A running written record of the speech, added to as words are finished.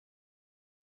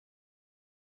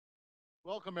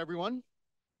Welcome, everyone.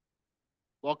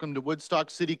 Welcome to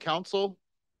Woodstock City Council,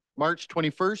 March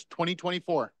 21st,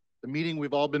 2024, the meeting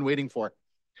we've all been waiting for.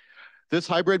 This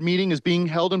hybrid meeting is being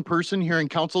held in person here in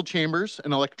council chambers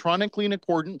and electronically in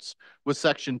accordance with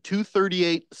Section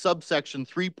 238, subsection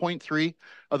 3.3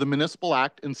 of the Municipal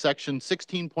Act and Section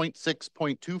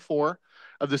 16.6.24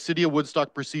 of the City of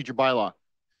Woodstock Procedure Bylaw.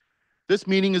 This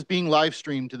meeting is being live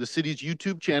streamed to the city's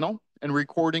YouTube channel, and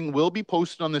recording will be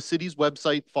posted on the city's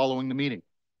website following the meeting.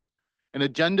 An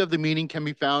agenda of the meeting can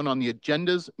be found on the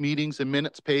agendas, meetings, and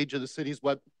minutes page of the city's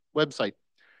website.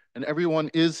 And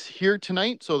everyone is here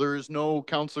tonight, so there is no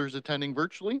councillors attending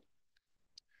virtually.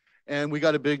 And we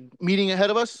got a big meeting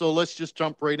ahead of us, so let's just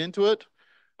jump right into it.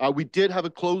 We did have a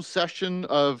closed session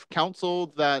of council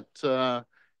that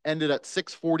ended at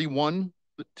 6:41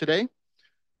 today.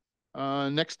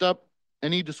 Next up,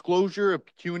 any disclosure of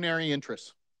pecuniary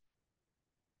interests?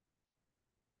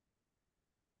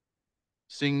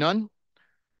 Seeing none.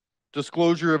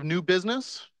 Disclosure of new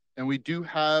business, and we do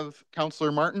have Councillor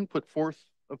Martin put forth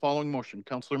the following motion.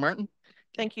 Councillor Martin.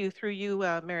 Thank you. Through you,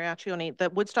 Mayor Accioni,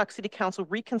 that Woodstock City Council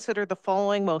reconsider the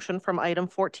following motion from item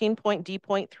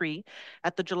 14.d.3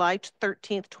 at the July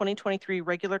 13th, 2023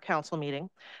 regular council meeting,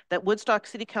 that Woodstock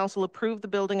City Council approve the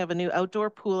building of a new outdoor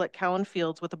pool at Cowan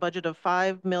Fields with a budget of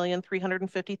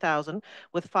 $5,350,000,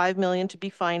 with $5 million to be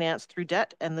financed through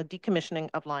debt and the decommissioning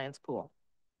of Lions Pool.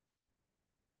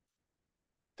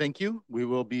 Thank you. We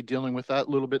will be dealing with that a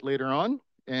little bit later on.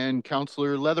 And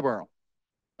Councillor Leatherborough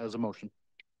has a motion.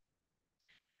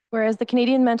 Whereas the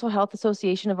Canadian Mental Health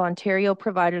Association of Ontario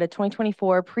provided a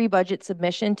 2024 pre-budget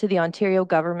submission to the Ontario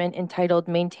government entitled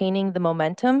Maintaining the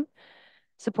Momentum,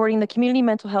 Supporting the Community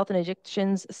Mental Health and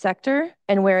Addictions Sector,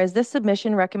 and whereas this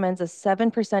submission recommends a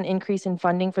 7% increase in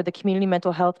funding for the community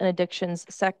mental health and addictions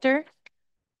sector,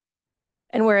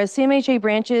 and whereas CMHA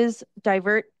branches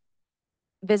divert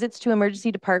visits to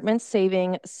emergency departments,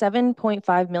 saving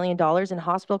 $7.5 million in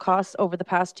hospital costs over the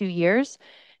past 2 years.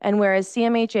 And whereas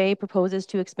CMHA proposes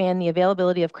to expand the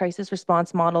availability of crisis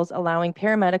response models, allowing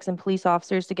paramedics and police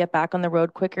officers to get back on the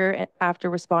road quicker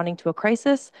after responding to a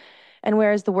crisis. And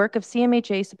whereas the work of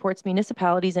CMHA supports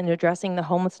municipalities in addressing the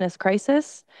homelessness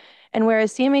crisis. And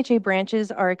whereas CMHA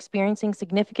branches are experiencing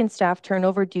significant staff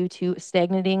turnover due to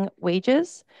stagnating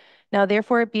wages. Now,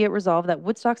 therefore, be it resolved that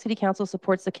Woodstock City Council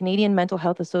supports the Canadian Mental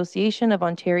Health Association of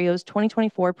Ontario's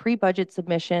 2024 pre-budget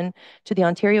submission to the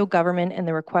Ontario government and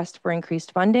the request for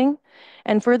increased funding.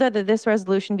 And further, that this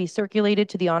resolution be circulated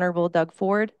to the Honourable Doug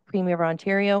Ford, Premier of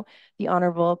Ontario, the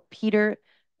Honourable Peter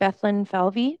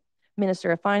Bethlen-Falvey,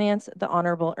 Minister of Finance, the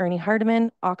Honourable Ernie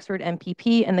Hardeman, Oxford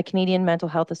MPP, and the Canadian Mental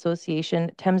Health Association,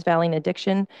 Thames Valley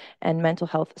Addiction and Mental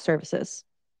Health Services.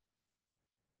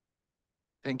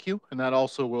 Thank you. And that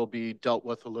also will be dealt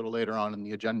with a little later on in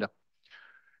the agenda.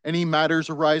 Any matters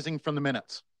arising from the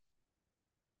minutes?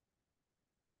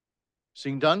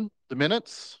 Seeing done, the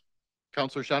minutes.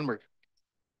 Councillor Schattenberg.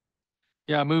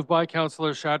 Yeah, moved by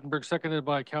Councillor Schattenberg, seconded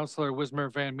by Councillor Wismer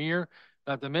Van Meer,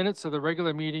 that the minutes of the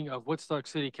regular meeting of Woodstock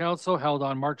City Council held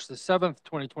on March the 7th,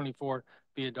 2024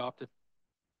 be adopted.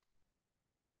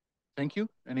 Thank you.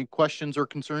 Any questions or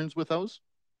concerns with those?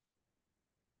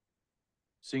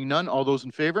 Seeing none, all those in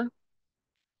favor?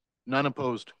 None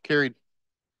opposed. Carried.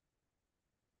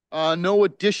 No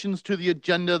additions to the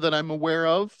agenda that I'm aware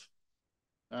of.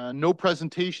 No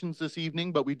presentations this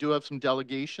evening, but we do have some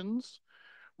delegations.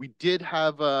 We did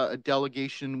have a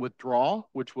delegation withdrawal,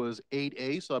 which was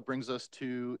 8A, so that brings us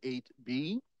to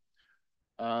 8B.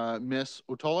 Ms.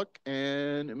 Otolik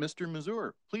and Mr.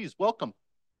 Mazur, please welcome.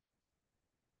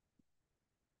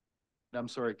 I'm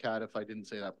sorry, Kat, if I didn't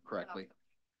say that correctly.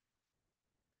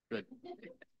 Good.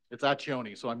 It's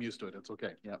Accioni, so I'm used to it. It's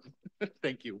okay. Yeah.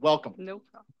 Thank you. Welcome. No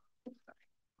problem.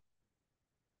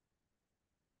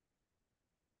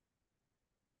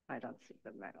 I don't see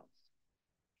the medals.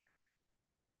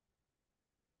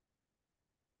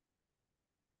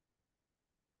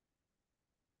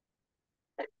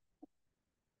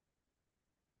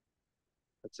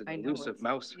 That's an elusive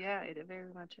mouse. Yeah, it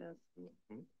very much is.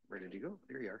 Where did you go?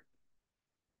 There you are.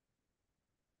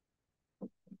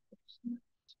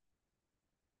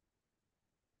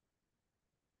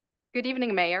 Good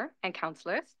evening, Mayor and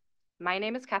councillors. My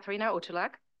name is Katharina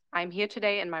Otulak. I'm here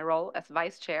today in my role as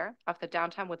Vice Chair of the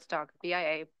Downtown Woodstock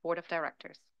BIA Board of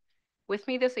Directors. With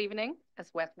me this evening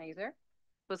is Wes Mazer,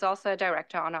 who is also a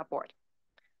director on our board.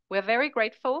 We're very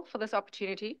grateful for this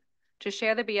opportunity to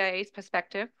share the BIA's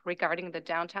perspective regarding the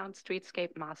Downtown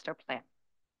Streetscape Master Plan.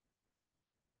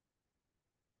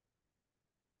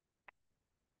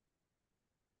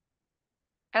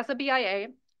 As a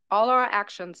BIA, all our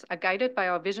actions are guided by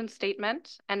our vision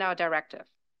statement and our directive.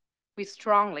 We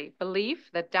strongly believe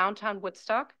that downtown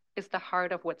Woodstock is the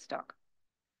heart of Woodstock.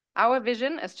 Our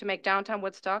vision is to make downtown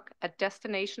Woodstock a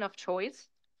destination of choice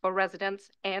for residents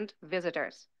and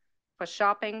visitors for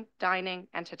shopping, dining,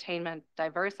 entertainment,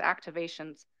 diverse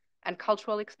activations, and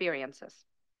cultural experiences.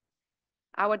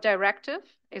 Our directive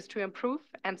is to improve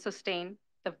and sustain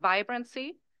the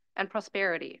vibrancy and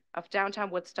prosperity of downtown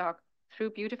Woodstock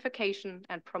through beautification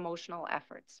and promotional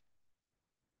efforts.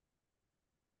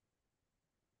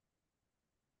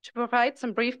 To provide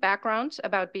some brief background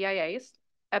about BIAs,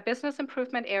 a business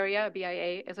improvement area,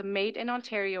 BIA, is a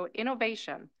made-in-Ontario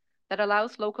innovation that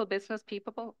allows local business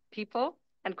people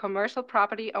and commercial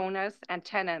property owners and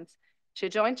tenants to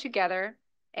join together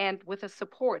and, with the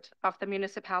support of the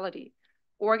municipality,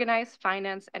 organize,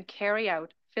 finance, and carry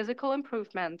out physical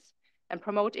improvements and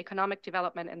promote economic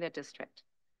development in their district.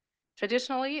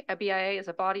 Traditionally, a BIA is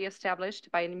a body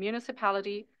established by a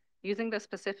municipality using the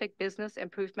specific business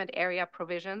improvement area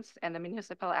provisions in the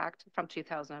Municipal Act from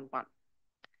 2001.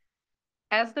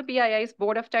 As the BIA's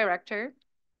Board of Directors,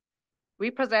 we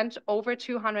represent over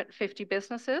 250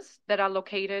 businesses that are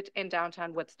located in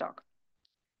downtown Woodstock.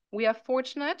 We are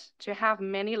fortunate to have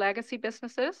many legacy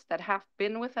businesses that have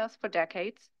been with us for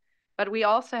decades, but we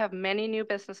also have many new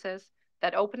businesses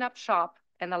that open up shop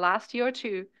in the last year or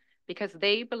two because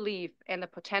they believe in the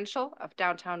potential of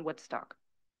downtown Woodstock.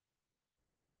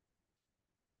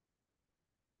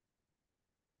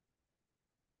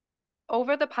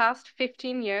 Over the past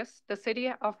 15 years, the City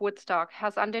of Woodstock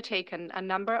has undertaken a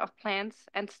number of plans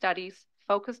and studies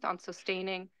focused on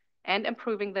sustaining and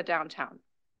improving the downtown.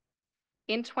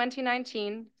 In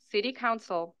 2019, City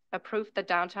Council approved the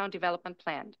Downtown Development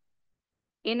Plan.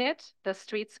 In it, the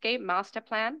Streetscape Master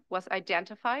Plan was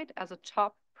identified as a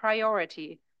top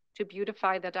priority to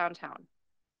beautify the downtown.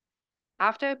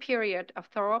 After a period of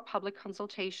thorough public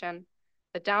consultation,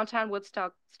 the Downtown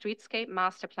Woodstock Streetscape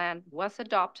Master Plan was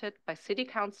adopted by City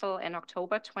Council in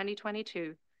October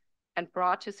 2022 and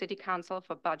brought to City Council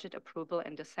for budget approval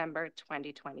in December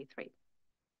 2023.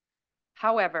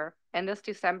 However, in this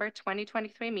December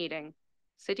 2023 meeting,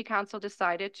 City Council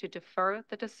decided to defer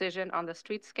the decision on the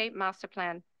Streetscape Master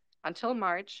Plan until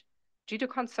March due to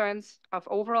concerns of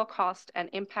overall cost and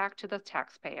impact to the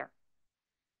taxpayer.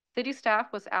 City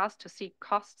staff was asked to seek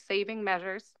cost-saving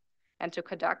measures and to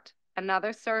conduct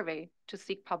another survey to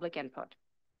seek public input.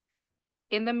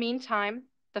 In the meantime,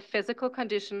 the physical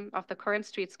condition of the current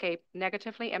streetscape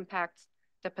negatively impacts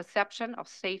the perception of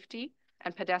safety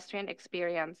and pedestrian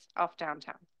experience of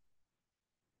downtown.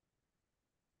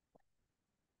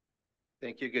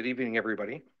 Thank you. Good evening,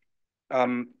 everybody.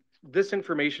 This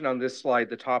information on this slide,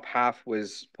 the top half,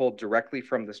 was pulled directly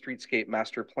from the Streetscape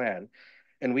Master Plan.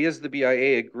 And we as the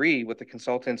BIA agree with the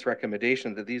consultant's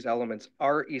recommendation that these elements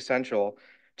are essential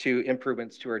to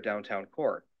improvements to our downtown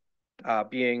core,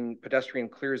 being pedestrian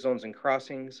clear zones and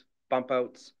crossings, bump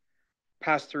outs,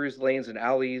 pass-throughs, lanes and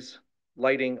alleys,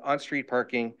 lighting, on-street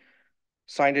parking,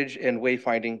 signage and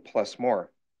wayfinding, plus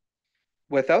more.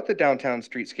 Without the Downtown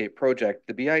Streetscape project,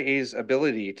 the BIA's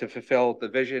ability to fulfill the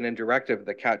vision and directive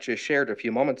that Kat just shared a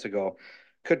few moments ago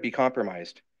could be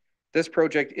compromised. This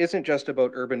project isn't just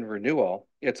about urban renewal,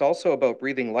 it's also about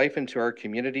breathing life into our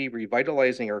community,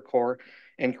 revitalizing our core,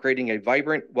 and creating a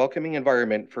vibrant, welcoming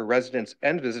environment for residents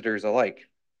and visitors alike.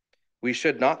 We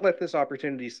should not let this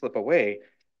opportunity slip away,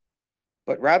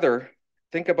 but rather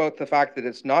think about the fact that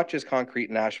it's not just concrete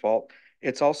and asphalt,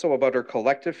 it's also about our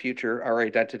collective future, our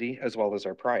identity, as well as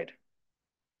our pride.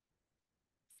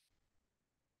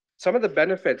 Some of the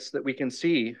benefits that we can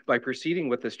see by proceeding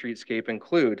with the streetscape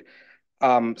include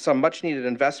some much needed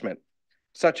investment,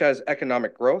 such as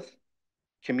economic growth,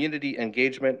 community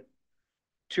engagement,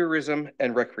 tourism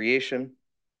and recreation,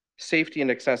 safety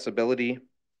and accessibility,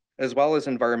 as well as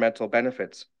environmental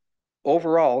benefits.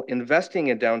 Overall, investing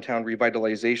in downtown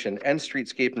revitalization and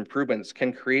streetscape improvements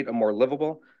can create a more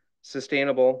livable,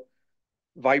 sustainable,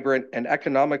 vibrant, and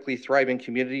economically thriving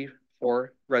community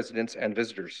for residents and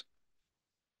visitors.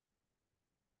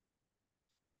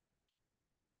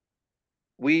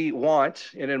 We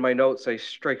want, and in my notes, I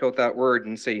strike out that word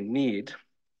and say need,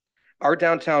 our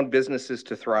downtown businesses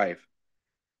to thrive.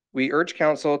 We urge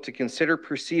Council to consider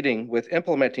proceeding with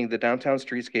implementing the Downtown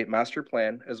Streetscape Master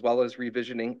Plan, as well as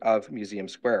revisioning of Museum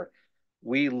Square.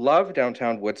 We love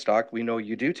downtown Woodstock. We know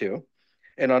you do too.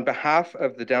 And on behalf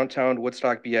of the Downtown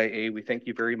Woodstock BIA, we thank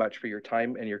you very much for your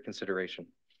time and your consideration.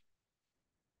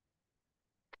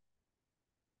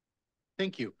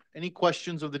 Thank you. Any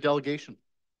questions of the delegation?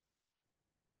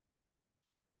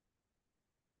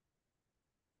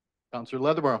 Councillor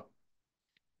Leatherborough.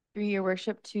 Through your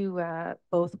worship to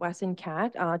both Wes and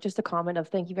Kat, just a comment of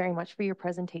thank you very much for your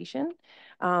presentation.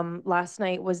 Last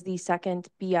night was the second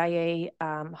BIA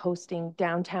hosting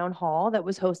downtown hall that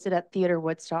was hosted at Theatre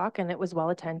Woodstock, and it was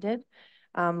well attended.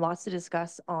 Lots to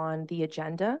discuss on the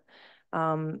agenda.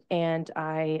 And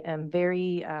I am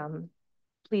very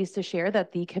pleased to share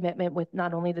that the commitment with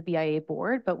not only the BIA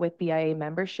board, but with BIA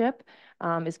membership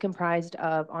is comprised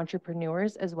of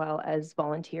entrepreneurs as well as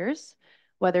volunteers,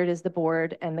 whether it is the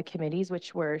board and the committees,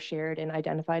 which were shared and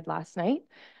identified last night.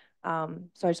 So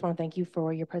I just want to thank you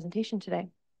for your presentation today.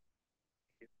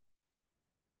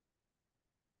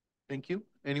 Thank you.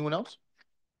 Anyone else?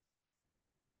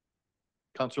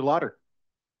 Councillor Lauder.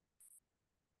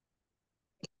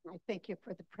 I thank you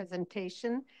for the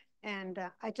presentation. And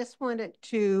I just wanted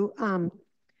to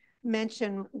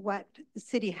mention what the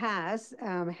city has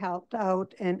helped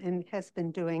out and has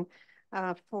been doing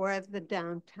for the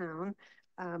downtown.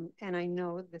 And I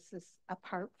know this is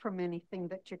apart from anything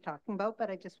that you're talking about,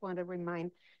 but I just want to remind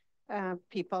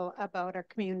people about our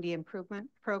community improvement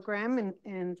program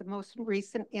and the most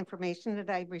recent information that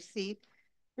I received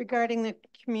regarding the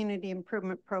community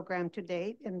improvement program to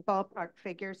date in ballpark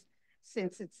figures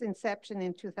since its inception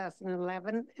in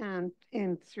 2011 and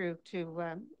through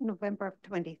to November of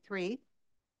 23.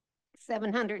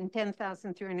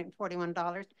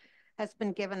 $710,341 has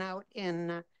been given out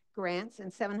in grants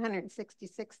and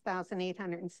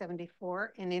 $766,874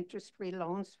 in interest-free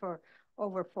loans for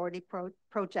over 40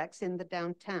 projects in the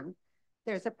downtown.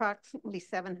 There's approximately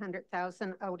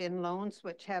 $700,000 out in loans,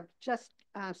 which have just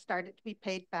started to be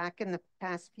paid back in the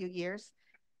past few years.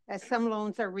 As some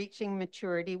loans are reaching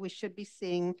maturity, we should be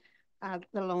seeing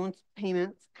the loans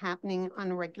payments happening on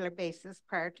a regular basis.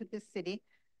 Prior to the city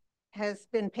has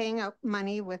been paying out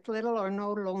money with little or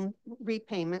no loan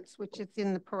repayments, which is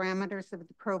in the parameters of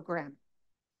the program.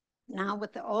 Now,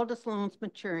 with the oldest loans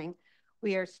maturing,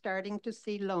 we are starting to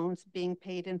see loans being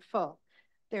paid in full.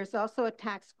 There's also a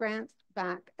tax grant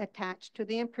back attached to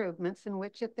the improvements in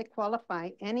which, if they qualify,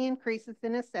 any increases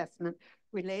in assessment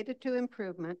related to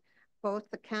improvement, both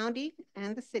the county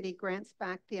and the city grants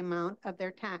back the amount of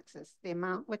their taxes, the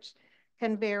amount which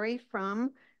can vary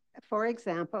from, for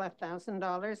example,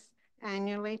 $1,000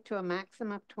 annually to a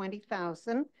maximum of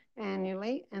 $20,000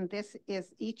 annually, and this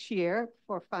is each year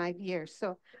for 5 years.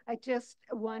 So I just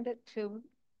wanted to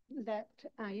let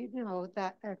you know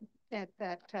that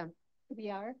we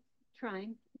are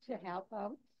trying to help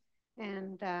out,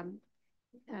 and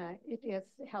it is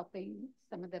helping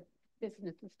some of the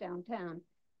businesses downtown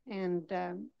and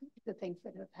the things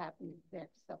that have happened there.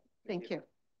 So thank you.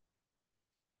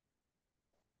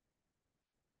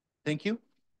 Thank you.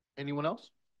 Anyone else?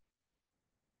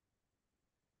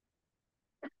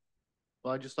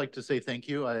 Well, I'd just like to say thank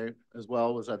you. I, as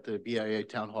well, was at the BIA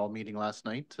Town Hall meeting last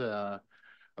night. I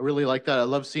really like that. I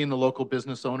love seeing the local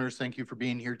business owners. Thank you for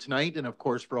being here tonight. And of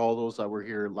course, for all those that were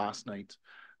here last night.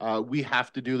 We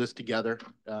have to do this together.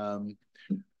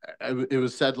 It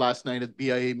was said last night at the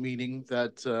BIA meeting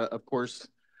that, of course,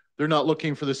 they're not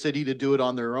looking for the city to do it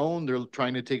on their own. They're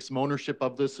trying to take some ownership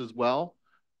of this as well.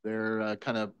 They're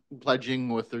kind of pledging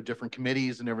with their different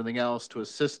committees and everything else to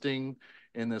assisting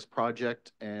in this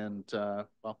project. And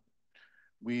well,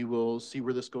 we will see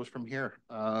where this goes from here.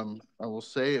 I will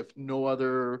say, if no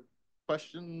other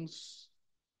questions,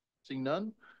 seeing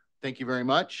none, thank you very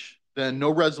much. Then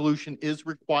no resolution is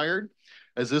required,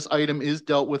 as this item is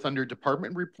dealt with under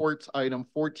Department Reports, item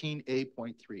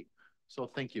 14A.3. So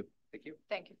thank you. Thank you.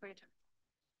 Thank you for your time.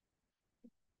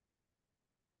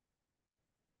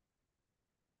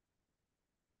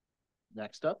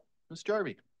 Next up, Ms.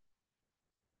 Jarvie.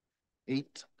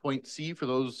 8.C for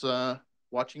those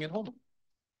watching at home.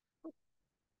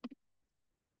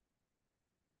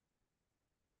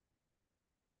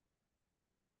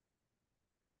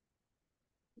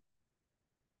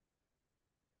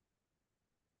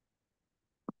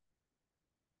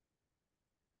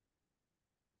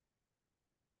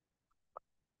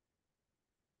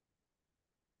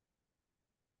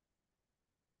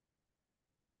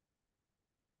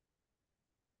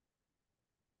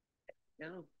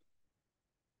 No.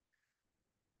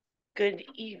 Good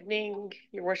evening,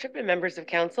 Your Worship and members of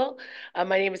council.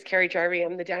 My name is Carrie Jarvie.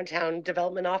 I'm the Downtown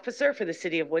Development Officer for the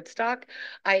City of Woodstock.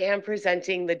 I am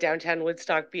presenting the Downtown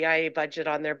Woodstock BIA budget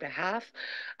on their behalf,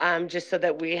 just so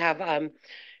that we have,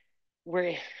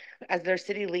 as their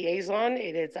city liaison,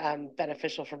 it is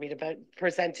beneficial for me to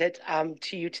present it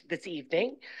to you this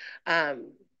evening. Next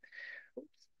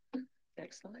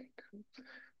slide.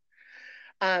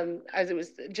 As it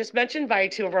was just mentioned by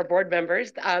two of our board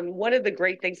members, one of the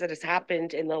great things that has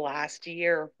happened in the last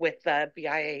year with the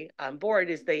BIA board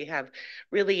is they have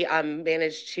really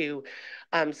managed to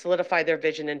solidify their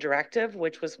vision and directive,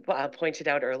 which was pointed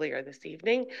out earlier this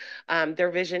evening.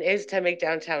 Their vision is to make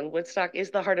downtown Woodstock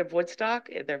is the heart of Woodstock.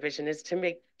 Their vision is to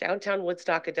make downtown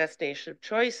Woodstock a destination of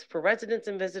choice for residents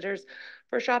and visitors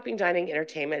for shopping, dining,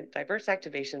 entertainment, diverse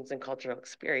activations, and cultural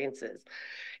experiences.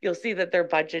 You'll see that their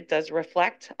budget does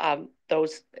reflect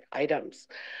those items.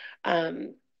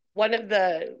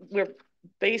 We're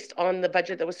based on the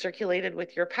budget that was circulated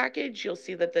with your package, you'll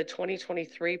see that the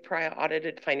 2023 prior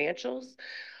audited financials,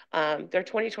 their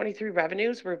 2023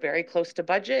 revenues were very close to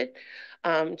budget.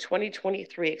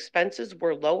 2023 expenses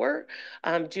were lower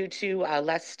due to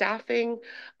less staffing.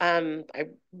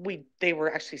 They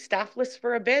were actually staffless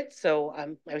for a bit,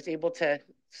 so I was able to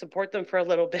support them for a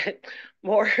little bit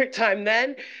more time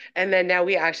then. And then now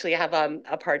we actually have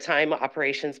a part-time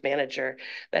operations manager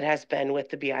that has been with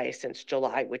the BIA since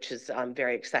July, which is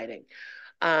very exciting.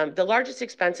 The largest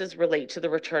expenses relate to the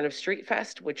return of Street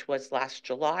Fest, which was last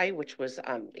July, which was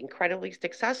incredibly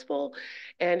successful,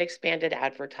 and expanded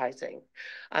advertising.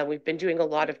 We've been doing a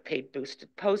lot of paid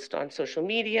boosted posts on social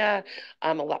media,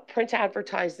 a lot print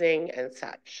advertising and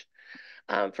such.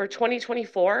 For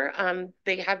 2024,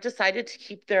 they have decided to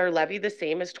keep their levy the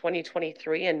same as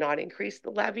 2023 and not increase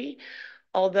the levy.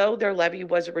 Although their levy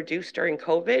was reduced during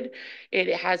COVID,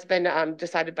 it has been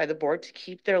decided by the board to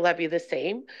keep their levy the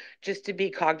same, just to be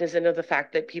cognizant of the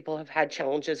fact that people have had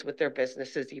challenges with their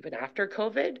businesses even after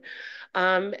COVID,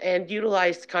 and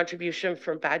utilize contribution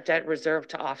from bad debt reserve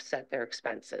to offset their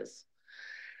expenses.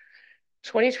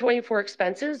 2024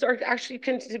 expenses are actually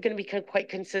going to be quite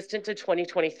consistent to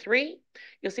 2023.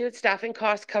 You'll see that staffing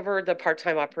costs cover the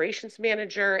part-time operations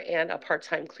manager and a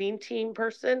part-time clean team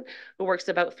person who works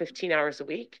about 15 hours a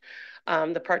week.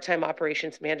 The part-time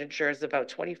operations manager is about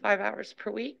 25 hours per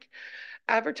week.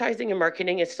 Advertising and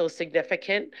marketing is still a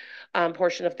significant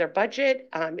portion of their budget.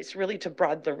 It's really to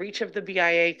broaden the reach of the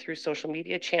BIA through social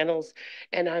media channels,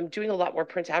 and I'm doing a lot more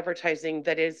print advertising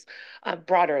that is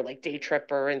broader, like Day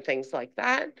Tripper and things like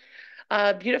that.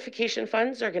 Beautification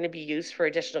funds are going to be used for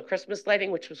additional Christmas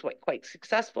lighting, which was quite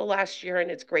successful last year,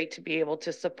 and it's great to be able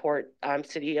to support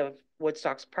City of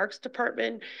Woodstock's Parks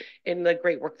Department in the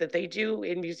great work that they do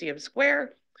in Museum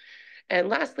Square. And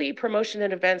lastly, promotion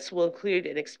and events will include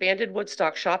an expanded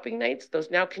Woodstock shopping nights. Those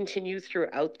now continue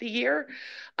throughout the year,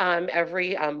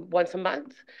 every once a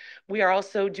month. We are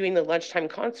also doing the lunchtime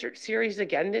concert series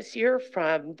again this year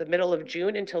from the middle of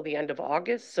June until the end of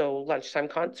August. So lunchtime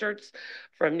concerts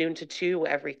from noon to 2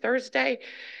 every Thursday.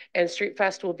 And Street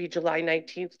Fest will be July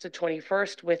 19th to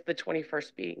 21st, with the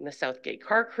 21st being the Southgate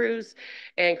Car Cruise,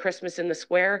 and Christmas in the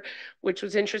Square, which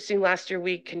was interesting. Last year,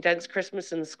 we condensed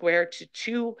Christmas in the Square to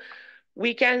 2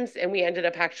 weekends, and we ended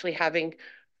up actually having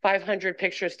 500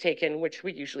 pictures taken, which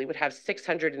we usually would have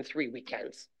 603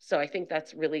 weekends. So I think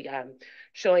that's really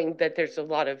showing that there's a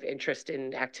lot of interest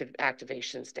in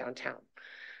activations downtown.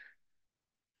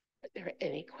 Are there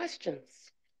any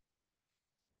questions?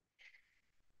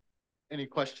 Any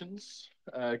questions?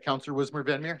 Councillor Wismer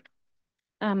Van Meer.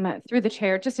 Through the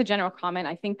chair, just a general comment.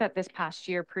 I think that this past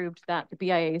year proved that the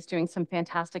BIA is doing some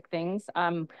fantastic things.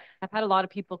 I've had a lot of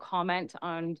people comment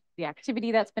on the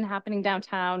activity that's been happening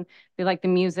downtown. They like the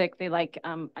music. They like,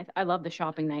 I love the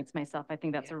shopping nights myself. I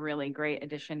think that's a really great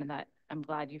addition, and that I'm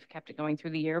glad you've kept it going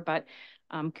through the year. But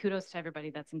kudos to everybody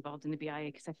that's involved in the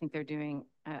BIA, because I think they're doing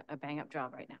a bang up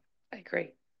job right now. I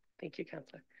agree. Thank you,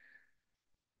 Councillor.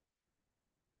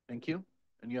 Thank you.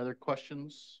 Any other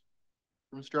questions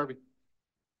for Mr. Harvey?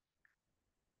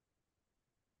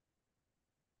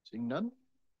 Seeing none?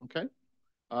 Okay.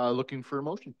 Looking for a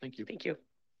motion. Thank you. Thank you.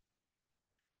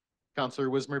 Councillor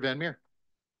Wismer Van Meer.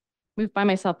 Moved by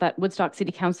myself that Woodstock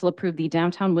City Council approve the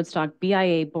Downtown Woodstock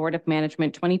BIA Board of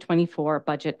Management 2024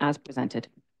 budget as presented.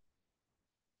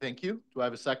 Thank you. Do I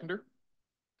have a seconder?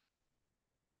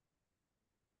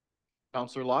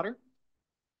 Councillor Lauder.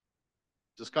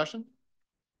 Discussion?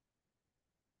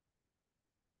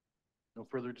 No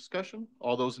further discussion.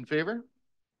 All those in favor?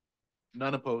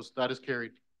 None opposed. That is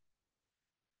carried.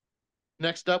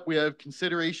 Next up, we have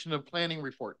consideration of planning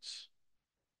reports.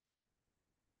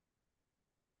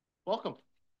 Welcome.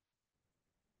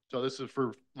 So this is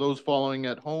for those following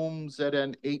at home,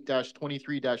 ZN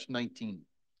 8-23-19,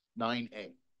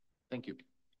 9A. Thank you.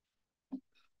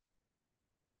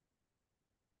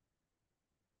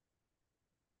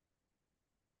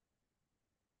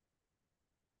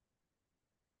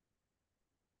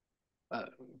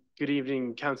 Good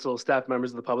evening, council, staff,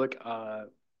 members of the public.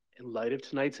 in light of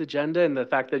tonight's agenda and the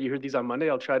fact that you heard these on Monday,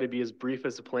 I'll try to be as brief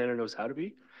as the planner knows how to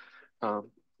be.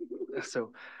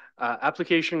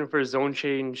 Application for zone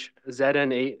change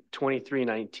ZN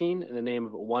 82319 in the name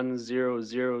of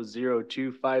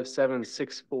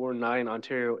 100025764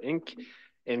 Ontario Inc.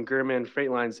 and German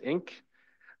Freight Lines Inc.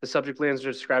 The subject lands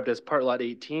are described as Part Lot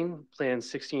 18, Plan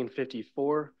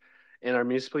 1654, and are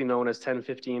municipally known as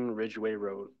 1015 Ridgeway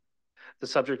Road. The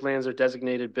subject lands are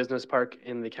designated business park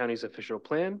in the county's official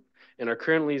plan and are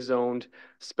currently zoned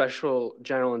Special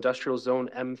General Industrial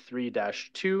Zone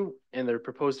M3-2, and they're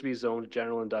proposed to be zoned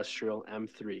General Industrial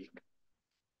M3.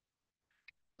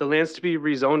 The lands to be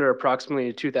rezoned are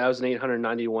approximately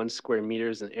 2,891 square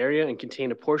meters in area and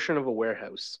contain a portion of a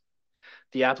warehouse.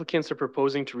 The applicants are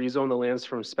proposing to rezone the lands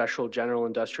from Special General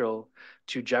Industrial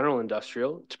to General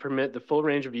Industrial to permit the full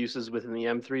range of uses within the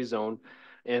M3 zone,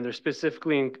 and they're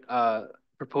specifically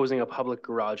proposing a public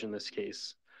garage in this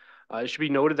case. It should be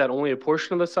noted that only a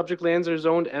portion of the subject lands are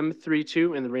zoned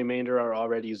M32 and the remainder are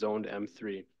already zoned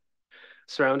M3.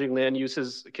 Surrounding land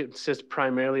uses consist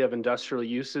primarily of industrial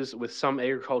uses with some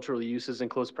agricultural uses in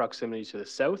close proximity to the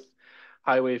south.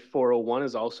 Highway 401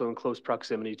 is also in close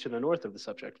proximity to the north of the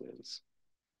subject lands.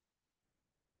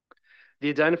 The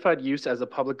identified use as a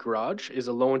public garage is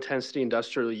a low-intensity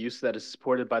industrial use that is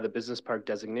supported by the business park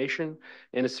designation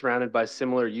and is surrounded by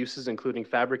similar uses, including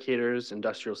fabricators,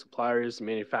 industrial suppliers,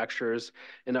 manufacturers,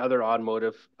 and other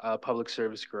automotive public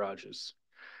service garages.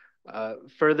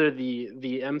 Further,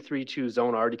 the M32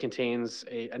 zone already contains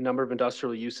a number of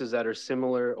industrial uses that are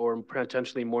similar or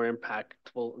potentially more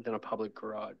impactful than a public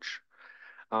garage.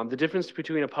 The difference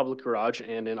between a public garage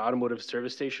and an automotive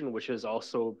service station, which is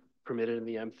also permitted in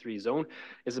the M3 zone,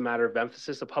 is a matter of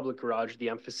emphasis. A public garage, the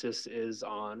emphasis is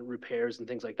on repairs and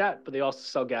things like that, but they also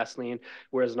sell gasoline,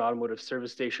 whereas an automotive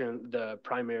service station, the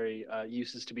primary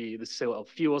use is to be the sale of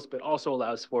fuels, but also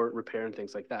allows for repair and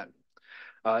things like that.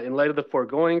 In light of the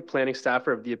foregoing, planning staff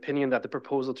are of the opinion that the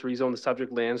proposal to rezone the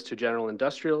subject lands to general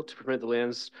industrial to permit the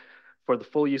lands for the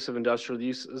full use of industrial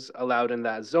uses allowed in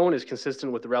that zone is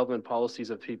consistent with the relevant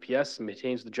policies of PPS and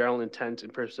maintains the general intent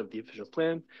and purpose of the official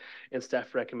plan, and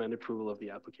staff recommend approval of the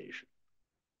application.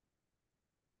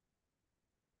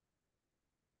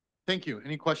 Thank you.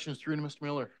 Any questions through to Mr.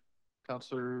 Miller?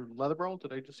 Councillor Leatherbrill,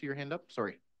 did I just see your hand up?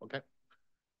 Sorry. Okay.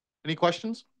 Any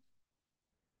questions?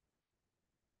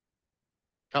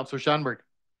 Councillor Schanberg.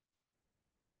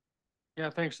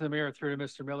 Yeah, thanks to the mayor, through to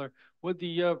Mr. Miller. Would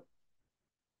the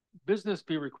business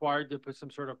be required to put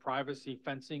some sort of privacy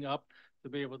fencing up to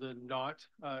be able to not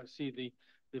see the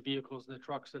vehicles and the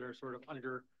trucks that are sort of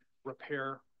under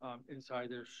repair inside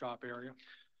their shop area?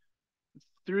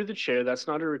 Through the chair, that's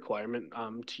not a requirement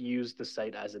to use the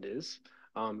site as it is.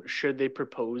 Should they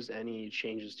propose any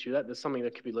changes to that, that's something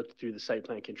that could be looked through the site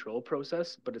plan control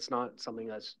process, but it's not something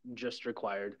that's just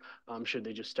required should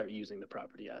they just start using the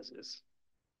property as is.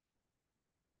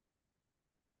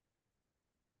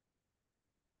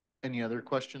 Any other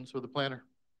questions for the planner?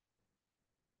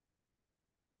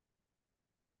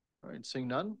 All right, seeing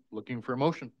none, looking for a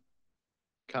motion.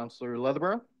 Councillor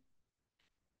Leatherborough.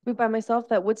 Moved by myself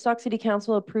that Woodstock City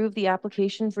Council approve the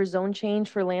application for zone change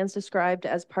for lands described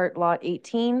as Part Lot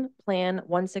 18, Plan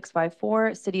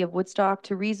 1654, City of Woodstock,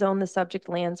 to rezone the subject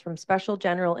lands from Special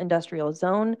General Industrial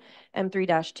Zone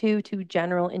M3-2 to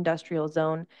General Industrial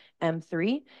Zone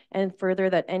M3, and further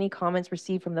that any comments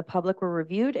received from the public were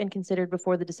reviewed and considered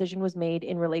before the decision was made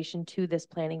in relation to this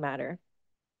planning matter.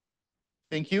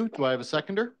 Thank you. Do I have a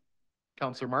seconder?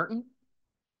 Councillor Martin.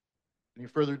 Any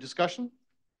further discussion?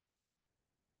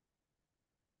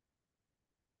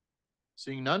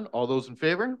 Seeing none, all those in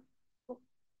favor?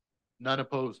 None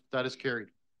opposed. That is carried.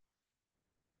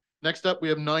 Next up, we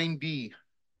have 9B.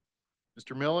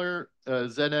 Mr. Miller,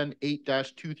 ZN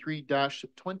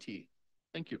 8-23-20.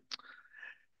 Thank you.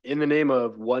 In the name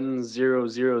of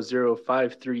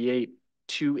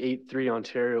 1000538-283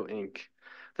 Ontario Inc.,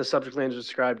 the subject land is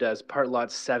described as Part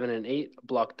Lots 7 and 8,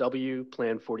 Block W,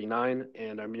 Plan 49,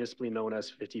 and are municipally known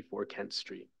as 54 Kent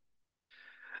Street.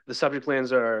 The subject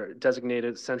lands are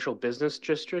designated Central Business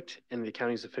District in the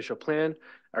county's official plan,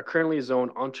 are currently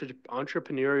zoned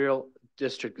Entrepreneurial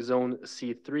District Zone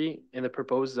C3, and the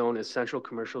proposed zone is Central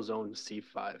Commercial Zone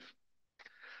C5.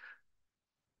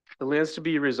 The lands to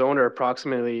be rezoned are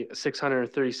approximately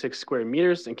 636 square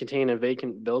meters and contain a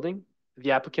vacant building. The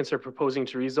applicants are proposing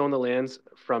to rezone the lands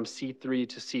from C3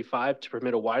 to C5 to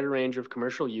permit a wider range of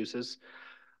commercial uses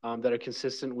that are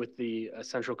consistent with the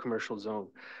Central Commercial Zone.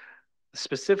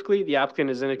 Specifically, the applicant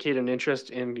has indicated an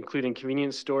interest in including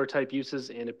convenience store type uses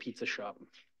and a pizza shop.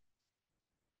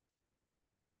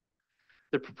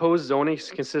 The proposed zoning is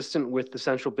consistent with the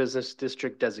central business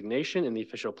district designation in the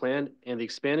official plan, and the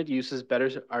expanded uses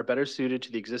are better suited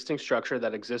to the existing structure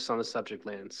that exists on the subject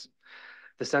lands.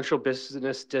 The central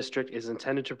business district is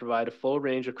intended to provide a full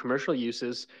range of commercial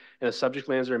uses, and the subject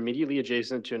lands are immediately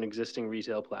adjacent to an existing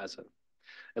retail plaza.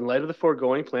 In light of the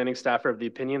foregoing, planning staff are of the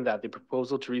opinion that the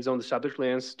proposal to rezone the subject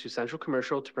lands to central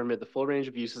commercial to permit the full range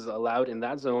of uses allowed in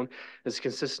that zone is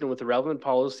consistent with the relevant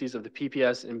policies of the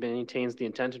PPS and maintains the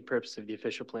intent and purpose of the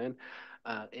official plan,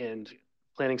 and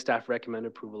planning staff recommend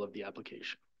approval of the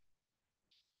application.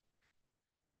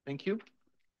 Thank you.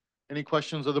 Any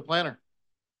questions of the planner?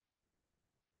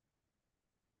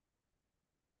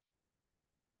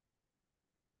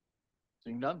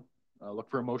 Seeing none, I'll look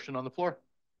for a motion on the floor.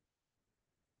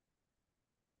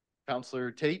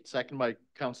 Councillor Tate, second by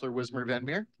Councillor Wismer Van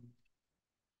Meer.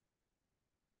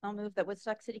 I'll move that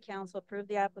Woodstock City Council approve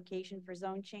the application for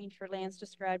zone change for lands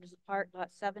described as part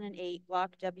lot 7 and 8,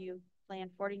 block W, plan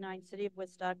 49, City of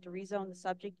Woodstock, to rezone the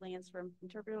subject lands from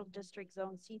Interpretal District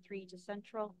Zone C3 to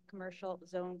Central Commercial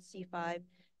Zone C5,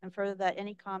 and further that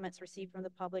any comments received from the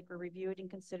public were reviewed and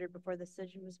considered before the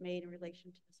decision was made in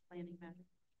relation to this planning matter.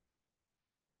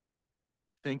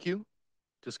 Thank you.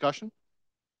 Discussion?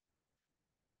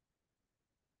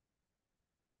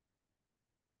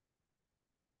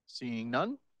 Seeing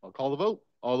none, I'll call the vote.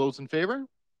 All those in favor?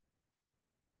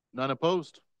 None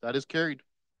opposed. That is carried.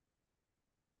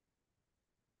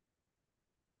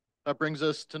 That brings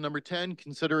us to number 10,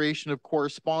 consideration of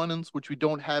correspondence, which we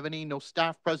don't have any. No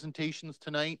staff presentations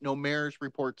tonight, no mayor's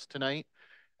reports tonight,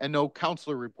 and no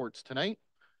councillor reports tonight.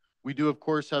 We do, of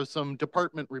course, have some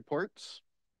department reports.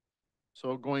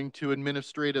 So going to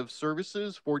Administrative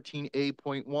Services,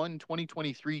 14A.1,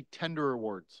 2023 Tender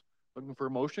Awards. Looking for a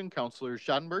motion, Councillor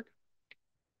Schattenberg.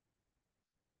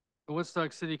 The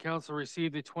Woodstock City Council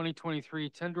received the 2023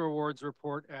 Tender Awards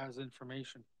report as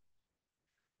information.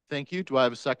 Thank you. Do I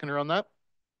have a seconder on that?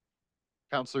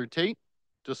 Councillor Tate,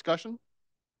 discussion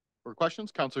or questions?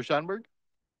 Councillor Schattenberg.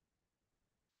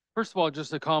 First of all,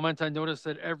 just a comment. I noticed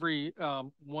that every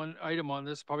one item on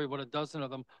this, probably about a dozen of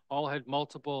them, all had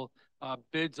multiple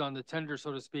bids on the tender,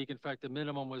 so to speak. In fact, the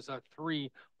minimum was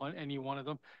 3 on any one of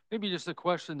them. Maybe just a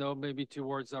question, though, maybe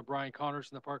towards Brian Connors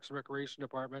in the Parks and Recreation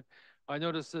Department. I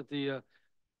noticed that the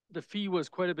fee was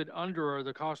quite a bit under, or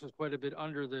the cost was quite a bit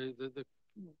under the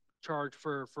charge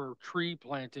for tree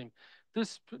planting.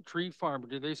 This tree farm,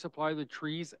 do they supply the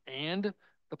trees and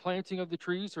the planting of the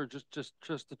trees, or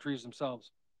just the trees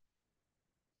themselves?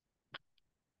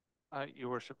 Your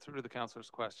Worship, through the councillor's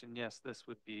question, yes, this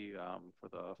would be for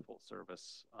the full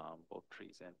service, both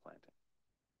trees and planting.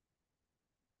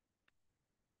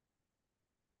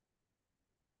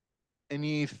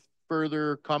 Any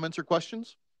further comments or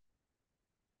questions?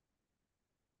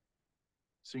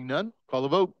 Seeing none, call the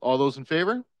vote. All those in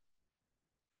favor?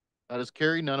 That is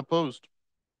carried, none opposed.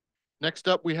 Next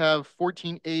up, we have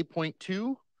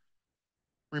 14A.2,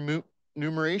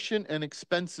 Remuneration and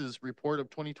Expenses Report of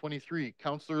 2023.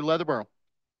 Councillor Leatherborough.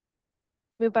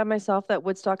 Moved by myself that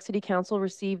Woodstock City Council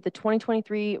received the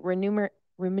 2023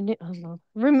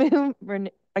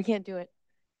 I can't do it.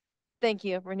 Thank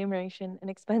you. Remuneration and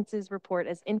Expenses Report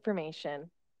as information.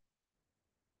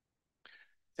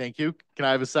 Thank you. Can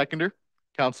I have a seconder?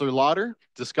 Councillor Lauder,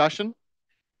 discussion?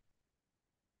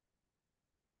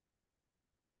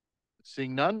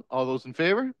 Seeing none, all those in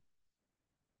favor?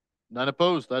 None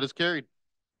opposed, that is carried.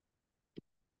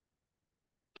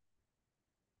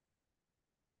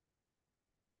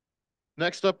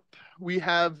 Next up, we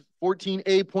have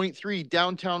 14A.3,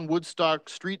 Downtown Woodstock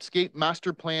Streetscape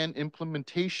Master Plan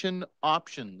Implementation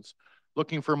Options.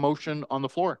 Looking for a motion on the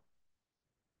floor.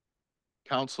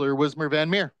 Councillor Wismer Van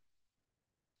Meer.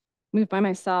 Moved by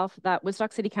myself that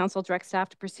Woodstock City Council direct staff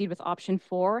to proceed with option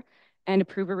 4 and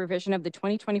approve a revision of the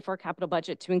 2024 capital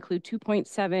budget to include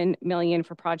 $2.7 million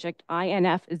for project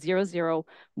INF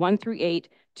 00138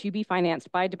 to be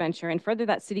financed by debenture, and further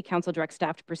that City Council direct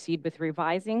staff to proceed with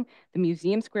revising the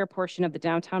Museum Square portion of the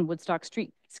Downtown Woodstock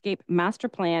Streetscape Master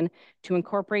Plan to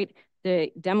incorporate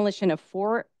the demolition of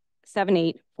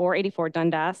 478, 484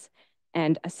 Dundas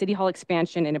and a City Hall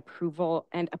expansion and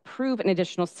approve an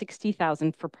additional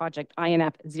 $60,000 for project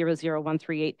INF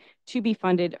 00138 to be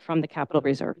funded from the capital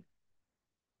reserve.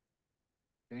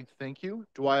 Okay, thank you.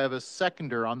 Do I have a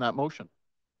seconder on that motion?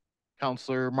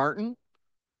 Councillor Martin.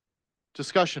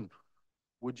 Discussion.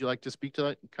 Would you like to speak to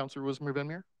that, Councillor Wismer Van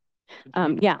Meer?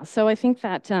 Yeah, so I think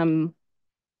that I'll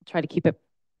try to keep it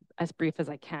as brief as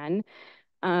I can.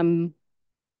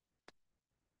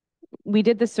 We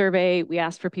did the survey. We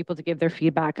asked for people to give their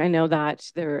feedback. I know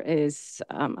that there is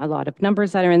a lot of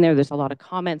numbers that are in there. There's a lot of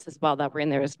comments as well that were in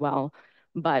there as well.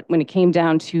 But when it came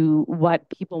down to what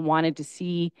people wanted to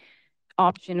see,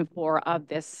 option 4 of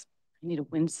this, I need a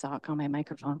windsock on my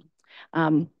microphone.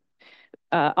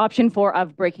 Option 4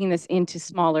 of breaking this into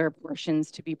smaller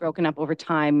portions to be broken up over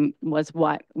time was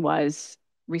what was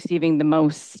receiving the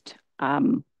most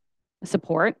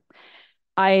support.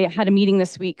 I had a meeting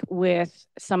this week with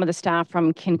some of the staff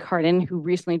from Kincardine who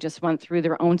recently just went through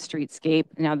their own streetscape.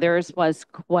 Now theirs was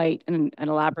quite an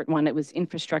elaborate one. It was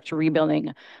infrastructure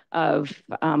rebuilding of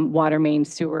water main,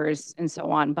 sewers, and so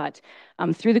on. But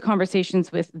through the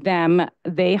conversations with them,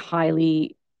 they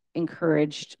highly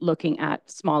encouraged looking at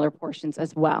smaller portions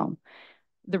as well.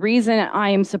 The reason I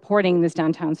am supporting this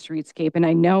downtown streetscape, and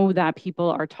I know that people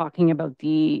are talking about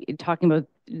the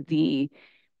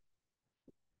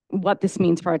what this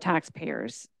means for our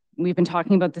taxpayers. We've been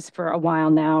talking about this for a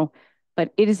while now,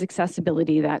 but it is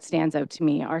accessibility that stands out to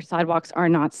me. Our sidewalks are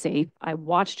not safe. I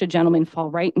watched a gentleman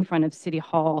fall right in front of City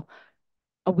Hall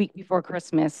a week before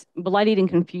Christmas, bloodied and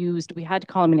confused. We had to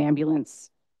call him an ambulance.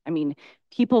 I mean,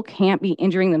 people can't be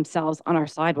injuring themselves on our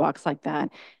sidewalks like that.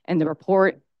 And the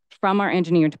report from our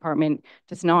engineering department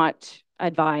does not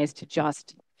advise to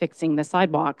just fixing the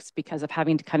sidewalks because of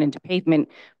having to cut into pavement,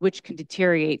 which can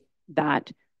deteriorate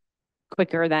that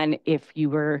quicker than if you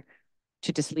were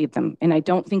to just leave them. And I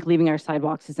don't think leaving our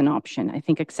sidewalks is an option. I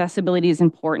think accessibility is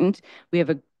important. We have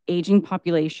an aging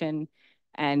population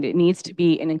and it needs to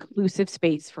be an inclusive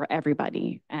space for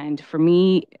everybody. And for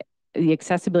me, the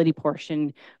accessibility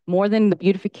portion, more than the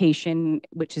beautification,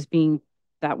 which is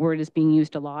that word is being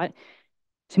used a lot,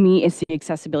 to me is the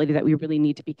accessibility that we really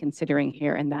need to be considering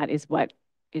here. And that is what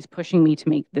is pushing me to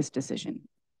make this decision.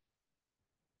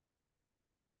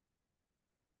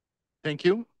 Thank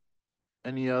you.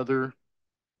 Any other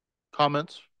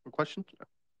comments or questions?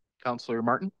 Councillor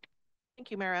Martin?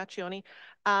 Thank you, Mayor Accioni.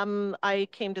 I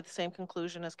came to the same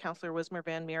conclusion as Councillor Wismer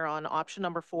Van Meer on option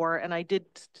number 4, and I did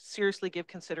seriously give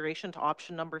consideration to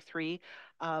option number 3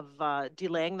 of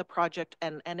delaying the project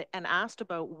and asked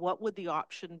about what would the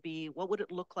option be, what would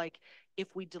it look like if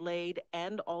we delayed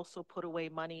and also put away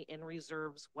money in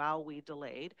reserves while we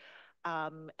delayed.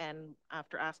 And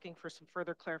after asking for some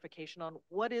further clarification on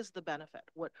what is the benefit,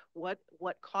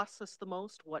 what costs us the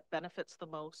most, what benefits the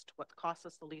most, what costs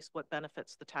us the least, what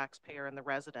benefits the taxpayer and the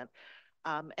resident.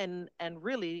 And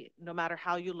really, no matter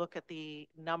how you look at the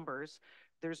numbers,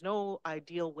 there's no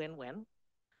ideal win-win.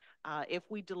 If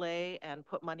we delay and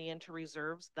put money into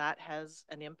reserves, that has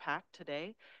an impact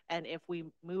today. And if we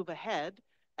move ahead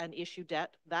and issue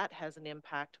debt, that has an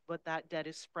impact, but that debt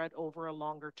is spread over a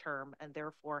longer term and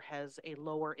therefore has a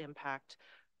lower impact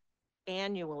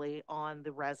annually on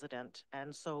the resident.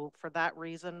 And so for that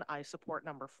reason, I support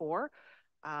number 4.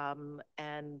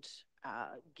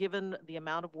 Given the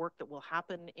amount of work that will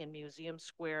happen in Museum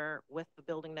Square with the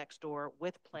building next door,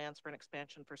 with plans for an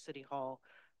expansion for City Hall,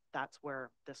 that's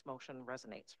where this motion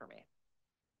resonates for me.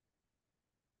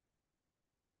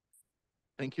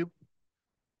 Thank you.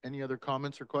 Any other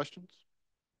comments or questions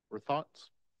or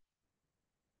thoughts?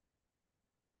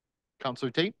 Councillor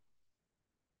Tate?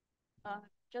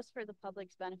 Just for the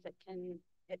public's benefit, can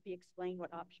it be explained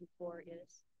what option 4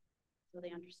 is so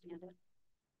they understand it?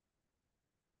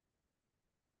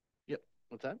 Yep.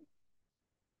 What's that?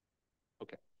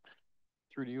 Okay.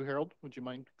 Through to you, Harold. Would you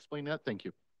mind explaining that? Thank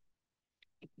you.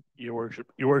 Your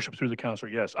worship, through the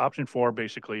councillor. Yes, option 4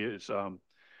 basically is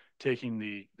taking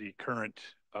the current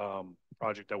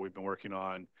project that we've been working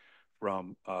on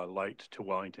from Light to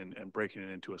Wellington and breaking it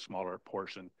into a smaller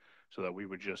portion so that we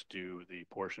would just do the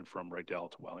portion from Rydell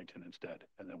to Wellington instead.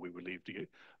 And then we would leave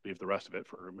the rest of it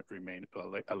for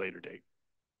a later date.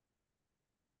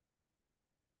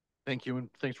 Thank you, and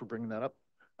thanks for bringing that up.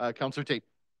 Councillor Tate.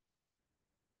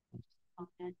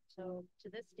 And so to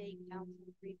this date, council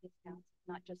and previous council,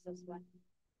 not just this one,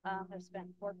 have spent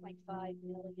 $4.5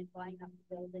 million buying up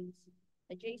the buildings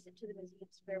adjacent to the Museum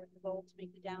Square with the goal to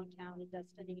make the downtown a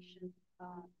destination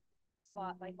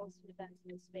spot by hosting events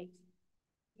in the space.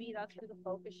 To me, that's where the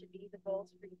focus should be. The goal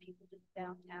is to bring people to the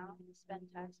downtown and spend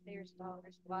taxpayers'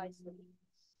 dollars wisely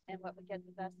and what would get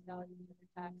the best value for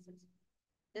their taxes.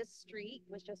 This street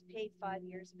was just paved 5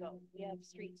 years ago. We have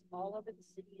streets all over the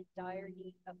city in dire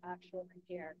need of actual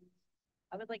repair.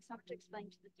 I would like someone to explain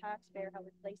to the taxpayer how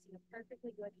replacing a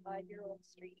perfectly good 5-year-old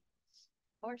street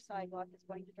or sidewalk is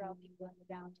going to draw people in the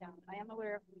downtown. I am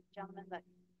aware of the gentleman that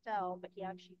fell, but he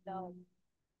actually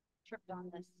tripped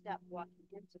on the step walking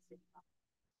into City Hall.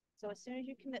 So as soon as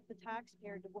you commit the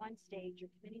taxpayer to one stage,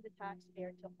 you're committing the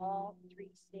taxpayer to all 3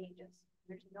 stages.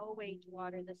 There's no way to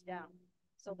water this down.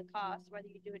 So the cost, whether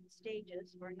you do it in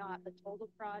stages or not, the total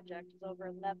project is over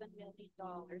 $11 million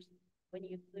when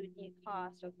you include the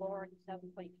cost of lowering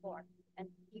 7.4. And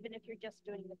even if you're just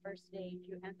doing the first stage,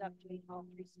 you end up doing all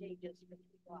 3 stages for 3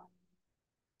 blocks.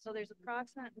 So there's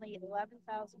approximately 11,000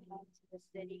 homes in the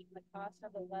city, the cost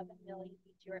of 11 million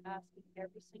each. You're asking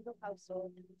every single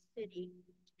household in the city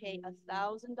to pay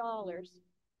 $1,000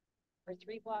 for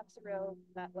 3 blocks of road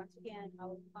that, once again,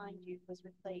 I'll remind you, was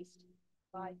replaced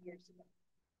 5 years ago.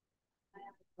 I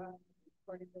have a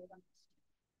recorded vote on this.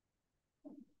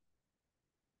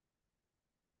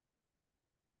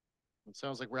 It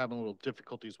sounds like we're having a little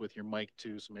difficulties with your mic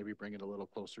too, so maybe bring it a little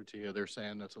closer to you. They're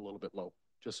saying that's a little bit low,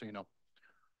 just so you know.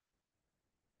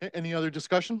 Any other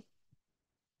discussion?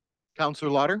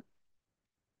 Councillor Lauder?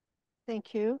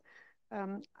 Thank you.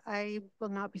 I will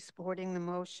not be supporting the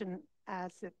motion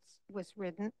as it was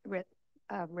read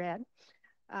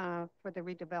for the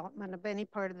redevelopment of any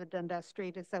part of the Dundas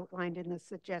Street as outlined in the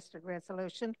suggested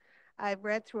resolution. I've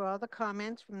read through all the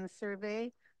comments from the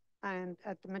survey, and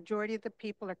the majority of the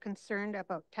people are concerned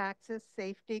about taxes,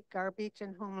 safety, garbage,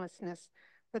 and homelessness.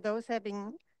 For those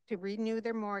having to renew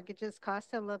their mortgages,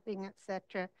 cost of living,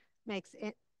 etc., makes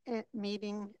it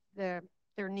meeting their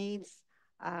needs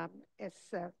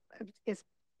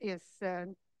is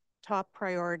top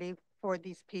priority for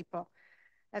these people.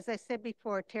 As I said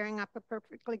before, tearing up a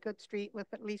perfectly good street with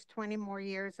at least 20 more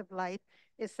years of life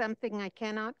is something I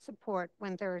cannot support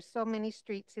when there are so many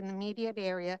streets in the immediate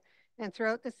area and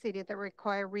throughout the city that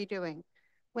require redoing.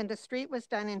 When the street was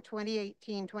done in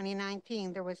 2018,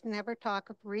 2019, there was never talk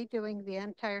of redoing the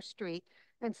entire street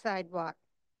and sidewalk.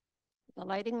 The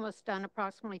lighting was done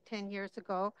approximately 10 years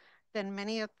ago. Then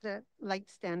many of the light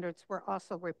standards were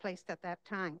also replaced at that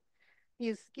time.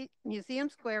 Museum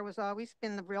Square was always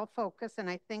been the real focus, and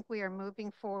I think we are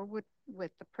moving forward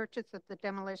with the purchase of the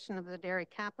demolition of the Dairy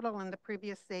Capital and the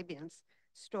previous Sabian's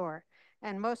store,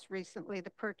 and most recently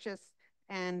the purchase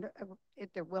and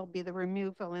there will be the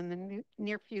removal in the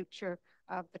near future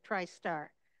of the TriStar.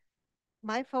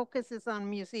 My focus is on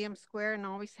Museum Square and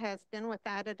always has been, with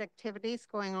added activities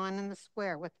going on in the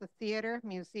square with the theater,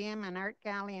 museum, and art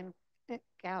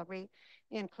gallery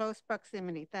in close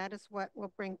proximity. That is what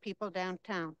will bring people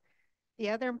downtown.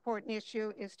 The other important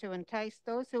issue is to entice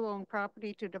those who own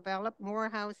property to develop more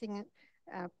housing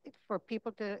for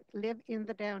people to live in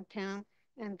the downtown,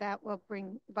 and that will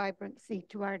bring vibrancy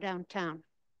to our downtown.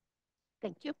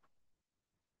 Thank you.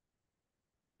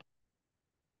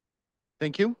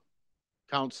 Thank you.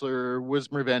 Councillor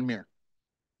Wismer Van Meer.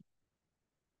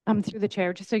 Through the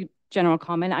chair, just a general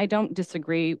comment. I don't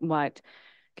disagree what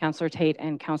Councillor Tate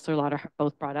and Councillor Lauder have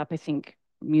both brought up. I think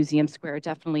Museum Square,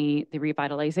 definitely the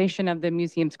revitalization of the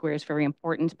Museum Square is very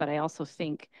important, but I also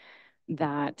think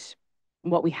that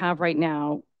what we have right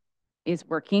now is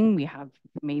working. We have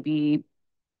maybe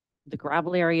the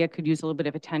gravel area could use a little bit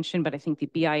of attention, but I think the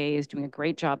BIA is doing a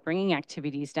great job bringing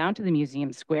activities down to the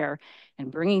Museum Square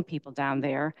and bringing people down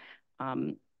there.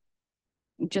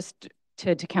 Just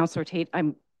to Councillor Tate,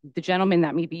 the gentleman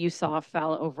that maybe you saw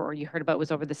fell over or you heard about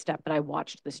was over the step, but I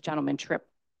watched this gentleman trip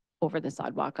over the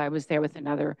sidewalk. I was there with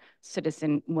another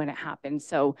citizen when it happened.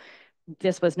 So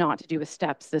this was not to do with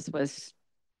steps. This was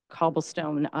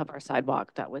cobblestone of our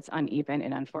sidewalk that was uneven.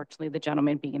 And unfortunately, the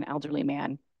gentleman, being an elderly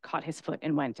man, caught his foot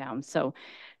and went down. So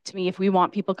to me, if we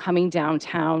want people coming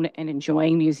downtown and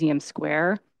enjoying Museum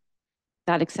Square,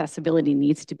 that accessibility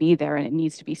needs to be there, and it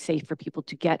needs to be safe for people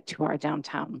to get to our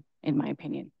downtown, in my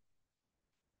opinion.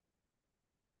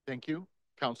 Thank you.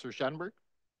 Councillor Schattenberg.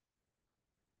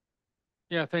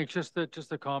 Yeah, thanks. Just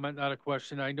a comment, not a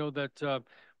question. I know that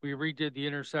we redid the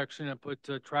intersection and put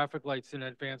traffic lights in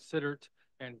at Van Sittert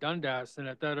and Dundas, and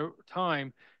at that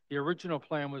time, the original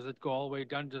plan was to go all the way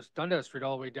down just Dundas Street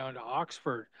all the way down to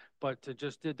Oxford, but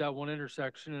just did that one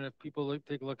intersection. And if people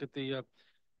take a look at the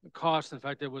cost, in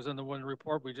fact, it was in the one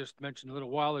report we just mentioned a little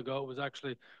while ago, it was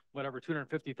actually whatever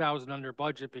 250,000 under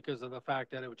budget because of the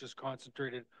fact that it was just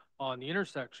concentrated on the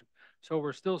intersection. So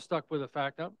we're still stuck with the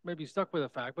fact, not maybe stuck with the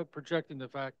fact, but projecting the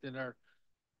fact in our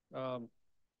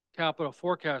capital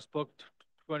forecast book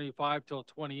 25 till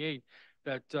 28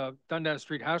 that Dundas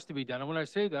Street has to be done. And when I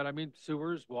say that, I mean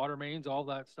sewers, water mains, all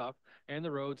that stuff, and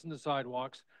the roads and the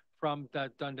sidewalks from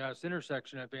that Dundas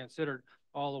intersection at Van Sittert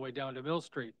all the way down to Mill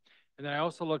Street. And then I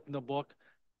also looked in the book,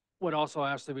 what also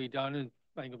has to be done, and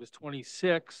I think it was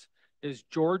 26, is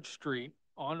George Street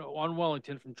on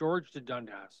Wellington from George to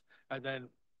Dundas, and then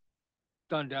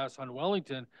Dundas on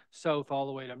Wellington south all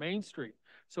the way to Main Street.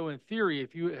 So in theory,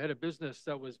 if you had a business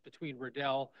that was between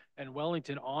Riddell and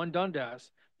Wellington on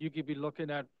Dundas, you could be looking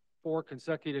at 4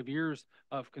 consecutive years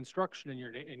of construction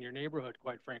in your neighborhood,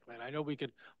 quite frankly. And I know we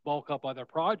could bulk up other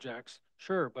projects,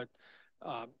 sure, but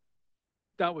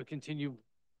that would continue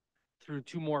through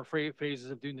two more phases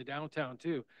of doing the downtown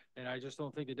too. And I just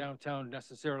don't think the downtown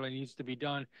necessarily needs to be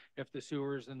done if the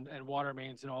sewers and water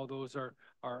mains and all those are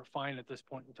fine at this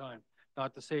point in time.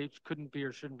 Not to say it couldn't be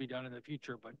or shouldn't be done in the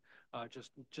future, but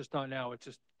just not now. It's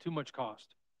just too much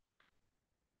cost.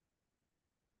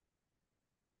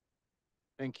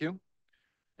 Thank you.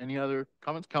 Any other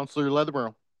comments? Councillor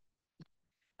Leatherborough.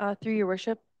 Through your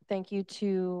worship, thank you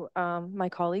to my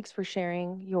colleagues for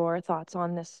sharing your thoughts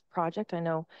on this project. I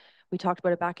know we talked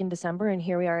about it back in December, and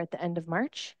here we are at the end of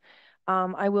March.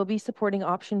 I will be supporting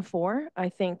option 4. I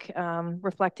think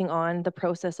reflecting on the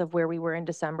process of where we were in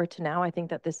December to now, I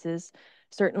think that this is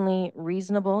certainly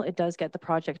reasonable. It does get the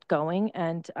project going.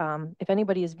 And if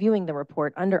anybody is viewing the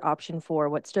report under option 4,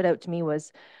 what stood out to me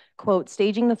was, quote,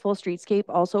 staging the full streetscape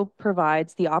also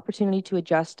provides the opportunity to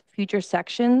adjust future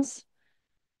sections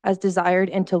as desired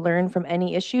and to learn from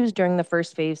any issues during the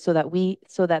first phase so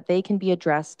that they can be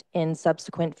addressed in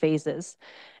subsequent phases,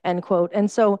 end quote. And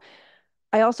so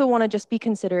I also want to just be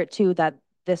considerate too that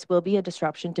this will be a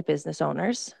disruption to business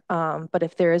owners. But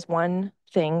if there is one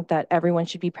thing that everyone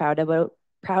should be proud about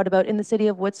in the city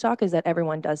of Woodstock is that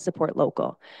everyone does support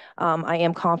local. I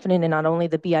am confident in not only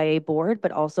the BIA board,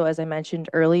 but also, as I mentioned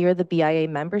earlier, the BIA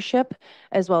membership,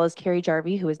 as well as Carrie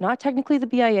Jarvie, who is not technically the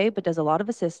BIA, but does a lot of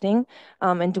assisting,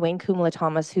 and Dwayne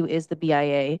Kumala-Thomas, who is the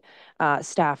BIA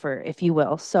staffer, if you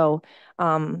will. So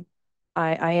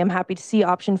I am happy to see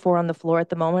option 4 on the floor at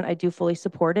the moment. I do fully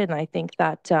support it, and I think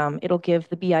that it'll give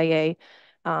the BIA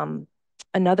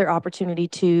another opportunity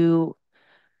to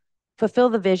fulfill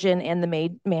the vision and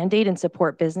the mandate and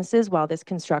support businesses while this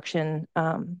construction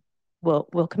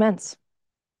will commence.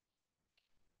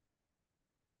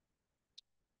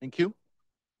 Thank you.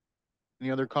 Any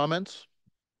other comments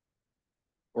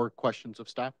or questions of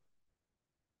staff?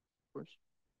 Of course.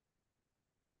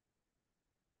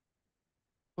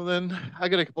 Well, then I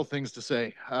got a couple things to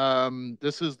say.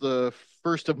 This is the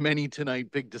first of many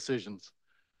tonight big decisions.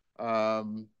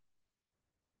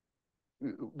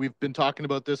 We've been talking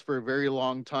about this for a very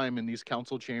long time in these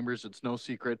council chambers. It's no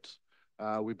secret.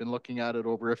 We've been looking at it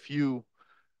over a few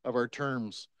of our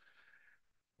terms.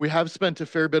 We have spent a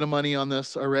fair bit of money on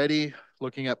this already,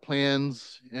 looking at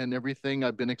plans and everything.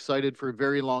 I've been excited for a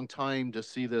very long time to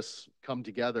see this come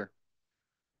together.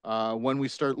 When we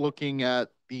start looking at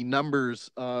the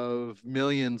numbers of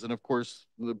millions, and of course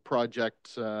the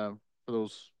project, for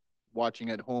those watching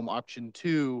at home, option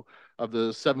 2 of the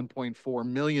 $7.4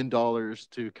 million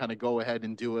to kind of go ahead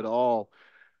and do it all,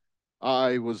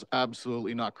 I was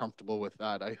absolutely not comfortable with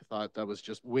that. I thought that was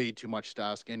just way too much to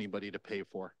ask anybody to pay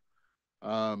for.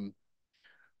 I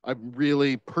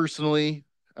really personally,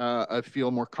 I feel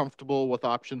more comfortable with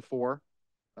option 4.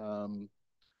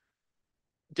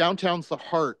 Downtown's the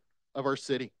heart of our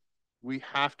city. We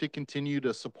have to continue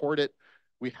to support it.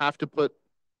 We have to put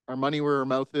our money where our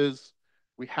mouth is.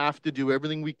 We have to do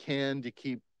everything we can to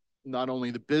keep not only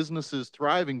the businesses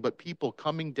thriving, but people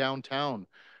coming downtown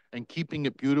and keeping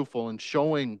it beautiful and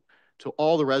showing to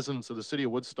all the residents of the city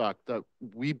of Woodstock that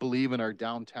we believe in our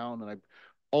downtown. And I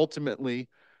ultimately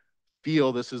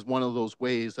feel this is one of those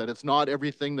ways that it's not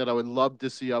everything that I would love to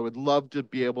see. I would love to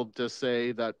be able to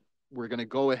say that we're going to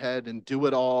go ahead and do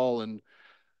it all.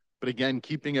 But again,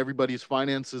 keeping everybody's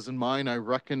finances in mind, I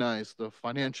recognize the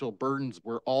financial burdens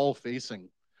we're all facing.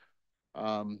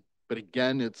 But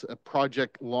again, it's a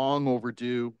project long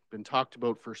overdue, been talked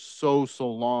about for so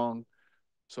long.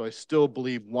 So I still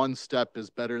believe one step is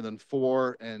better than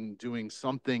 4, and doing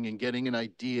something and getting an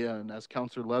idea. And as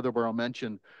Councillor Leatherborough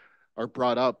mentioned, are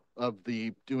brought up of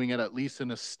the doing it at least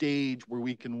in a stage where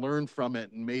we can learn from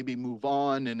it and maybe move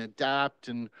on and adapt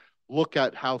and look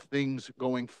at how things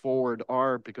going forward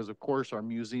are, because of course our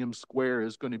museum square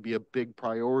is going to be a big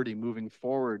priority moving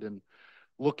forward and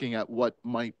looking at what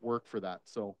might work for that.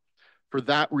 So for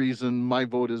that reason, my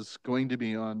vote is going to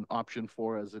be on option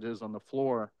 4 as it is on the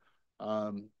floor.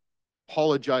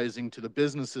 Apologizing to the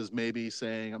businesses, maybe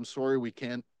saying, I'm sorry,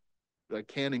 I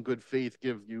can in good faith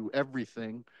give you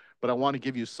everything, but I want to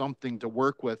give you something to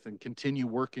work with and continue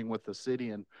working with the city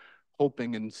and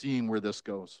hoping and seeing where this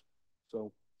goes.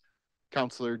 So,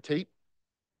 Councillor Tate.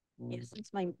 Yes,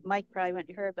 since my mic probably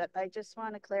went heard, but I just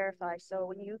want to clarify. So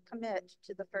when you commit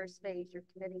to the first phase, you're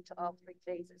committing to all 3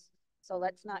 phases. So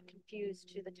let's not confuse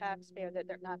to the taxpayer that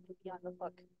they're not going to be on the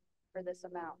hook for this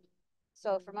amount.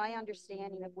 So from my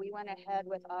understanding, if we went ahead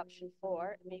with option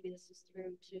 4, and maybe this is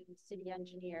through to the city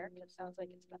engineer, because it sounds like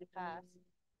it's going to pass,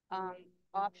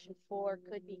 option 4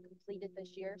 could be completed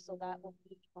this year. So that will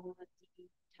be on the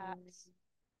tax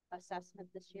assessment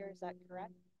this year. Is that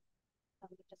correct? Let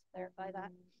me just clarify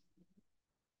that.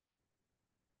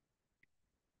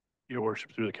 Your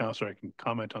worship, through the council, I can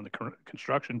comment on the current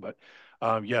construction, but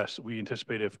yes, we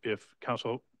anticipate if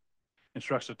council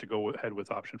instructs us to go ahead with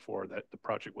option 4, that the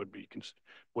project would be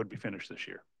finished this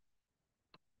year.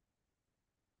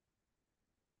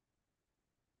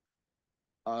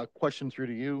 Question through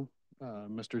to you,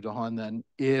 Mr. DeHaan, then.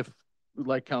 If,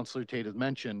 like Councillor Tate has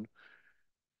mentioned,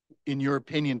 in your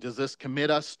opinion, does this commit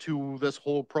us to this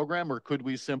whole program, or could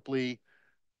we simply,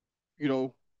 you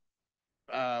know,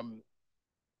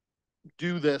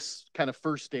 do this kind of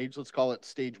first stage, let's call it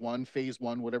stage 1, phase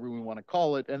 1, whatever we want to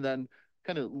call it, and then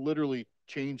kind of literally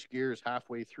change gears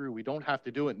halfway through? We don't have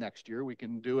to do it next year. We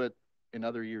can do it in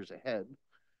other years ahead.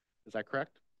 Is that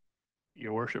correct?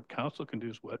 Your worship, council can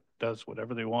do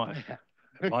whatever they want,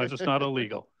 as long as it's not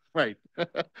illegal. Right.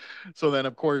 So then,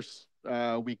 of course,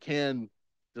 we can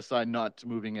decide not to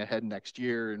moving ahead next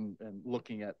year and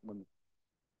looking at when.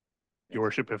 Your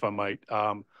worship, if I might,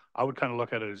 I would kind of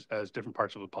look at it as different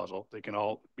parts of the puzzle. They can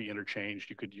all be interchanged.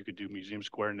 You could do Museum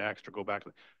Square next, or go back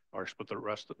to, or split the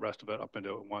rest of it up into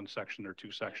one section or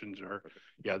 2 sections, or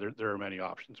yeah, there are many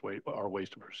options, ways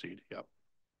to proceed. Yeah.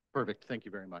 Perfect. Thank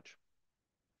you very much.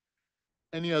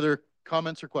 Any other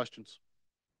comments or questions?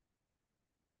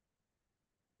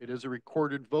 It is a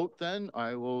recorded vote then.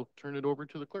 I will turn it over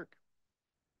to the clerk.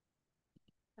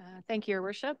 Thank you, Your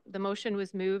Worship. The motion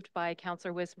was moved by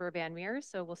Councillor Wismer Van Meer.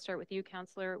 So we'll start with you,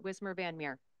 Councillor Wismer Van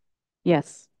Meer.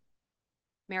 Yes.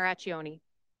 Mayor Accioni.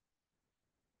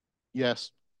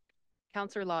 Yes.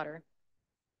 Councillor Lauder.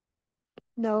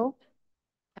 No.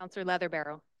 Councillor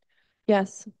Leatherbarrow.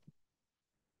 Yes.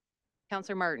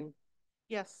 Councillor Martin.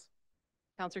 Yes.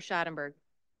 Councillor Schattenberg.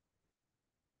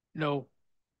 No.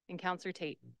 And Councillor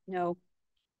Tate. No.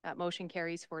 That motion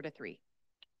carries 4-3.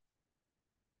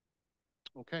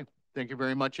 Okay. Thank you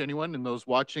very much, anyone. And those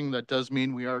watching, that does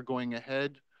mean we are going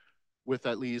ahead with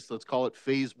at least, let's call it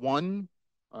phase 1.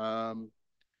 And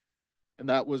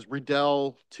that was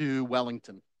Riddell to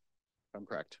Wellington, if I'm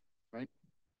correct, right?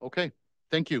 Okay.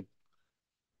 Thank you.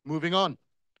 Moving on.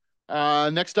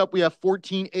 Next up, we have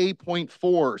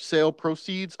 14A.4, sale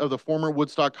proceeds of the former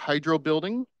Woodstock Hydro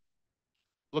building.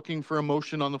 Looking for a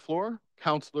motion on the floor.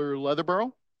 Councillor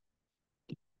Leatherbarrow.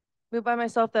 Moved by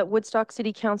myself that Woodstock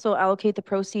City Council allocate the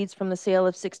proceeds from the sale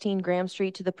of 16 Graham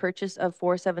Street to the purchase of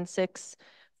 476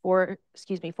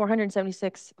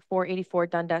 484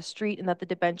 Dundas Street, and that the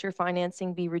debenture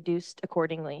financing be reduced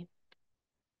accordingly.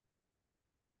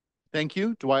 Thank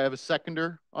you. Do I have a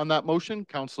seconder on that motion?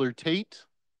 Councillor Tate.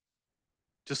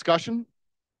 Discussion?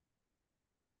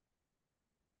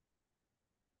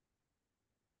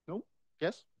 No?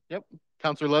 Yes? Yep.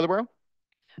 Councillor Leatherbarrow?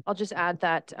 I'll just add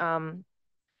that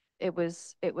it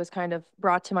was kind of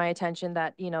brought to my attention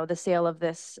that, you know, the sale of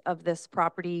this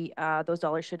property, those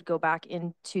dollars should go back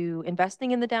into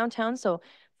investing in the downtown. So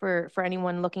for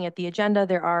anyone looking at the agenda,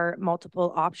 there are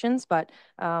multiple options, but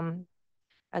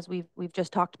as we've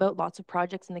just talked about, lots of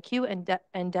projects in the queue, and debt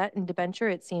and debenture,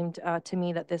 it seemed to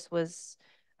me that this was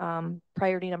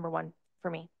priority number 1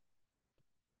 for me.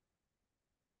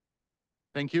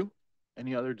 Thank you.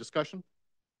 Any other discussion?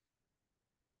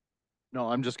 No,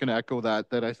 I'm just going to echo that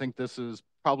I think this is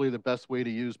probably the best way to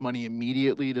use money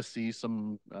immediately to see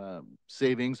some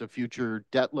savings, a future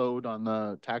debt load on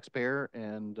the taxpayer,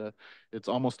 and it's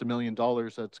almost $1 million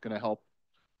that's going to help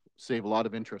save a lot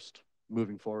of interest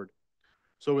moving forward.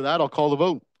 So with that, I'll call the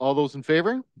vote. All those in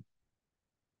favor?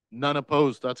 None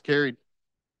opposed. That's carried.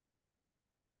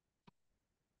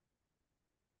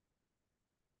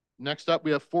 Next up,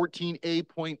 we have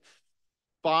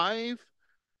 14A.5,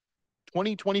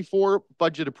 2024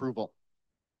 budget approval.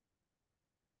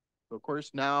 So of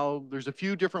course, now there's a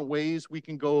few different ways we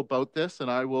can go about this,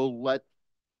 and I will let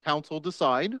council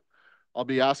decide. I'll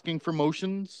be asking for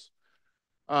motions.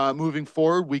 Moving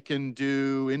forward, we can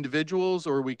do individuals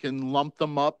or we can lump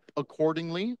them up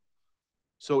accordingly.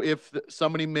 So if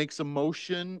somebody makes a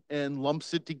motion and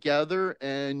lumps it together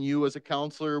and you as a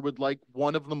counselor would like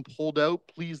one of them pulled out,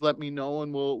 please let me know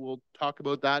and we'll talk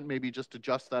about that and maybe just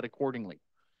adjust that accordingly.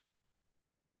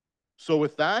 So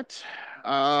with that,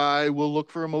 I will look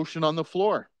for a motion on the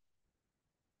floor.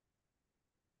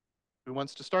 Who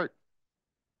wants to start?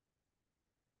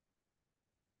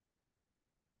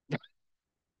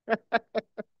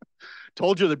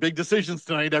 Told you the big decisions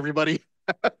tonight, everybody.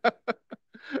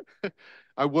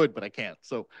 I would, but I can't.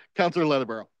 So, Councillor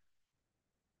Leatherbarrow.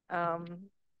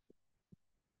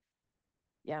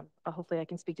 Yeah, hopefully I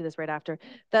can speak to this right after.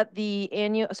 That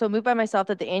so moved by myself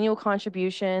that the annual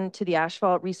contribution to the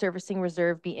asphalt resurfacing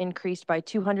reserve be increased by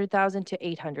 200,000 to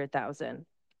 800,000.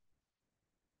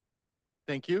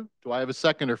 Thank you. Do I have a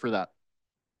seconder for that?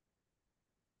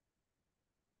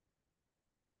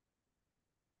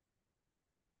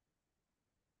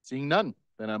 Seeing none,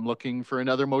 then I'm looking for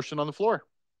another motion on the floor.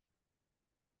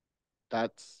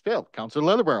 That's failed. Councillor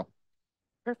Leatherborough.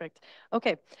 Perfect.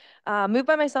 Okay. Moved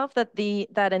by myself that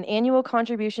an annual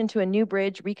contribution to a new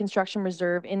bridge reconstruction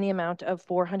reserve in the amount of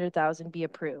 400,000 be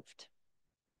approved.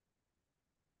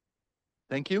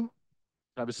 Thank you.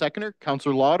 I have a seconder.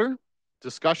 Councillor Lauder.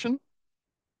 Discussion.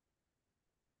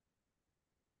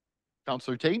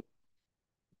 Councillor Tate.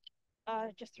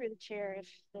 Just through the chair, if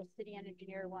the city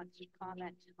engineer wants to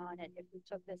comment on it, if we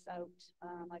took this out,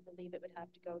 I believe it would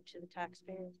have to go to the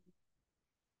taxpayers.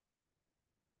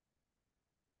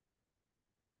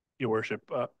 Your worship,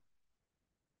 oh,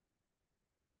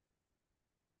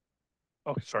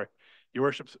 sorry. Your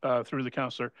worship, through the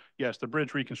councillor, yes, the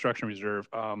bridge reconstruction reserve,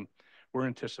 we're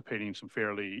anticipating some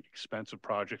fairly expensive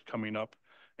projects coming up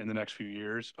in the next few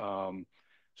years.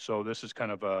 So this is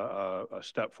kind of a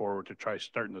step forward to try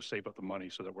starting to save up the money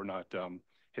so that we're not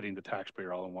hitting the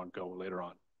taxpayer all in one go later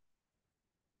on.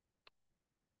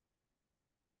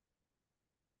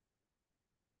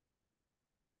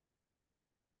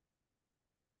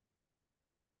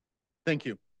 Thank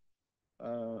you.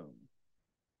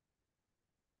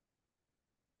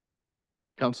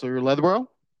 Councillor Leatherborough.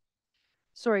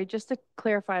 Sorry, just to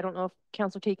clarify, I don't know if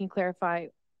Councillor Tate can clarify.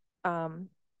 Are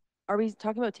we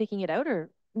talking about taking it out or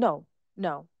no?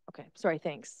 No. Okay. Sorry.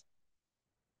 Thanks.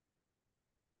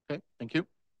 Okay. Thank you.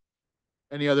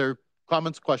 Any other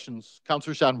comments, questions?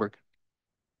 Councillor Schadenberg.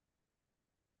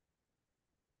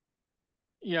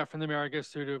 Yeah, from the mayor, I guess,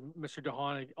 through to Mr.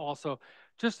 DeHaan, also,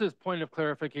 just as point of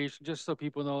clarification, just so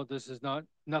people know, this is nothing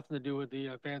to do with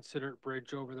the Van Sittert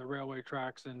Bridge over the railway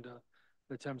tracks and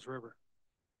the Thames River.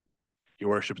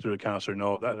 Your worship, through the councillor,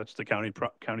 no, that's the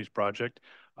county's project.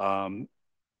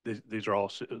 These are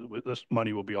all, this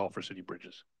money will be all for city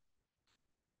bridges.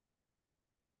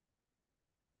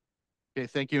 Okay,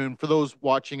 thank you. And for those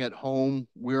watching at home,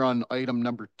 we're on item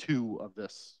number 2 of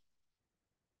this,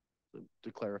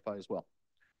 to clarify as well.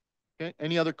 Okay,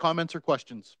 any other comments or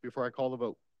questions before I call the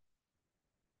vote?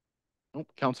 Nope.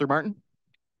 Councillor Martin.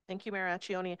 Thank you, Mayor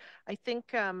Accioni. I think,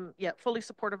 yeah, fully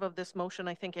supportive of this motion.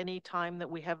 I think any time that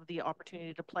we have the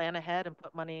opportunity to plan ahead and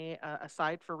put money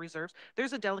aside for reserves,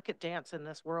 there's a delicate dance in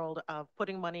this world of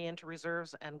putting money into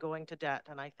reserves and going to debt.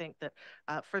 And I think that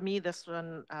for me, this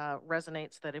one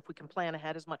resonates that if we can plan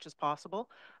ahead as much as possible,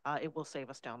 it will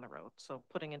save us down the road. So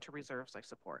putting into reserves, I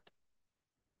support.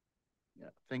 Yeah,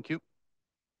 thank you.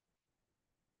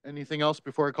 Anything else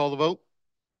before I call the vote?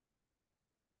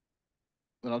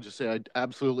 And I'll just say I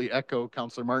absolutely echo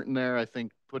Councillor Martin there. I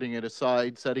think putting it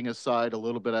aside, setting aside a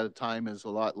little bit at a time is a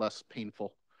lot less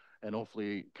painful, and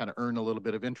hopefully kind of earn a little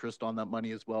bit of interest on that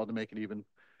money as well to make it even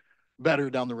better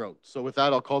down the road. So with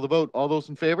that, I'll call the vote. All those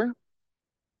in favor?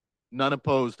 None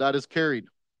opposed. That is carried.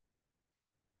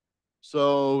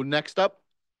 So next up,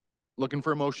 looking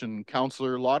for a motion,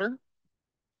 Councillor Lauder.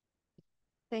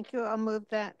 Thank you. I'll move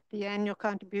that the annual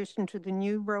contribution to the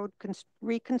new road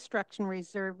reconstruction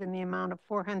reserve in the amount of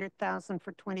 400,000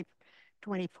 for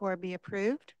 2024 be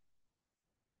approved.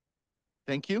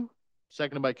 Thank you.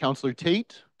 Seconded by Councillor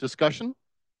Tate. Discussion.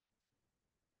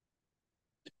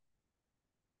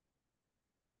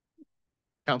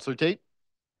 Councillor Tate.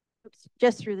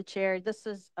 Just through the chair, this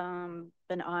has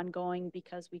been ongoing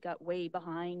because we got way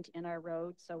behind in our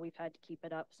road, so we've had to keep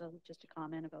it up. So just a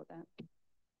comment about that.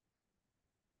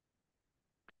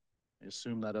 I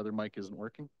assume that other mic isn't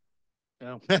working.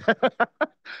 No.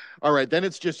 All right, then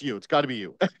it's just you. It's got to be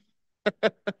you.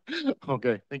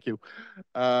 Okay, thank you.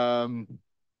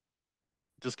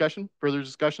 Discussion, further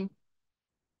discussion?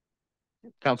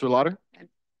 Councillor Lauder?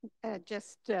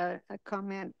 Just a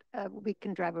comment. We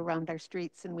can drive around our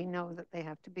streets and we know that they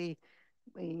have to be,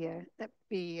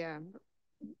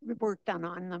 work done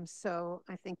on them. So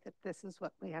I think that this is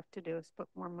what we have to do, is put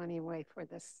more money away for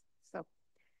this. So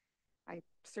I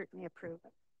certainly approve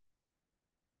it.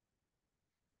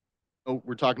 Oh,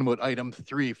 we're talking about item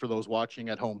 3 for those watching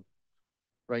at home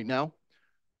right now.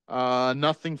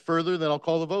 Nothing further, then I'll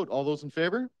call the vote. All those in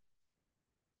favor?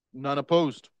 None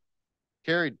opposed.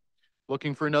 Carried.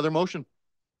 Looking for another motion.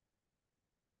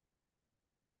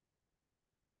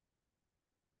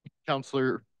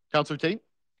 Councillor Tate.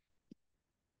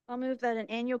 I'll move that an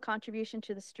annual contribution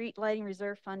to the Street Lighting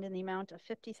Reserve Fund in the amount of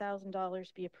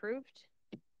 $50,000 be approved.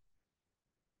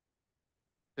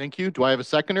 Thank you. Do I have a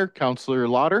seconder? Councillor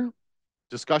Lauder.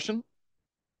 Discussion.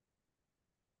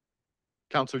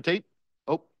 Councillor Tate.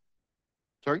 Oh,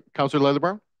 sorry. Councillor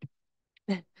Leatherborough.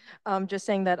 Just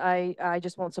saying that I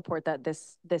just won't support that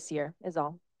this year is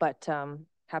all, but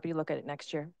happy to look at it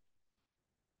next year.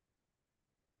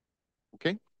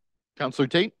 Okay. Councillor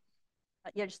Tate.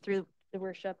 Yeah, just through the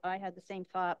worship. I had the same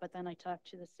thought, but then I talked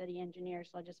to the city engineer,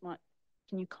 so I just want,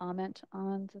 can you comment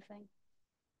on the thing?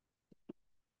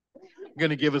 Going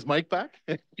to give his mic back?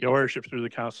 Your worship, through the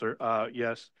counselor,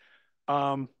 yes.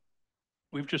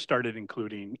 We've just started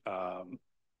including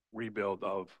rebuild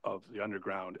of the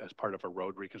underground as part of our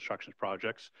road reconstruction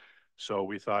projects. So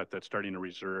we thought that starting a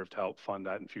reserve to help fund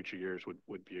that in future years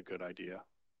would be a good idea.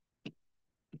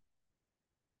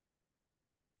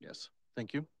 Yes,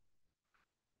 thank you.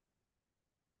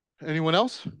 Anyone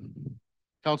else?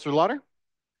 Councillor Lauder?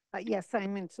 Yes,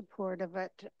 I'm in support of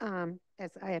it.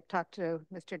 As I had talked to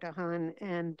Mr. Dahan,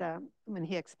 and when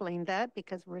he explained that,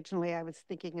 because originally I was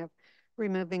thinking of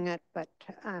removing it, but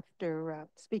after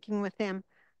speaking with him,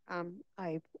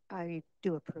 I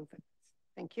do approve it.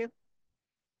 Thank you.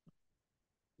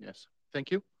 Yes,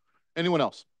 thank you. Anyone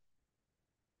else?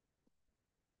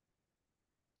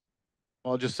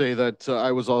 I'll just say that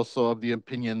I was also of the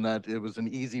opinion that it was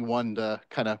an easy one to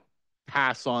kind of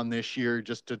pass on this year,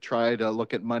 just to try to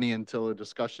look at money until a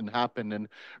discussion happened, and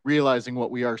realizing what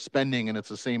we are spending, and it's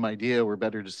the same idea. We're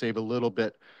better to save a little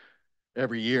bit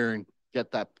every year and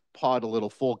get that pot a little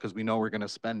full, because we know we're going to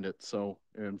spend it. So,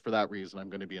 and for that reason, I'm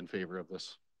going to be in favor of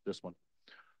this one.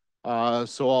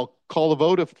 So I'll call the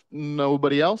vote if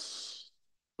nobody else.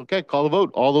 Okay, call the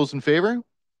vote. All those in favor?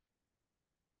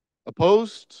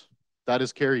 Opposed? That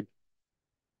is carried.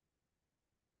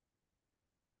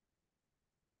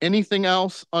 Anything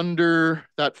else under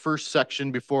that first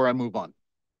section before I move on?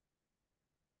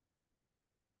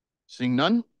 Seeing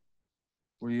none,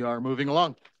 we are moving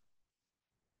along.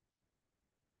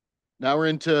 Now we're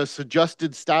into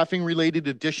suggested staffing related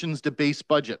additions to base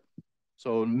budget.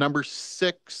 So number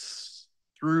 6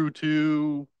 through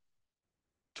to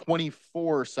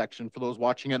 24 section for those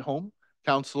watching at home.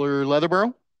 Councillor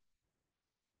Leatherborough.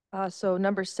 So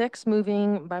number 6,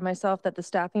 moving by myself, that the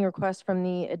staffing request from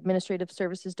the Administrative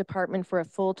Services Department for a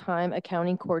full-time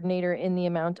accounting coordinator in the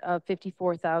amount of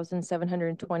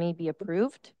 $54,720 be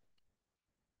approved.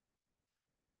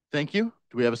 Thank you.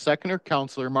 Do we have a seconder?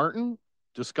 Councillor Martin.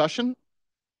 Discussion?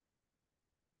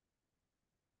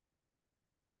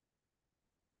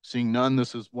 Seeing none,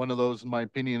 this is one of those, in my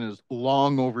opinion, is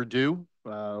long overdue.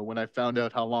 When I found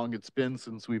out how long it's been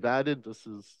since we've added, this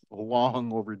is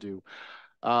long overdue.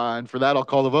 And for that, I'll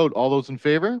call the vote. All those in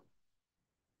favor?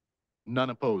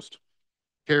 None opposed.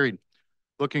 Carried.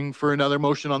 Looking for another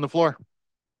motion on the floor.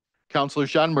 Councillor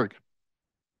Schattenberg.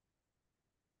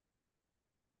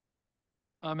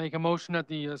 I'll make a motion that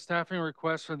the staffing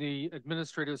request for the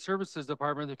Administrative Services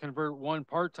Department to convert one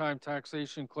part-time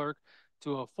taxation clerk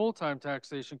to a full-time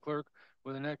taxation clerk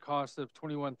with a net cost of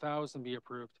 $21,000 be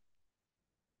approved.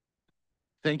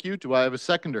 Thank you. Do I have a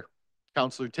seconder?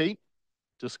 Councillor Tate.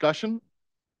 Discussion?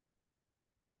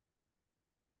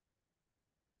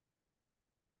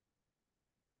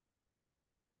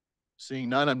 Seeing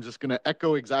none, I'm just going to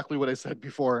echo exactly what I said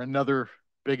before. Another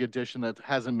big addition that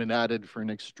hasn't been added for an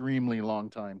extremely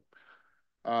long time.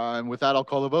 And with that, I'll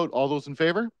call the vote. All those in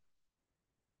favor?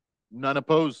 None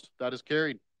opposed. That is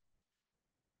carried.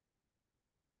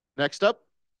 Next up,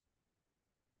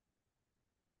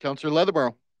 Councillor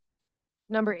Leatherborough.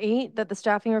 Number 8, that the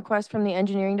staffing request from the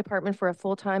Engineering Department for a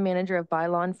full-time manager of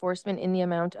bylaw enforcement in the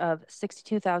amount of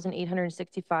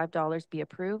 $62,865 be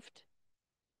approved.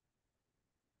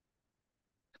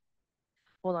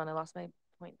 Hold on, I lost my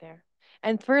point there.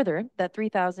 And further, that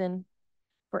 $3,000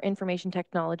 for information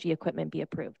technology equipment be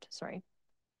approved. Sorry.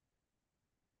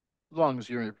 As long as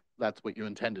that's what you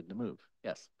intended to move.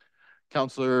 Yes.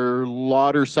 Councillor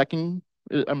Lauder, second,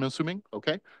 I'm assuming.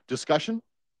 Okay. Discussion?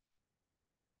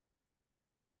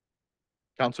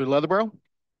 Councillor Leatherborough?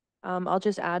 I'll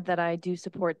just add that I do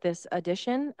support this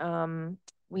addition.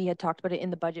 We had talked about it in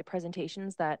the budget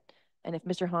presentations and if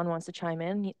Mr. Hahn wants to chime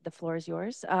in, the floor is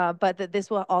yours. But that this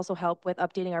will also help with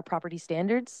updating our property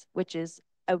standards, which is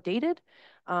outdated,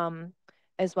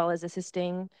 as well as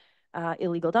assisting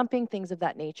illegal dumping, things of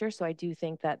that nature. So I do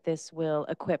think that this will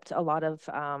equip a lot of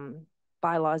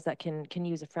bylaws that can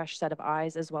use a fresh set of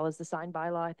eyes, as well as the sign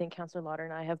bylaw. I think Councillor Lauder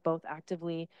and I have both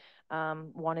actively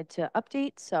wanted to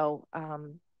update. So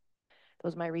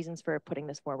those are my reasons for putting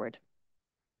this forward.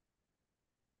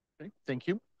 Okay, thank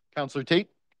you. Councillor Tate?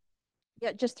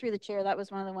 Yeah, just through the chair, that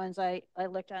was one of the ones I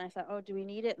looked at and I thought, oh, do we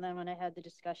need it? And then when I had the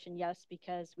discussion, yes,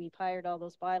 because we've hired all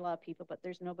those bylaw people, but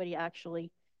there's nobody actually,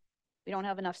 we don't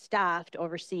have enough staff to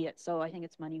oversee it. So I think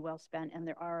it's money well spent, and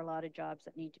there are a lot of jobs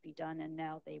that need to be done, and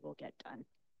now they will get done.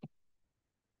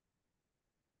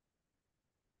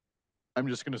 I'm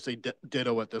just going to say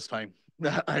ditto at this time.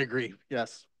 I agree.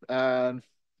 Yes. And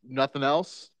nothing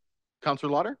else?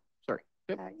 Councillor Lauder? Sorry.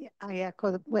 Yep. Yeah, I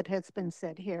echo what has been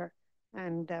said here.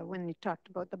 And when you talked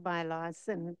about the bylaws,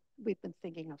 and we've been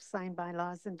thinking of signed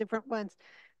bylaws and different ones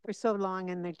for so long,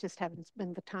 and there just haven't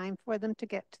been the time for them to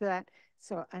get to that.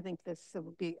 So I think this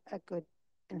will be a good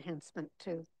enhancement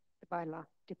to the bylaw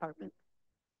department.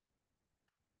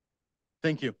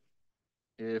 Thank you.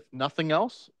 If nothing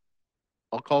else,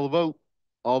 I'll call the vote.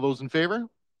 All those in favor?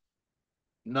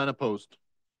 None opposed.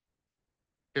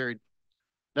 Carried.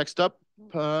 Next up,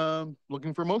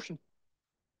 looking for a motion.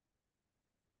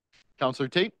 Councillor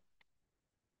Tate.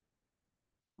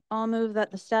 I'll move that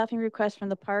the staffing request from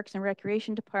the Parks and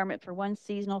Recreation Department for one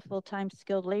seasonal full-time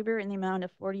skilled labor in the amount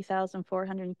of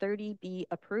 $40,430 be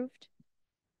approved.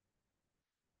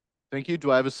 Thank you.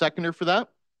 Do I have a seconder for that?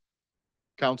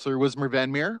 Councillor Wismer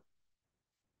Van Meer.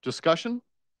 Discussion?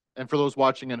 And for those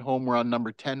watching at home, we're on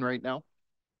number 10 right now.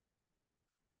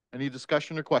 Any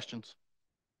discussion or questions?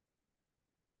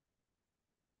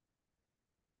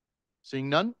 Seeing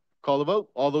none, call the vote.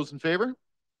 All those in favor?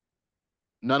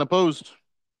 None opposed.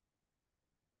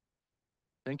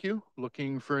 Thank you.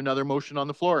 Looking for another motion on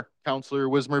the floor. Councillor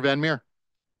Wismer Van Meer.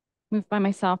 Moved by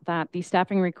myself that the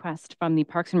staffing request from the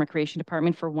Parks and Recreation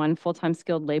Department for one full-time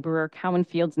skilled laborer, Cowan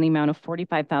Fields, in the amount of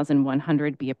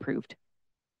 $45,100 be approved.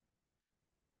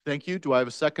 Thank you. Do I have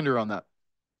a seconder on that?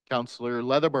 Councillor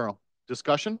Leatherborough.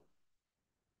 Discussion?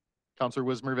 Councillor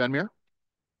Wismer Van Meer.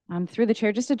 Through the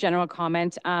chair, just a general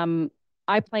comment.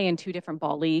 I play in 2 different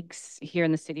ball leagues here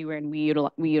in the city where we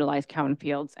utilize Cowan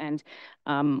Fields. And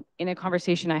in a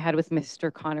conversation I had with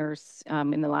Mr. Connors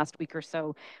in the last week or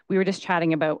so, we were just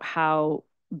chatting about how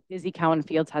busy Cowan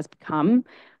Fields has become.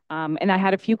 And I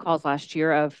had a few calls last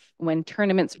year of when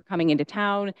tournaments were coming into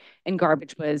town and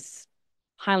garbage was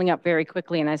piling up very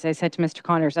quickly. And as I said to Mr.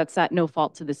 Connors, that's at no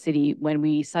fault to the city when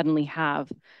we suddenly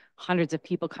have hundreds of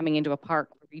people coming into a park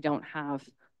where we don't have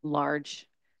large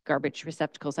garbage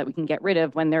receptacles that we can get rid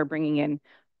of when they're bringing in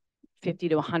 50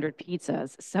 to 100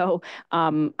 pizzas. So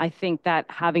I think that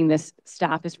having this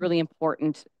staff is really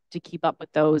important to keep up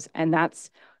with those. And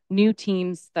that's new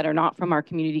teams that are not from our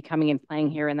community coming and playing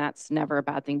here. And that's never a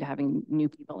bad thing to having new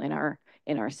people in our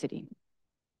city.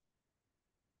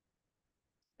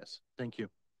 Yes, thank you.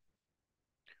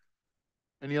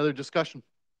 Any other discussion?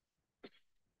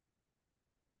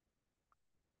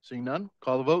 Seeing none,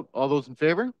 call the vote. All those in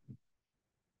favor?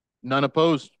 None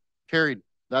opposed. Carried.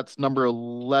 That's number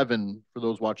 11 for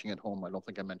those watching at home. I don't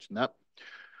think I mentioned that.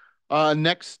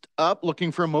 Next up,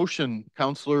 looking for a motion,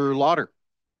 Councillor Lauder.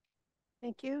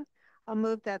 Thank you. I'll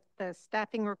move that the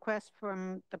staffing request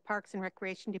from the Parks and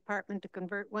Recreation Department to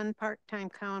convert one part-time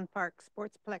Cowan Park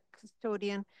Sportsplex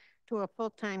custodian to a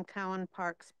full-time Cowan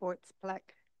Park Sportsplex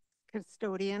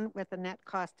custodian with a net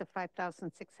cost of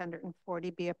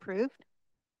 $5,640 be approved.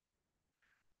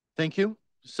 Thank you.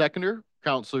 Seconder,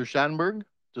 Councillor Schattenberg.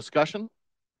 Discussion?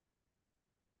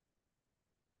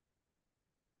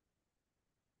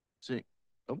 See.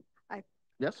 Oh,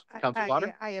 yes, Councillor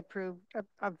Lauder. I approve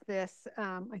of this.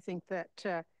 I think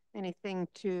that anything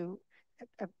to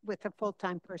with a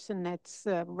full-time person that's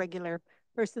a regular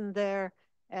person there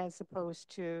as opposed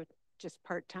to just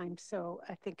part-time. So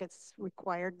I think it's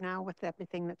required now with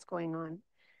everything that's going on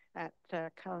at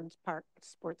Collins Park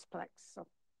Sportsplex. So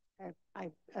I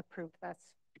approve this.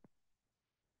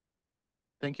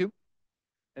 Thank you.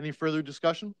 Any further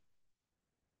discussion?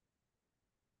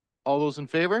 All those in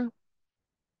favor?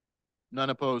 None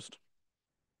opposed.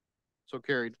 So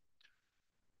carried.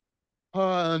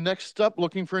 Next up,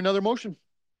 looking for another motion.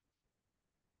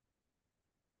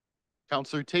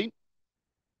 Councillor Tate.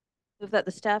 Move that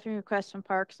the staffing request from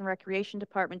Parks and Recreation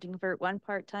Department to convert one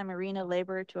part-time arena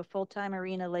laborer to a full-time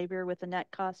arena laborer with a net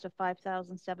cost of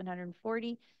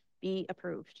 $5,740 be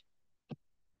approved.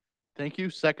 Thank you.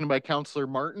 Seconded by Councillor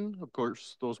Martin. Of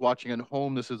course, those watching at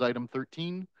home, this is item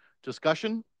 13.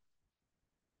 Discussion?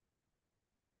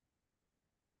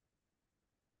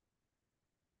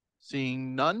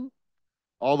 Seeing none.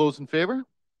 All those in favor?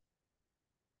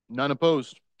 None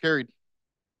opposed. Carried.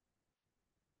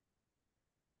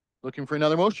 Looking for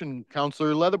another motion,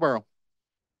 Councillor Leatherborough.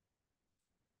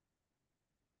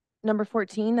 Number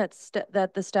 14,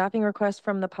 that the staffing request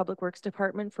from the Public Works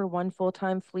Department for one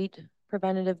full-time fleet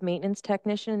preventative maintenance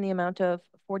technician in the amount of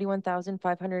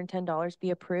 $41,510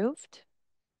 be approved.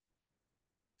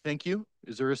 Thank you.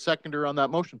 Is there a seconder on that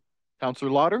motion?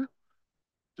 Councillor Lauder?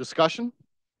 Discussion?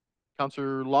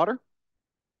 Councillor Lauder?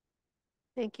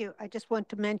 Thank you. I just want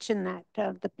to mention that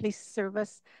the police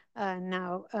service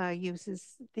now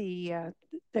uses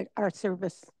our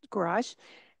service garage,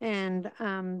 and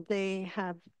they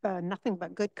have nothing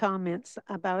but good comments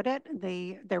about it.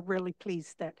 They're really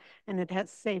pleased that, and it has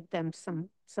saved them some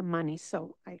money.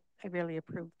 So I really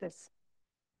approve this.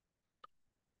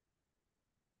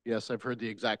 Yes, I've heard the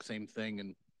exact same thing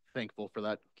and thankful for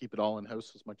that. Keep it all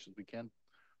in-house as much as we can.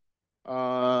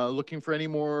 Looking for any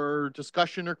more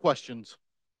discussion or questions?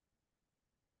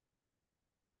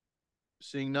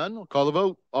 Seeing none, I'll call the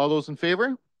vote. All those in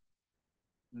favor?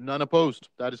 None opposed.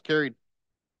 That is carried.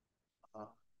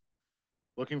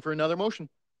 Looking for another motion.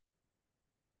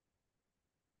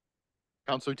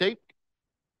 Councillor Tate?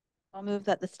 I'll move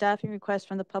that the staffing request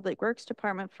from the Public Works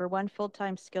Department for one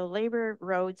full-time skilled labor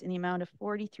roads in the amount of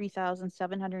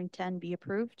 43,710 be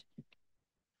approved.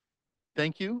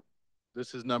 Thank you.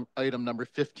 This is item number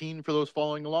 15 for those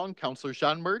following along. Councillor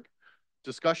Schattenberg,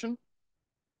 discussion?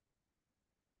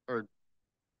 Or,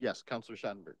 yes, Councillor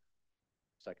Schattenberg.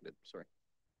 Seconded, sorry.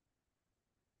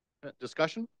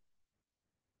 Discussion?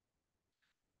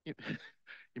 You,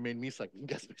 you made me second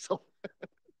guess myself.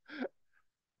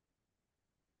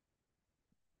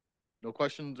 No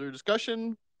questions or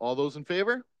discussion? All those in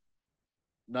favor?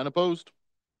 None opposed.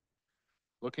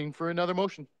 Looking for another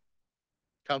motion.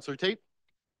 Councillor Tate?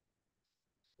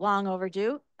 Long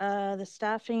overdue. The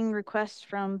staffing request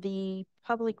from the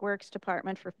Public Works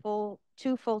Department for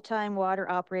two full-time water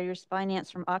operators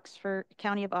financed from Oxford,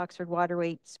 County of Oxford water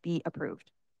rates be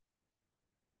approved.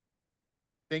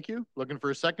 Thank you. Looking for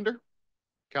a seconder.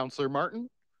 Councillor Martin.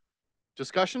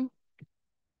 Discussion?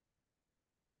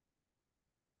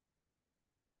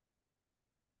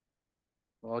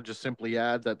 Well, I'll just simply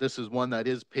add that this is one that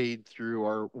is paid through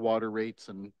our water rates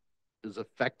and is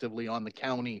effectively on the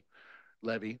county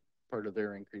levy. Part of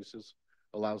their increases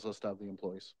allows us to have the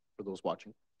employees for those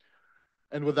watching.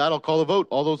 And with that, I'll call a vote.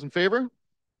 All those in favor?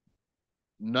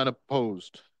 None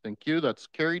opposed. Thank you. That's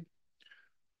carried.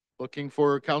 Looking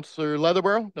for Councillor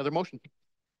Leatherborough, another motion.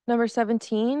 Number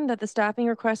 17, that the staffing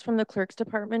request from the Clerk's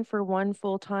Department for one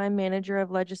full-time manager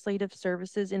of legislative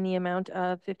services in the amount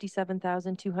of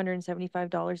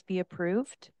 $57,275 be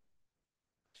approved.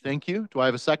 Thank you. Do I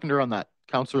have a seconder on that?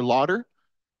 Councillor Lauder,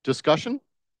 discussion?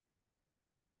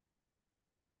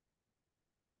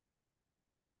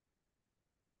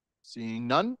 Seeing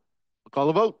none, I'll call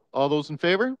a vote. All those in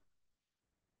favor?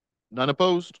 None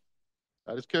opposed.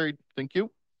 That is carried. Thank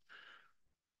you.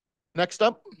 Next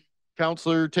up,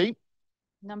 Councillor Tate.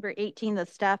 Number 18, the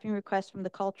staffing request from the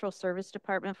Cultural Service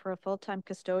Department for a full-time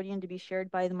custodian to be shared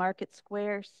by the Market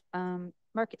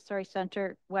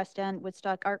Center, West End,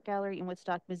 Woodstock Art Gallery, and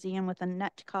Woodstock Museum with a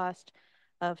net cost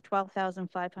of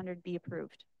 $12,500 be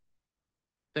approved.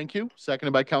 Thank you.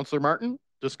 Seconded by Councillor Martin.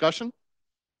 Discussion?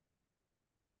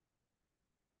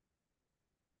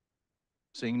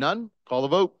 Seeing none, call the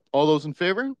vote. All those in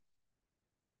favor?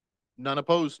 None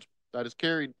opposed. That is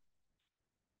carried.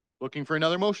 Looking for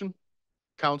another motion.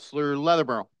 Councillor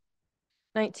Leatherborough.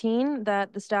 19,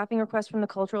 that the staffing request from the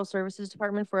Cultural Services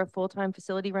Department for a full-time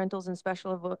facility rentals and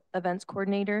special events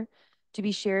coordinator to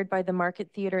be shared by the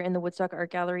Market Theater and the Woodstock Art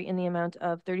Gallery in the amount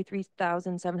of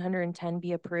 $33,710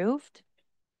 be approved.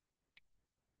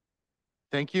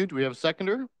 Thank you. Do we have a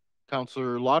seconder?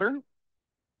 Councillor Lauder.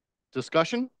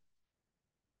 Discussion?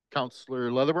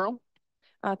 Councillor Leatherborough.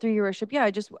 Through your worship, yeah,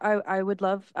 I would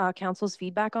love council's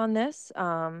feedback on this.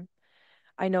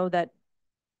 I know that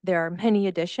there are many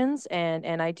additions,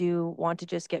 and I do want to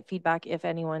just get feedback if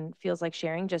anyone feels like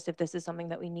sharing, just if this is something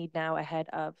that we need now ahead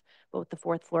of both the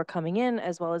fourth floor coming in,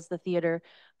 as well as the theater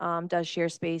does share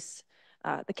space,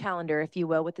 the calendar, if you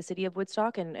will, with the city of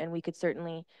Woodstock, and we could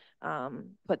certainly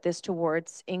put this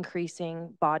towards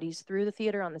increasing bodies through the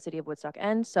theater on the city of Woodstock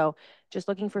end. So just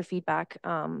looking for feedback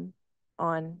on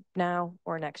now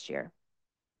or next year.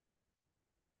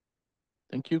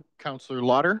 Thank you. Councillor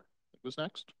Lauder was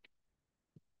next.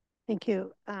 Thank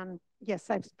you. Yes,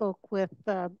 I've spoke with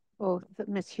both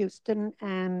Ms. Houston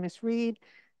and Ms. Reed,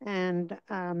 and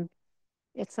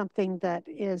it's something that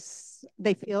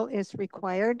they feel is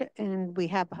required, and we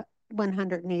have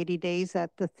 180 days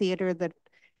at the theater that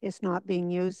is not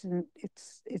being used, and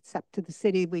it's up to the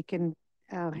city. We can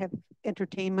have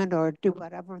entertainment or do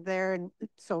whatever there, and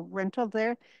so rental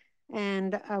there.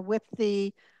 And with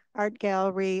the art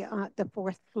gallery at the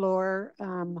fourth floor,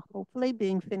 hopefully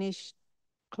being finished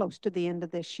close to the end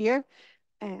of this year,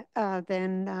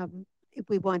 then if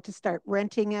we want to start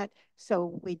renting it,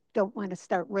 so we don't want to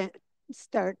start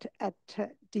at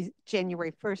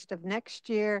January 1st of next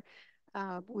year.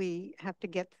 We have to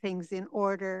get things in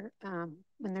order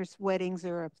when there's weddings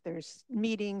or if there's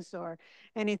meetings or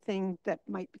anything that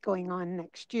might be going on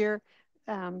next year.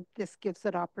 This gives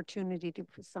an opportunity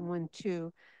for someone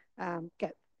to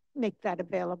make that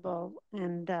available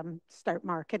and start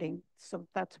marketing. So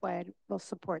that's why I will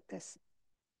support this.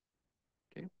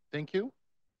 Okay, thank you.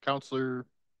 Councillor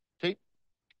Tate.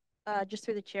 Just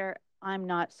through the chair, I'm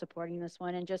not supporting this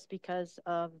one, and just because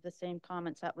of the same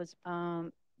comments that was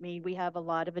made, we have a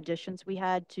lot of additions we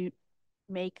had to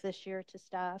make this year to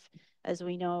staff. As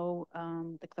we know,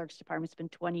 the clerk's department's been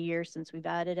 20 years since we've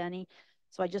added any.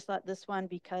 So I just thought this one,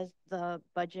 because the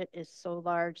budget is so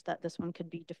large, that this one could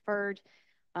be deferred.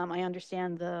 I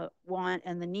understand the want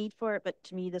and the need for it, but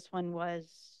to me, this one was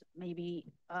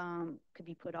maybe could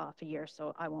be put off a year,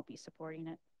 so I won't be supporting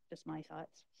it. Just my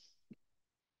thoughts.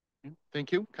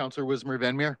 Thank you. Councillor Wismer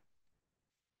Van Meer.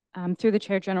 Through the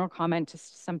chair, general comment,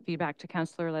 just some feedback to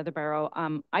Councillor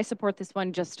Leatherbarrow. I support this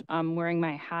one, just wearing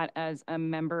my hat as a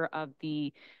member of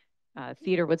the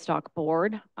Theatre Woodstock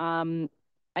board.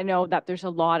 I know that there's a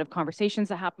lot of conversations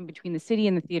that happen between the city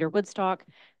and the Theatre Woodstock.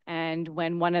 And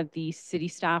when one of the city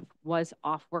staff was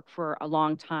off work for a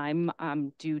long time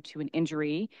due to an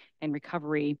injury and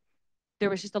recovery, there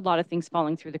was just a lot of things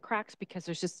falling through the cracks because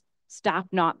there's just staff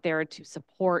not there to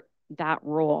support that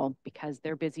role because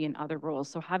they're busy in other roles.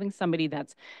 So having somebody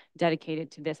that's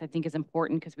dedicated to this, I think, is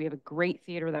important because we have a great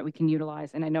theater that we can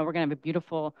utilize. And I know we're going to have a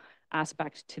beautiful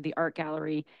aspect to the art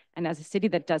gallery. And as a city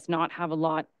that does not have a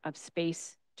lot of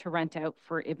space to rent out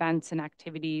for events and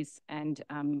activities and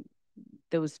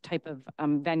those type of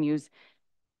venues,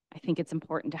 I think it's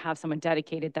important to have someone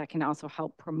dedicated that can also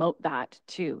help promote that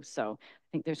too. So I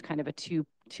think there's kind of a two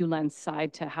lens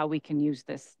side to how we can use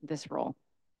this role.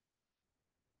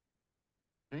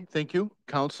 Okay, thank you.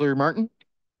 Councillor Martin.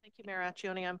 Thank you, Mayor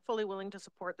Accioni. I'm fully willing to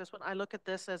support this one. I look at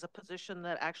this as a position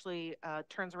that actually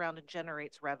turns around and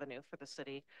generates revenue for the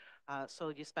city. So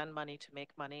you spend money to make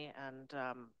money, and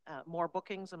more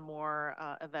bookings and more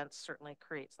events certainly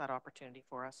creates that opportunity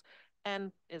for us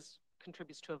and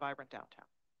contributes to a vibrant downtown.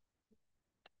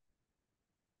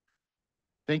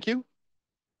 Thank you.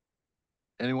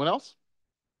 Anyone else?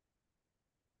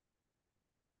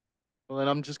 Well, then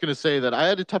I'm just going to say that I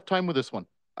had a tough time with this one.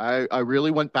 I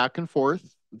really went back and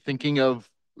forth thinking of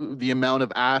the amount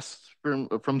of asks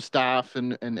from staff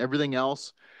and everything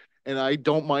else. And I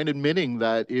don't mind admitting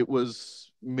that it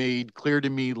was made clear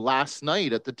to me last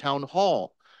night at the town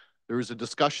hall. There was a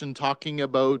discussion talking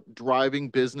about driving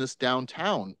business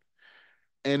downtown.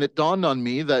 And it dawned on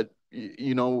me that,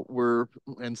 you know,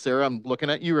 and Sarah, I'm looking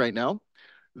at you right now,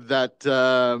 that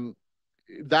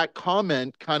that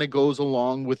comment kind of goes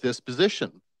along with this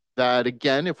position. That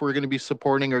again, if we're going to be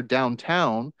supporting our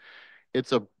downtown,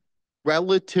 it's a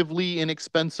relatively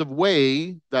inexpensive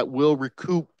way that will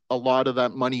recoup a lot of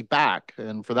that money back.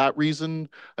 And for that reason,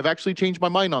 I've actually changed my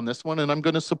mind on this one, and I'm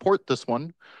going to support this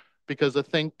one because I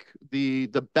think the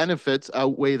benefits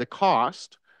outweigh the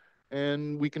cost,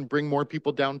 and we can bring more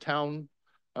people downtown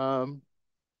for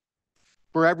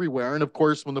everywhere. And of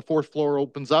course, when the fourth floor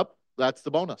opens up, that's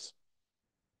the bonus.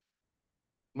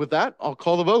 With that, I'll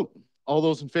call the vote. All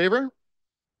those in favor?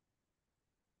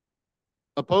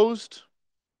 Opposed?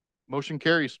 Motion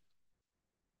carries.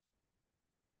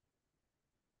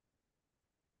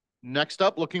 Next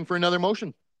up, looking for another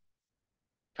motion.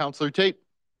 Councillor Tate.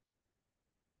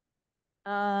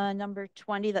 Number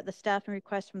 20, that the staffing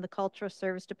request from the Cultural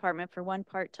Service Department for one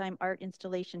part-time art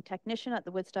installation technician at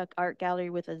the Woodstock Art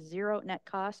Gallery with a zero net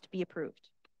cost be approved.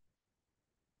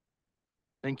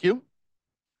 Thank you.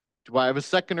 Do I have a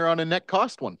seconder on a net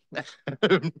cost one?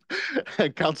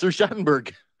 Councillor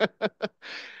Schattenberg.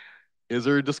 Is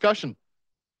there a discussion?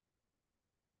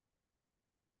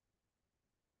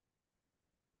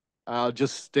 I'll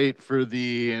just state for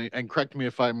and correct me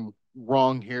if I'm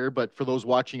wrong here, but for those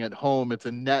watching at home, it's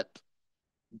a net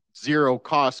zero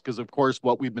cost because, of course,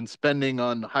 what we've been spending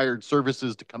on hired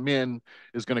services to come in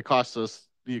is going to cost us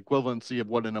the equivalency of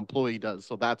what an employee does.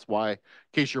 So that's why, in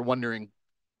case you're wondering,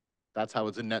 that's how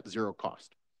it's a net zero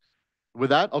cost. With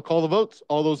that, I'll call the votes.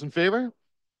 All those in favor?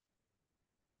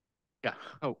 Yeah,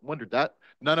 oh, wondered that.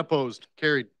 None opposed.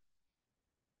 Carried.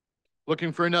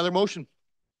 Looking for another motion.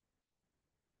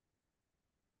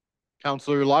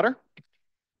 Councillor Lauder.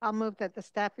 I'll move that the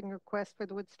staffing request for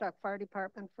the Woodstock Fire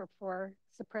Department for 4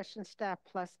 suppression staff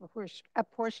plus a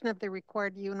portion of the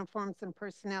required uniforms and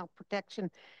personnel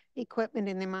protection equipment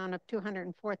in the amount of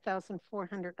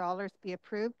 $204,400 be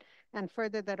approved, and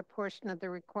further that a portion of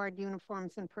the required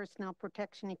uniforms and personnel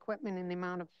protection equipment in the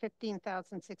amount of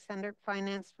 $15,600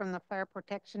 financed from the Fire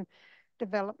Protection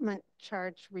Development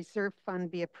Charge Reserve Fund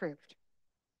be approved.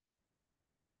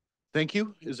 Thank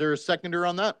you. Is there a seconder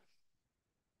on that?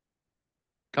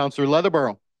 Councillor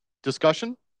Leatherbarrow.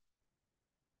 Discussion?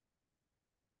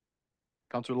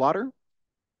 Councillor Lauder?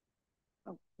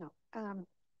 Oh, no.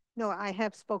 No, I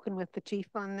have spoken with the chief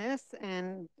on this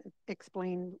and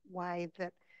explained why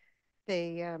that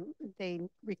they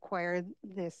require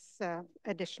this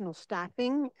additional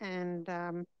staffing,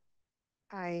 and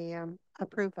I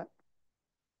approve it.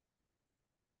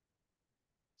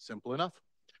 Simple enough.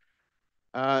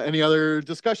 Any other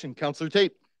discussion? Councillor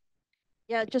Tate?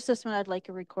 Yeah, just this one, I'd like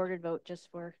a recorded vote just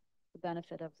for the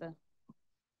benefit of the.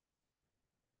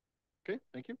 Okay,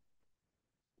 thank you.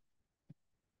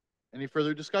 Any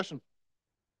further discussion?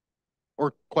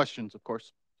 Or questions, of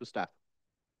course, to staff?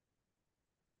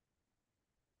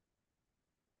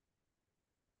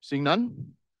 Seeing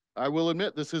none, I will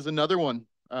admit this is another one.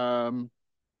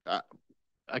 I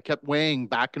kept weighing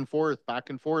back and forth,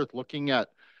 looking at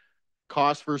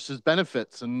cost versus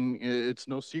benefits, and it's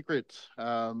no secret.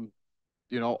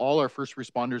 You know, all our first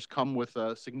responders come with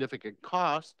a significant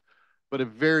cost, but a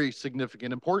very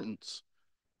significant importance.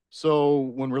 So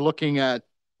when we're looking at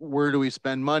where do we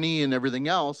spend money and everything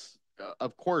else,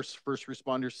 of course, first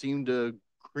responders seem to,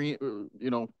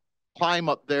 climb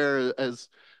up there as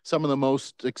some of the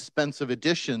most expensive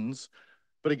additions,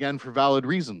 but again, for valid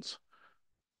reasons.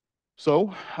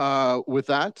 So with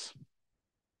that,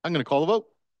 I'm going to call a vote.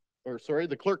 Or sorry,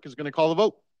 the clerk is going to call a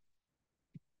vote.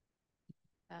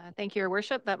 Thank you, Your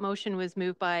Worship. That motion was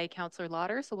moved by Councillor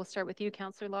Lauder. So we'll start with you,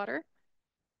 Councillor Lauder.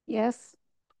 Yes.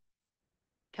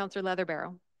 Councillor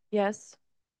Leatherbarrow. Yes.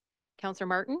 Councillor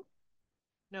Martin.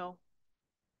 No.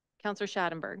 Councillor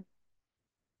Schattenberg.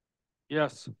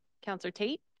 Yes. Councillor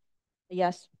Tate.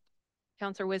 Yes.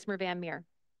 Councillor Wismer Van Meer.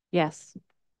 Yes.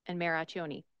 And Mayor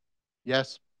Accioni.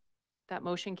 Yes. That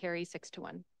motion carries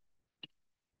 6-1.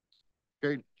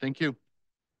 Great, thank you.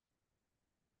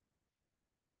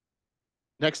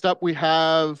 Next up, we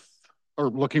have, or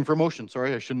looking for motion,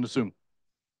 sorry, I shouldn't assume.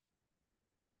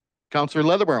 Councillor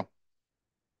Leatherbarrow.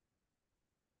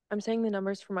 I'm saying the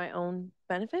numbers for my own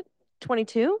benefit.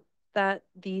 22, that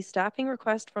the staffing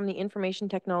request from the Information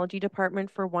Technology Department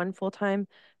for one full-time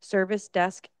service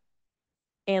desk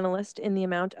analyst in the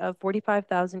amount of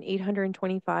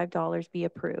 $45,825 be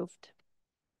approved.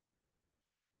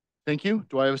 Thank you.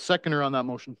 Do I have a seconder on that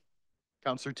motion?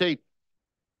 Councillor Tate.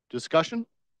 Discussion?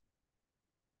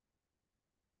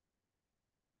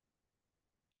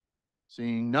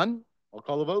 Seeing none, I'll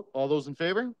call a vote. All those in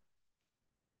favor?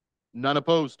 None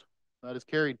opposed. That is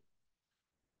carried.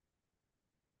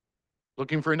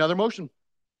 Looking for another motion.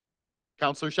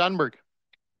 Councillor Schattenberg.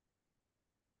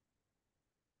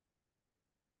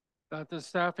 That the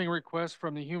staffing request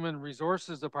from the Human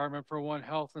Resources Department for one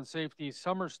health and safety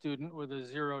summer student with a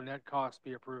zero net cost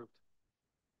be approved.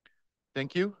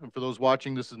 Thank you. And for those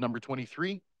watching, this is number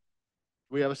 23. Do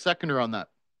we have a seconder on that?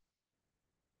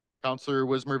 Councillor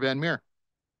Wismer Van Meer.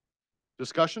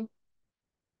 Discussion?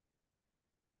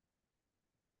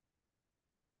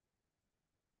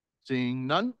 Seeing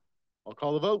none, I'll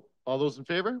call the vote. All those in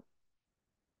favor?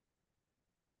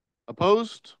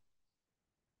 Opposed?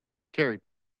 Carried.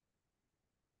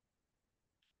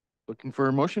 Looking for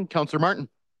a motion, Councillor Martin.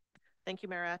 Thank you,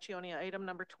 Mayor Accioni. Item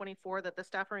number 24, that the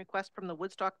staffing request from the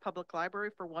Woodstock Public Library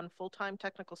for one full-time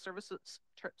technical services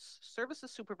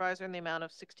supervisor in the amount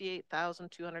of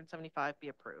 $68,275 be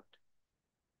approved.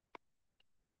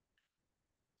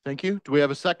 Thank you. Do we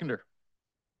have a seconder?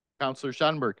 Councillor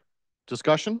Schattenberg.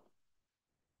 Discussion?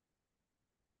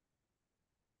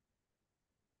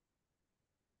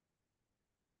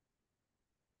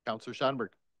 Councillor Schattenberg.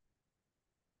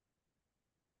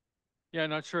 Yeah,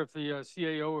 not sure if the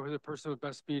CAO or the person would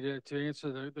best be to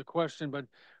answer the question, but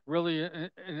really,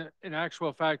 in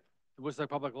actual fact, the Woodstock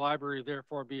Public Library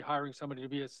therefore be hiring somebody to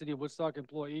be a City of Woodstock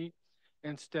employee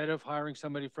instead of hiring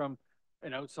somebody from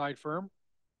an outside firm,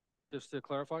 just to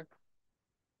clarify.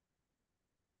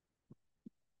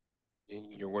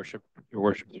 Your worship,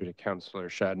 through to Councillor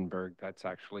Schattenberg, that's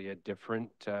actually a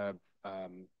different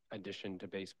addition to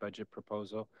base budget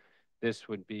proposal. This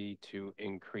would be to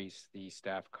increase the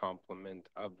staff complement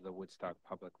of the Woodstock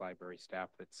Public Library staff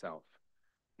itself,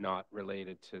 not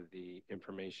related to the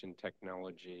information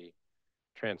technology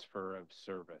transfer of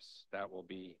service. That will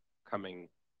be coming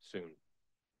soon.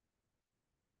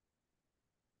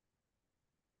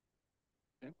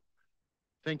 Okay.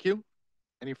 Thank you.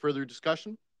 Any further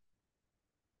discussion?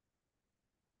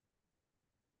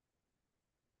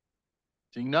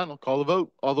 Seeing none, I'll call the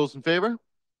vote. All those in favor?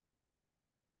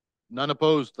 None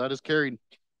opposed. That is carried.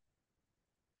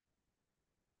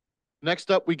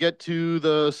 Next up, we get to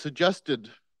the suggested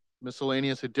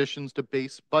miscellaneous additions to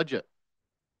base budget.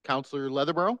 Councillor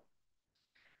Leatherbarrow.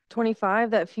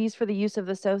 25, that fees for the use of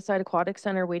the Southside Aquatic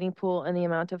Center waiting pool in the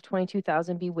amount of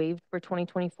 $22,000 be waived for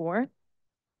 2024.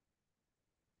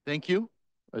 Thank you.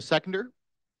 A seconder?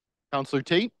 Councillor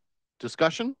Tate.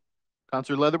 Discussion?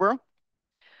 Councillor Leatherbarrow.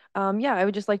 Yeah, I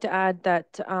would just like to add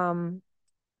that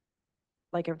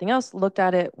like everything else, looked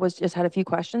at it, just had a few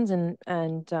questions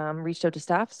and reached out to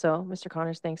staff. So Mr.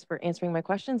 Connors, thanks for answering my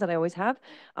questions that I always have.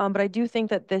 But I do think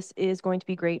that this is going to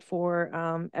be great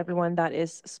for everyone that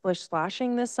is splish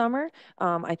splashing this summer.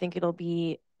 I think it'll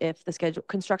be, if the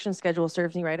construction schedule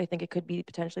serves me right, I think it could be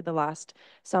potentially the last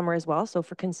summer as well. So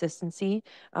for consistency,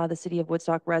 the city of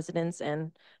Woodstock residents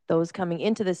and those coming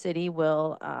into the city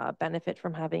will benefit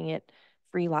from having it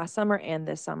free last summer and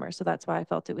this summer. So that's why I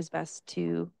felt it was best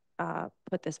to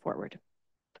put this forward.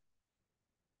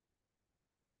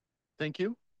 Thank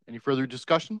you. Any further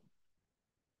discussion?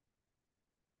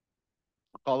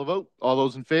 Call the vote. All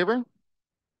those in favor?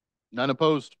 None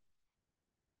opposed.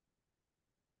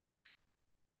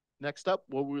 Next up,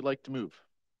 what would we like to move?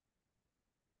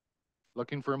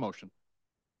 Looking for a motion.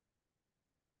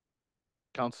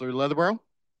 Councillor Leatherborough.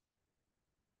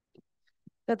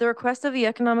 That the request of the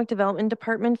Economic Development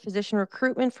Department physician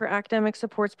recruitment for academic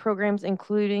supports programs,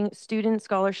 including student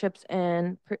scholarships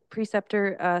and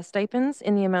preceptor stipends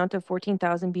in the amount of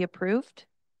 $14,000 be approved.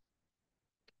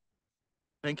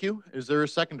 Thank you. Is there a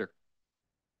seconder?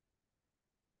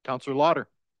 Councillor Lauder.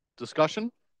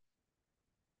 Discussion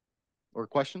or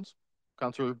questions?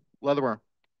 Councillor Leatherborough.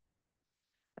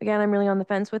 Again, I'm really on the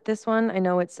fence with this one. I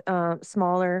know it's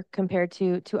smaller compared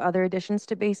to other additions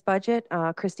to base budget.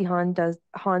 Christy Hans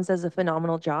does a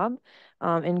phenomenal job,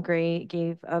 and Gray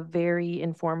gave a very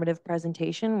informative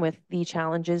presentation with the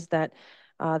challenges that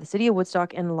the city of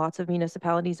Woodstock and lots of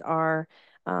municipalities are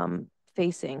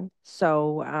facing.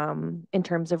 So in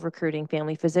terms of recruiting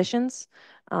family physicians,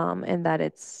 and that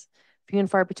it's few and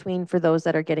far between for those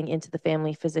that are getting into the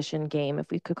family physician game,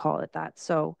 if we could call it that.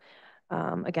 So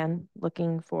again,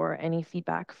 looking for any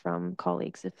feedback from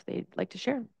colleagues if they'd like to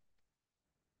share.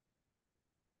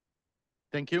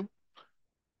 Thank you.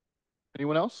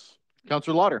 Anyone else?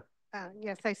 Councillor Lauder.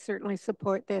 Yes, I certainly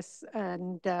support this,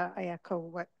 and I echo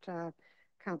what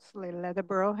Councillor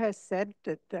Leatherborough has said,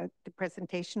 that the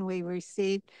presentation we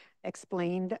received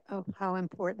explained how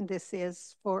important this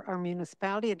is for our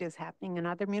municipality. It is happening in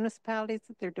other municipalities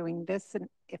that they're doing this, and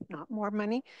if not more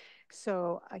money.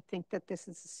 So I think that this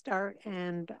is a start,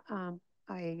 and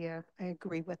I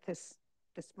agree with this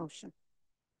motion.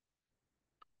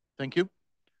 Thank you.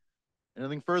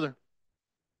 Anything further?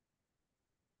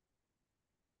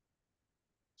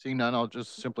 Seeing none, I'll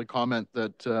just simply comment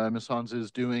that Ms. Hans is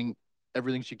doing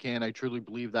everything she can. I truly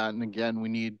believe that. And again, we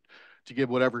need to give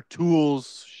whatever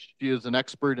tools. She is an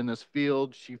expert in this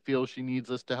field. She feels she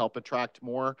needs us to help attract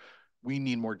more. We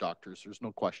need more doctors. There's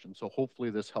no question. So hopefully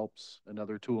this helps,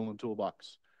 another tool in the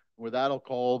toolbox. With that, I'll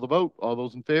call the vote. All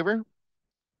those in favor?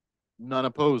 None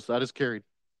opposed. That is carried.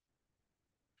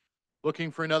 Looking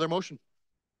for another motion.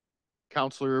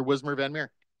 Councillor Wismer Van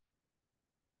Meer.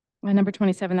 Number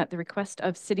 27, that the request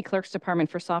of City Clerk's Department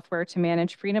for software to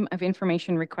manage Freedom of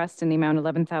Information request in the amount of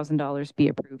 $11,000 be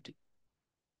approved.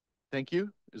 Thank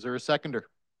you. Is there a seconder?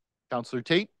 Councillor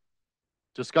Tate.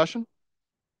 Discussion?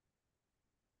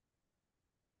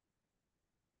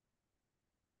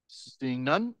 Seeing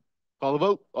none, call the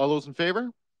vote. All those in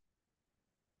favor?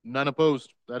 None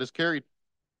opposed. That is carried.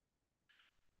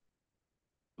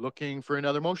 Looking for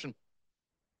another motion.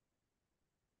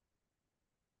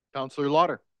 Councillor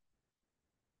Lauder.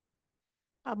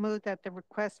 I'll move that the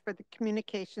request for the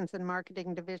Communications and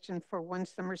Marketing Division for one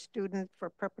summer student for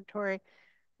preparatory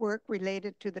work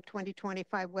related to the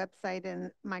 2025 website and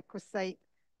microsite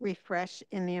refresh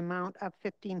in the amount of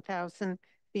 $15,000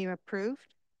 be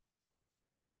approved.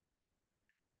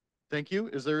 Thank you.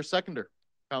 Is there a seconder?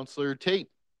 Councillor Tate.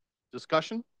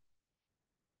 Discussion?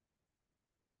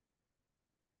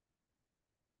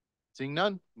 Seeing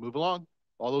none, move along.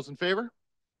 All those in favor?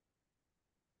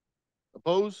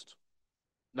 Opposed?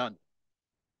 None.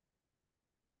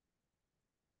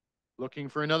 Looking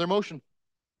for another motion.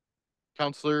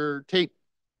 Councillor Tate.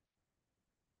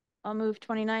 I'll move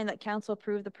 29 that council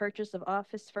approve the purchase of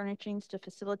office furnishings to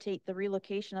facilitate the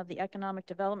relocation of the Economic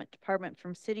Development Department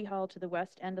from City Hall to the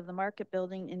west end of the Market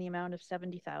Building in the amount of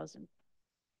 $70,000.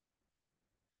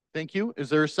 Thank you. Is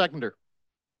there a seconder?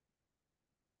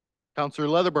 Councillor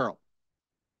Leatherborough.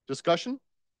 Discussion?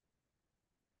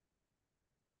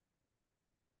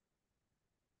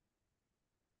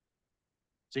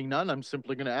 Seeing none, I'm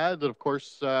simply going to add that, of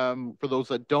course, for those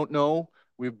that don't know,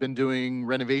 we've been doing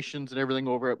renovations and everything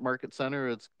over at Market Center.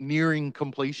 It's nearing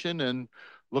completion and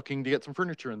looking to get some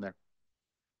furniture in there.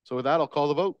 So with that, I'll call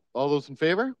the vote. All those in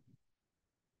favor?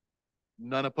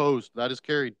 None opposed. That is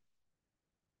carried.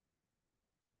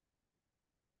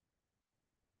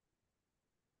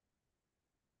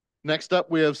 Next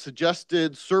up, we have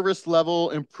suggested service level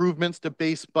improvements to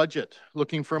base budget.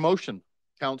 Looking for a motion.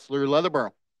 Councillor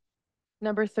Leatherborough.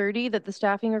 Number 30, that the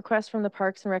staffing request from the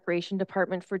Parks and Recreation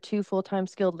Department for 2 full-time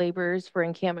skilled laborers for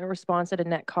encampment response at a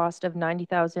net cost of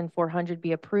 $90,400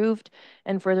 be approved.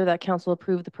 And further, that council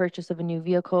approve the purchase of a new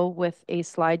vehicle with a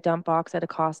slide dump box at a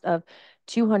cost of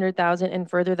 $200,000. And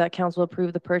further, that council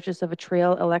approve the purchase of a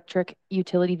trail electric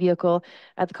utility vehicle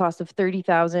at the cost of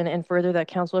 $30,000. And further, that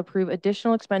council approve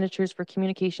additional expenditures for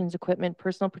communications equipment,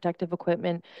 personal protective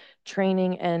equipment,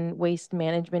 training, and waste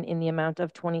management in the amount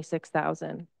of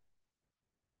 $26,000.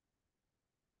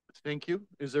 Thank you.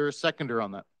 Is there a seconder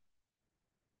on that?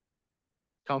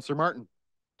 Councillor Martin,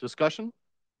 discussion?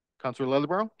 Councillor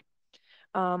Leatherborough?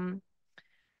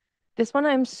 This one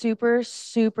I'm super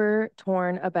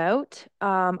torn about.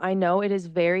 I know it is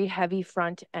very heavy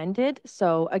front-ended.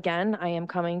 So again, I am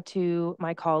coming to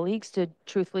my colleagues to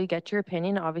truthfully get your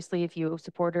opinion. Obviously, if you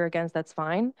support or against, that's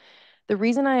fine. The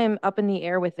reason I am up in the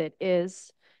air with it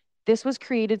is this was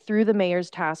created through the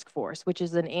mayor's task force, which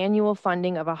is an annual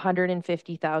funding of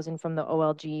 $150,000 from the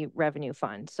OLG revenue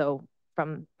fund. So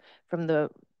from the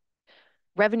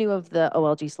revenue of the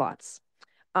OLG slots.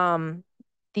 The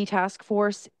task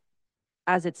force,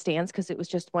 as it stands, because it was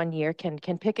just 1 year, can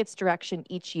pick its direction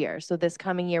each year. So this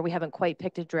coming year, we haven't quite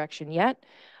picked a direction yet.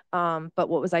 But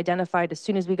what was identified as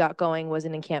soon as we got going was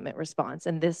an encampment response.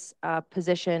 And this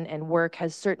position and work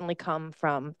has certainly come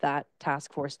from that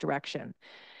task force direction.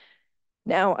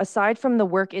 Now, aside from the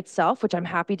work itself, which I'm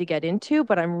happy to get into,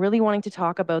 but I'm really wanting to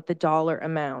talk about the dollar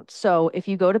amount. So if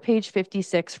you go to page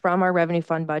 56 from our revenue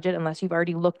fund budget, unless you've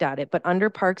already looked at it, but under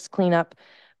parks cleanup,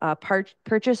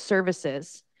 purchase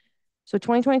services. So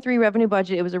 2023 revenue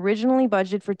budget, it was originally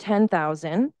budgeted for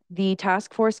 $10,000. The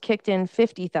task force kicked in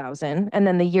 $50,000, and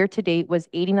then the year to date was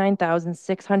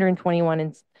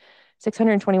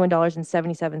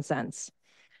 $89,621.77.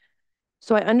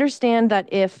 So I understand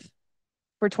that if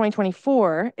for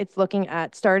 2024, it's looking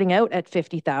at starting out at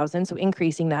 50,000, so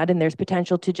increasing that, and there's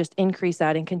potential to just increase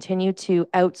that and continue to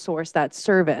outsource that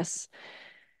service.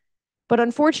 But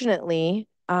unfortunately,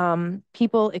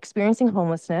 people experiencing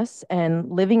homelessness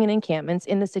and living in encampments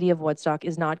in the city of Woodstock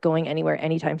is not going anywhere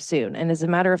anytime soon. And as a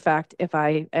matter of fact,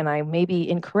 I may be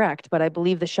incorrect, but I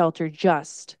believe the shelter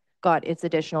just got its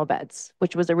additional beds,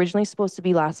 which was originally supposed to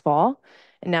be last fall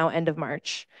and now end of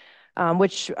March,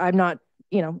 which I'm not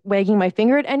wagging my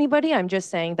finger at anybody. I'm just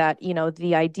saying that,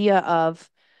 the idea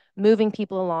of moving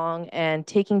people along and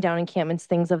taking down encampments,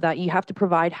 things of that, you have to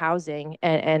provide housing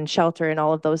and shelter and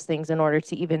all of those things in order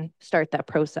to even start that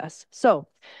process. So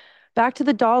back to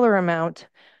the dollar amount.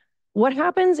 What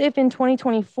happens if in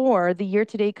 2024, the year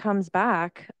to date comes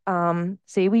back,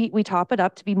 say we top it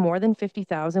up to be more than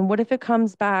 50,000. What if it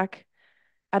comes back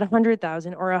at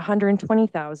 100,000 or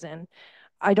 120,000?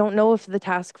 I don't know if the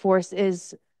task force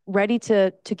is ready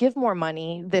to give more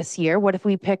money this year. What if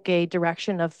we pick a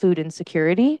direction of food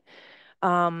insecurity?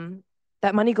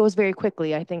 That money goes very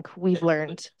quickly, I think we've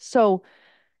learned. So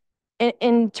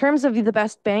in terms of the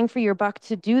best bang for your buck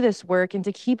to do this work and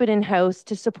to keep it in-house,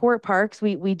 to support parks,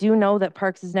 we do know that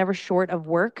parks is never short of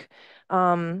work.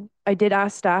 I did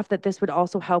ask staff that this would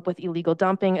also help with illegal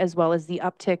dumping as well as the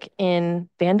uptick in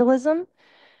vandalism.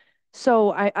 So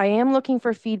I am looking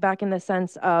for feedback in the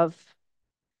sense of,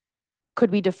 could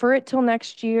we defer it till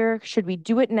next year? Should we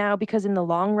do it now? Because in the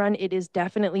long run, it is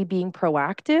definitely being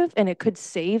proactive and it could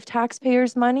save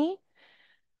taxpayers money.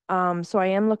 So I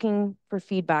am looking for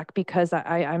feedback because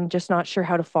I'm just not sure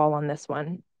how to fall on this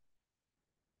one.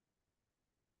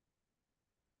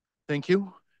 Thank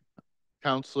you.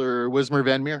 Councillor Wismer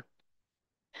Van Meer.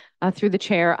 Through the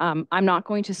chair, I'm not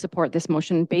going to support this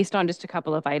motion based on just a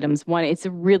couple of items. One, it's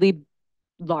a really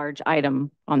large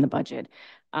item on the budget.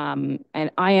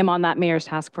 And I am on that mayor's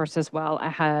task force as well. I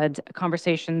had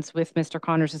conversations with Mr.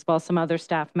 Connors as well, some other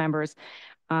staff members.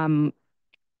 The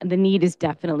need is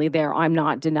definitely there. I'm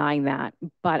not denying that.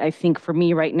 But I think for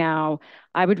me right now,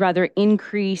 I would rather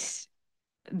increase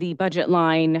the budget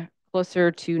line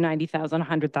closer to 90,000,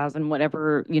 100,000,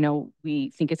 whatever,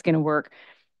 we think it's going to work.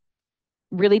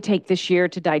 Really take this year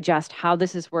to digest how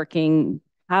this is working,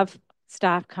 have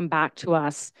staff come back to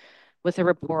us with a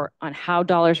report on how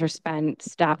dollars are spent,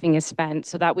 staffing is spent,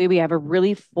 so that way we have a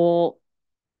really full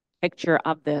picture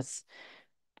of this.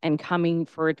 And coming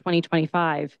for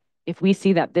 2025, if we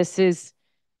see that this is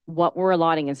what we're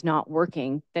allotting is not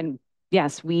working, then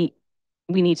yes, we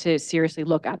need to seriously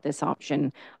look at this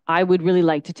option. I would really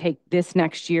like to take this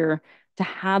next year to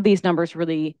have these numbers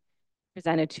really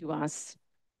presented to us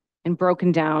and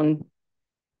broken down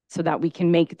so that we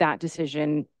can make that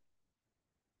decision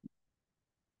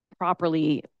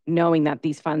properly, knowing that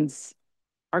these funds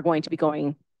are going to be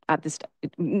going at this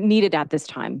needed at this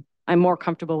time. I'm more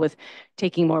comfortable with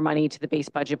taking more money to the base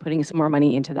budget, putting some more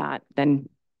money into that than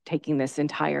taking this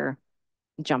entire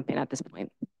jump in at this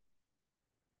point.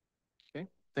 Okay,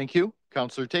 thank you.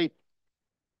 Councillor Tate.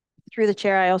 Through the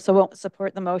chair, I also won't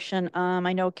support the motion.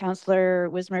 I know Councillor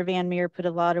Wismer Van Meer put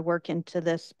a lot of work into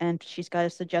this, and she's got a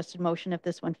suggested motion if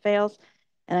this one fails.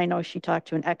 And I know she talked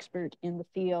to an expert in the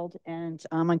field, and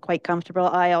I'm quite comfortable.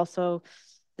 I also,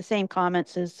 the same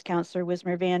comments as Councillor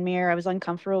Wismer Van Meer, I was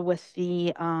uncomfortable with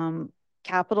the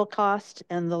capital cost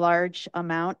and the large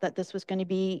amount that this was going to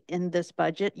be in this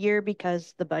budget year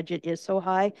because the budget is so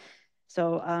high.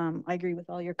 So I agree with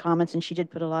all your comments, and she did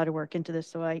put a lot of work into this.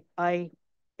 So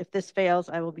if this fails,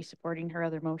 I will be supporting her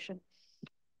other motion.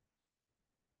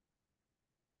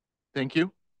 Thank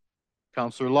you.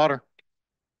 Councillor Lauder.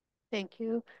 Thank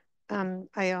you.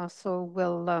 I also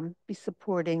will be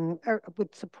supporting, or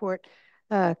would support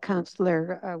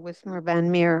Councillor Wismer Van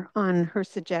Meer on her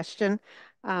suggestion.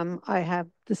 I have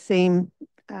the same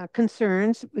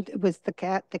concerns with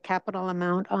the capital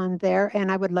amount on there,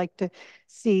 and I would like to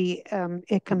see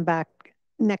it come back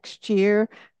next year.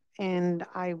 And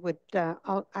I would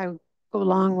I go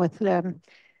along with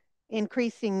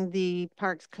increasing the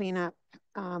parks cleanup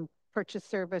purchase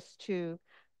service to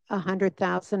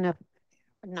 100,000 of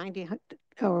 90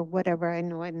 or whatever. I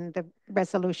know in the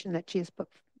resolution that she's put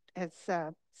has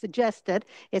suggested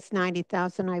it's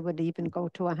 90,000. I would even go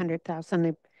to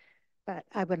 100,000, but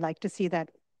I would like to see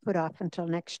that put off until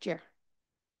next year.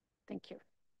 Thank you.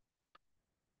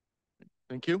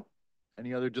 Thank you.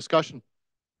 Any other discussion?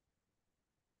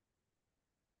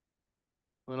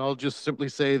 And I'll just simply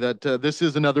say that this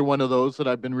is another one of those that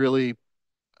I've been really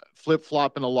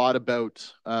flip-flopping a lot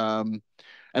about. And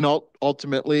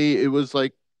ultimately, it was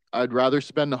like, I'd rather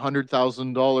spend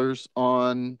 $100,000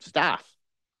 on staff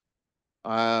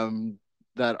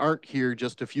that aren't here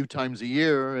just a few times a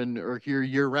year and are here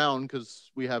year-round,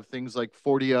 because we have things like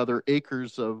 40 other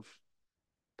acres of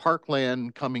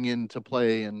parkland coming into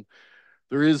play, and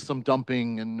there is some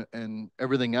dumping and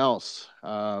everything else.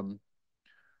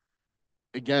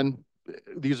 Again,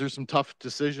 these are some tough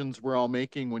decisions we're all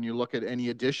making when you look at any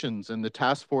additions. And the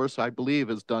task force, I believe,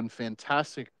 has done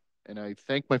fantastic. And I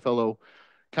thank my fellow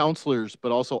councillors,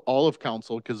 but also all of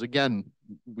council, because again,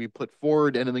 we put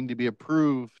forward anything to be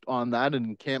approved on that, and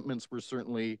encampments were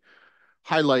certainly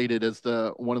highlighted as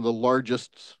one of the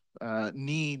largest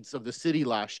needs of the city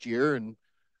last year. And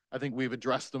I think we've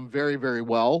addressed them very, very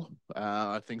well.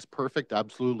 I think it's perfect.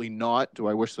 Absolutely not. Do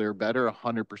I wish they were better?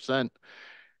 100%.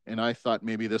 And I thought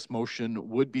maybe this motion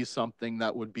would be something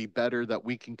that would be better, that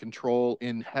we can control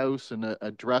in-house and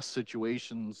address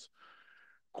situations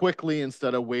quickly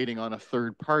instead of waiting on a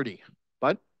third party.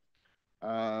 But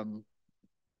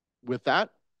with that,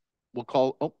 we'll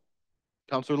call,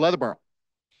 Councillor Leatherborough.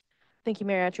 Thank you,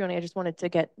 Mayor Atrioni. I just wanted to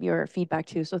get your feedback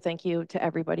too. So thank you to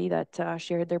everybody that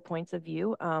shared their points of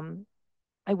view.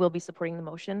 I will be supporting the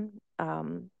motion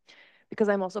because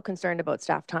I'm also concerned about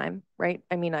staff time, right?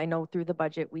 I mean, I know through the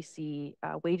budget we see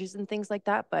wages and things like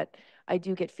that, but I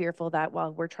do get fearful that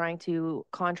while we're trying to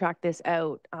contract this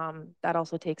out, that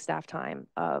also takes staff time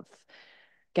of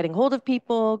getting hold of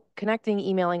people, connecting,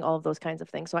 emailing, all of those kinds of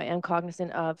things. So I am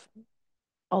cognizant of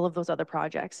all of those other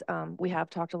projects. We have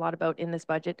talked a lot about in this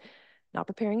budget, not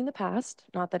preparing in the past,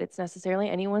 not that it's necessarily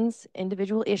anyone's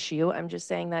individual issue. I'm just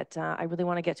saying that I really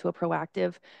want to get to a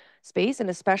proactive space, and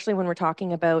especially when we're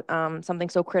talking about something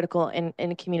so critical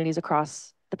in communities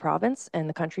across the province and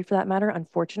the country for that matter,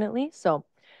 unfortunately. So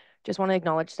just want to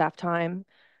acknowledge staff time.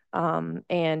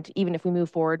 And even if we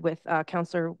move forward with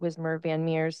Councillor Wismer Van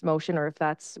Meer's motion, or if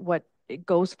that's what it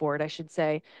goes forward, I should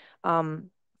say,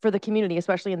 for the community,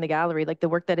 especially in the gallery, like the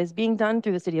work that is being done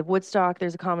through the city of Woodstock,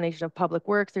 there's a combination of public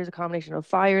works, there's a combination of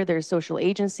fire, there's social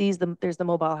agencies, there's the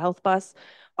mobile health bus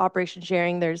operation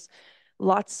sharing, there's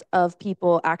lots of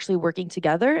people actually working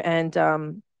together.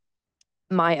 And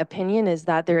my opinion is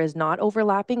that there is not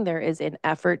overlapping. There is an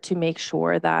effort to make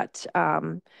sure that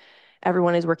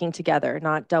everyone is working together,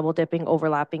 not double dipping,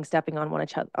 overlapping, stepping on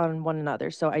one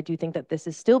another. So I do think that this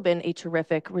has still been a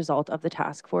terrific result of the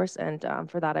task force, and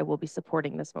for that I will be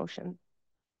supporting this motion.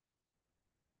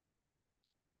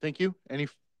 Thank you. Any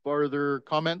further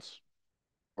comments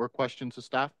or questions to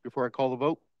staff before I call the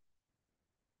vote?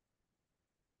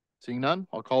 Seeing none,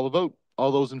 I'll call the vote.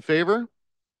 All those in favor?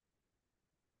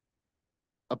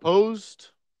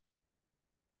 Opposed?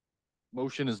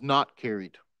 Motion is not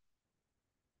carried.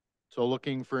 So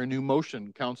looking for a new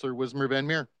motion, Councillor Wismer Van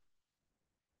Meer.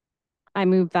 I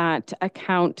move that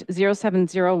account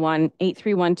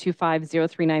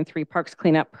 0701-83125-0393 Parks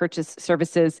Cleanup Purchase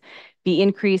Services be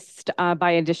increased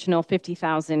by additional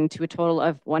 50,000 to a total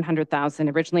of 100,000.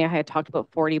 Originally, I had talked about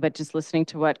 40, but just listening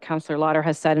to what Councillor Lauder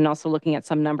has said and also looking at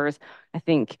some numbers, I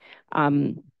think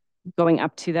going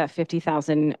up to that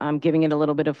 50,000, giving it a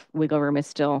little bit of wiggle room is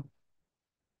still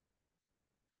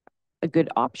a good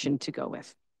option to go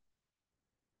with.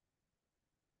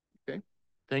 Okay,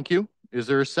 thank you. Is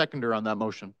there a seconder on that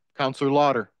motion? Councillor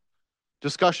Lauder.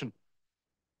 Discussion.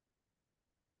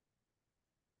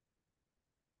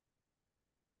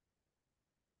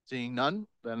 Seeing none,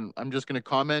 then I'm just going to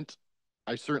comment.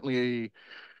 I certainly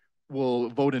will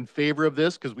vote in favor of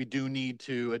this because we do need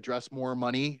to address more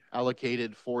money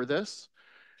allocated for this.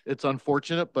 It's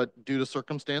unfortunate, but due to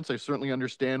circumstance, I certainly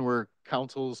understand where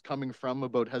council is coming from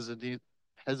about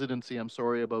hesitancy,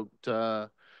 about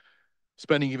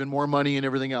spending even more money and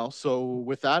everything else. So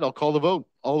with that, I'll call the vote.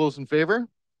 All those in favor?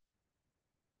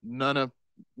 None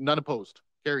opposed.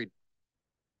 Carried.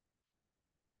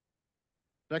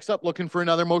 Next up, looking for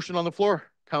another motion on the floor.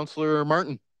 Councillor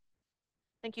Martin.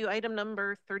 Thank you. Item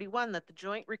number 31, that the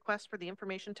joint request for the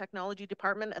Information Technology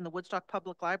Department and the Woodstock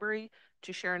Public Library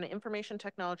to share an information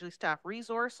technology staff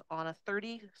resource on a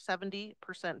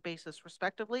 30-70% basis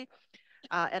respectively,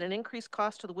 at an increased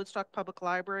cost to the Woodstock Public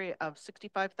Library of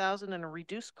 $65,000 and a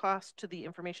reduced cost to the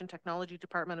Information Technology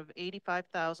Department of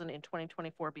 $85,000 in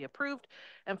 2024 be approved.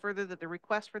 And further, that the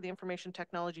request for the Information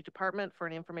Technology Department for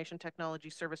an Information Technology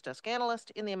Service Desk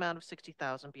Analyst in the amount of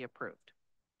 $60,000 be approved.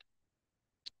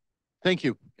 Thank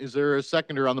you. Is there a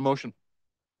seconder on the motion?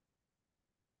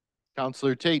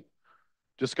 Councillor Tate.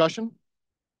 Discussion?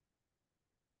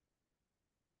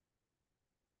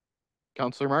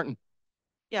 Councillor Martin.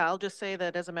 Yeah, I'll just say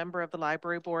that as a member of the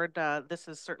library board, this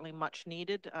is certainly much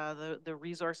needed. The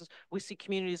resources, we see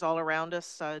communities all around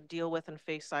us deal with and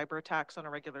face cyber attacks on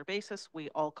a regular basis. We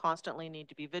all constantly need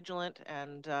to be vigilant,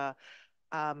 and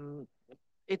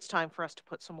it's time for us to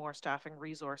put some more staffing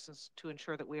resources to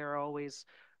ensure that we are always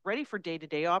ready for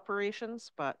day-to-day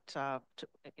operations, but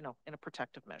in a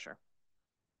protective measure.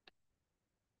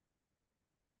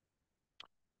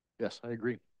 Yes, I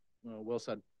agree. Well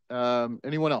said.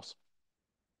 Anyone else?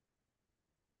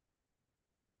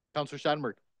 Councillor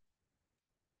Schattenberg.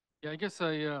 Yeah, I guess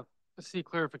I see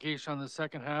clarification on the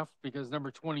second half because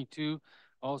number 22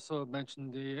 also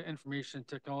mentioned the Information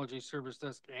Technology Service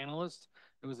Desk Analyst.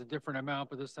 It was a different amount,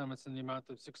 but this time it's in the amount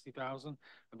of 60,000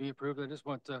 to be approved. I just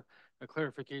want a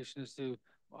clarification as to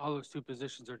how those two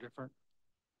positions are different.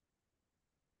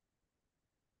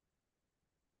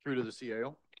 Through to the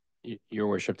CAO. Your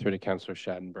Worship, through to Councillor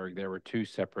Schattenberg, there were two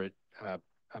separate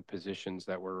positions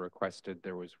that were requested.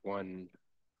 There was one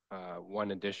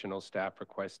additional staff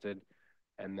requested,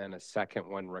 and then a second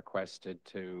one requested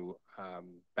to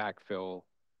backfill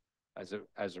as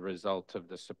a result of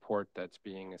the support that's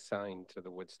being assigned to the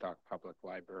Woodstock Public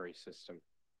Library system.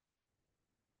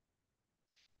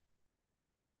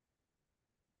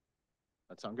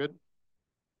 That sound good?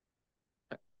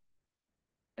 Okay.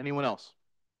 Anyone else?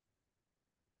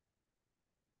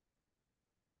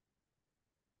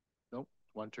 Nope.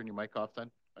 Want to turn your mic off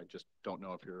then? I just don't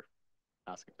know if you're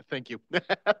asking. Thank you.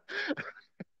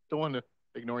 Don't want to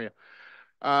ignore you.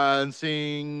 And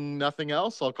seeing nothing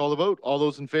else, I'll call the vote. All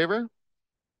those in favor?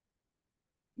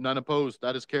 None opposed.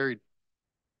 That is carried.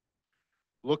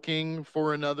 Looking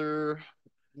for another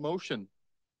motion.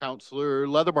 Councillor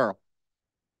Leatherborough.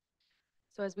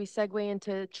 So as we segue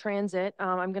into transit,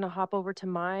 I'm going to hop over to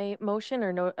my motion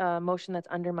or motion that's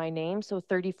under my name. So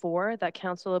 34, that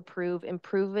council approve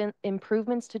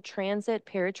improvements to transit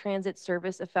paratransit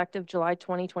service effective July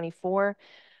 2024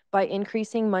 by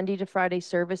increasing Monday to Friday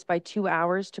service by 2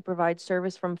 hours to provide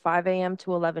service from 5 a.m.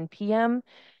 to 11 p.m.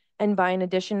 and by an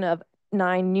addition of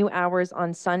 9 new hours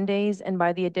on Sundays and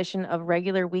by the addition of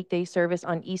regular weekday service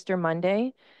on Easter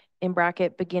Monday, in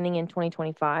bracket beginning in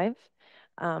 2025.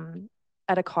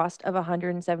 At a cost of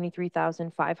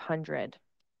 $173,500.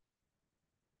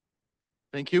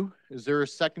 Thank you. Is there a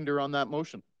seconder on that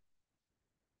motion?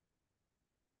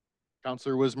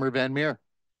 Councillor Wismer Van Meer.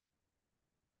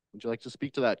 Would you like to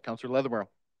speak to that? Councillor Leatherborough.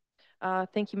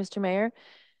 Thank you, Mr. Mayor.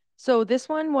 So this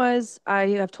one was, I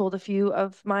have told a few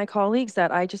of my colleagues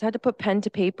that I just had to put pen to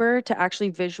paper to actually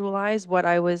visualize what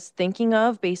I was thinking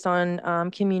of based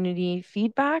on community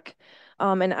feedback.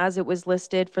 And as it was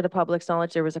listed for the public's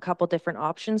knowledge, there was a couple different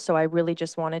options. So I really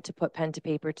just wanted to put pen to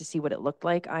paper to see what it looked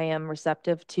like. I am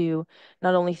receptive to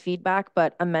not only feedback,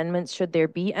 but amendments should there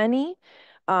be any.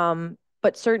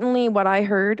 But certainly what I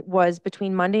heard was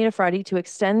between Monday to Friday to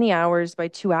extend the hours by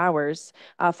 2 hours,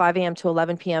 5 a.m. to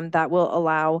 11 p.m. That will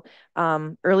allow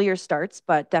earlier starts,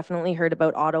 but definitely heard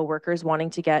about auto workers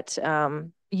wanting to get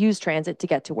use transit to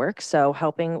get to work. So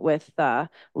helping with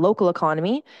local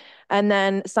economy. And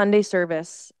then Sunday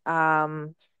service.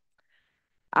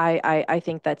 I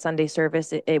think that Sunday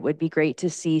service, it would be great to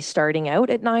see starting out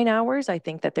at 9 hours. I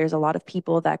think that there's a lot of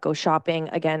people that go shopping.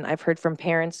 Again, I've heard from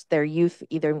parents, their youth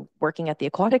either working at the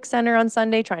aquatic center on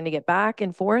Sunday, trying to get back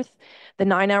and forth. The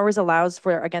 9 hours allows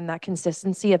for, again, that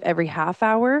consistency of every half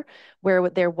hour, where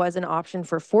there was an option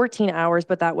for 14 hours,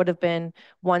 but that would have been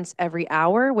once every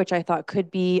hour, which I thought could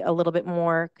be a little bit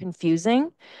more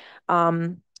confusing.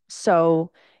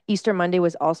 So Easter Monday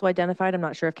was also identified. I'm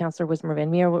not sure if Councillor Wismer Van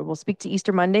Meer will speak to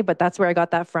Easter Monday, but that's where I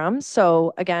got that from.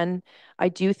 So again, I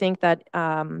do think that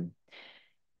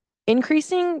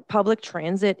increasing public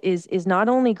transit is not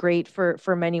only great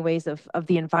for many ways of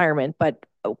the environment, but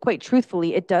quite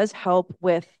truthfully, it does help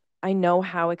with, I know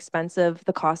how expensive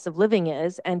the cost of living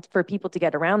is, and for people to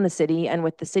get around the city, and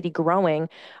with the city growing,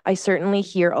 I certainly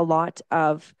hear a lot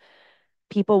of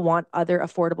people want other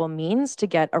affordable means to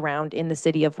get around in the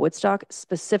city of Woodstock,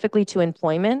 specifically to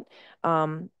employment.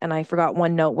 And I forgot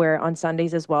one note where on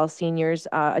Sundays as well, seniors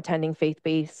attending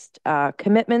faith-based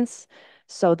commitments.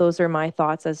 So those are my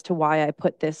thoughts as to why I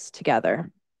put this together.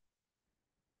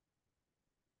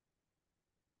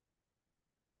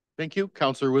 Thank you.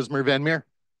 Councillor Wismer Van Meer.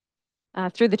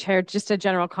 Through the chair, just a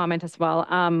general comment as well.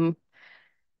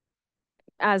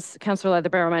 As Councillor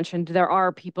Leatherbarrow mentioned, there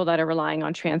are people that are relying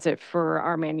on transit for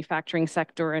our manufacturing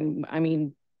sector. And I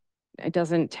mean, it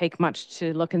doesn't take much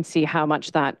to look and see how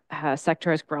much that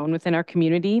sector has grown within our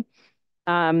community.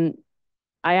 I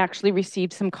actually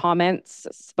received some comments,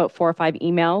 about 4 or 5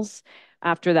 emails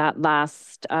after that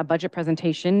last budget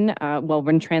presentation,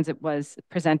 when transit was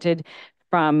presented,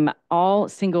 from all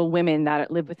single women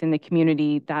that live within the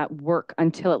community that work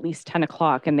until at least 10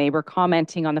 o'clock. And they were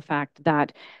commenting on the fact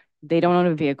that they don't own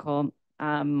a vehicle,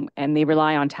 and they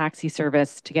rely on taxi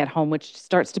service to get home, which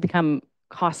starts to become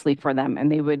costly for them.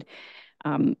 And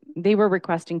they were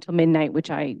requesting till midnight,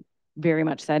 which I very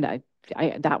much said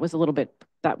that was a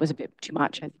bit too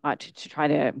much, I thought, to try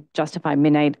to justify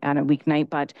midnight on a weeknight.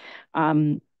 But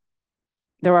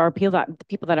there are people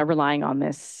that are relying on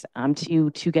this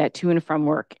to get to and from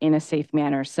work in a safe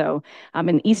manner. So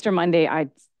an Easter Monday,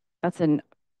 that's pretty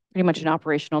much an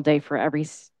operational day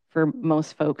for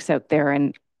most folks out there.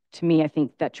 And to me, I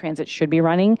think that transit should be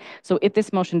running. So if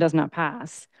this motion does not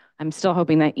pass, I'm still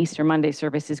hoping that Easter Monday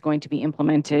service is going to be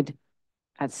implemented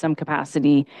at some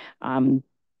capacity along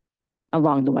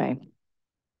the way.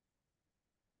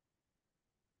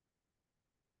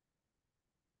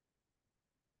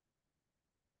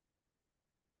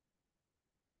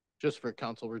 Just for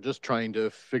council, we're just trying to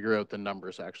figure out the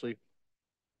numbers, actually.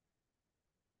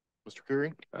 Mr.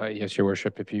 Curry? Yes, Your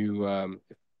Worship. If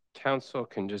council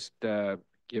can just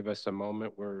give us a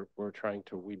moment, we're trying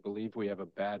to, we believe we have a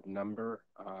bad number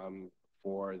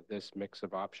for this mix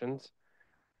of options.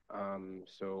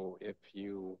 So if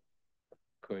you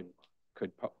could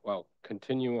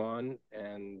continue on,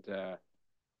 and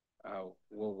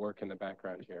we'll work in the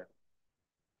background here.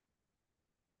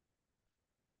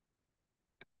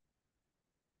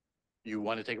 You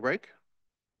want to take a break?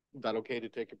 Is that okay to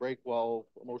take a break while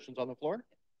motion's on the floor?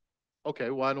 Okay,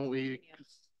 why don't we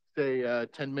say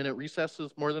 10-minute recess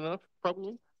is more than enough,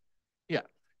 probably? Yeah.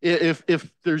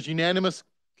 If there's unanimous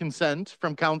consent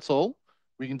from council,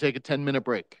 we can take a 10-minute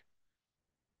break.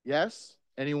 Yes?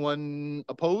 Anyone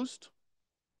opposed?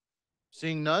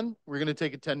 Seeing none, we're going to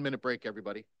take a 10-minute break,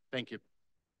 everybody. Thank you.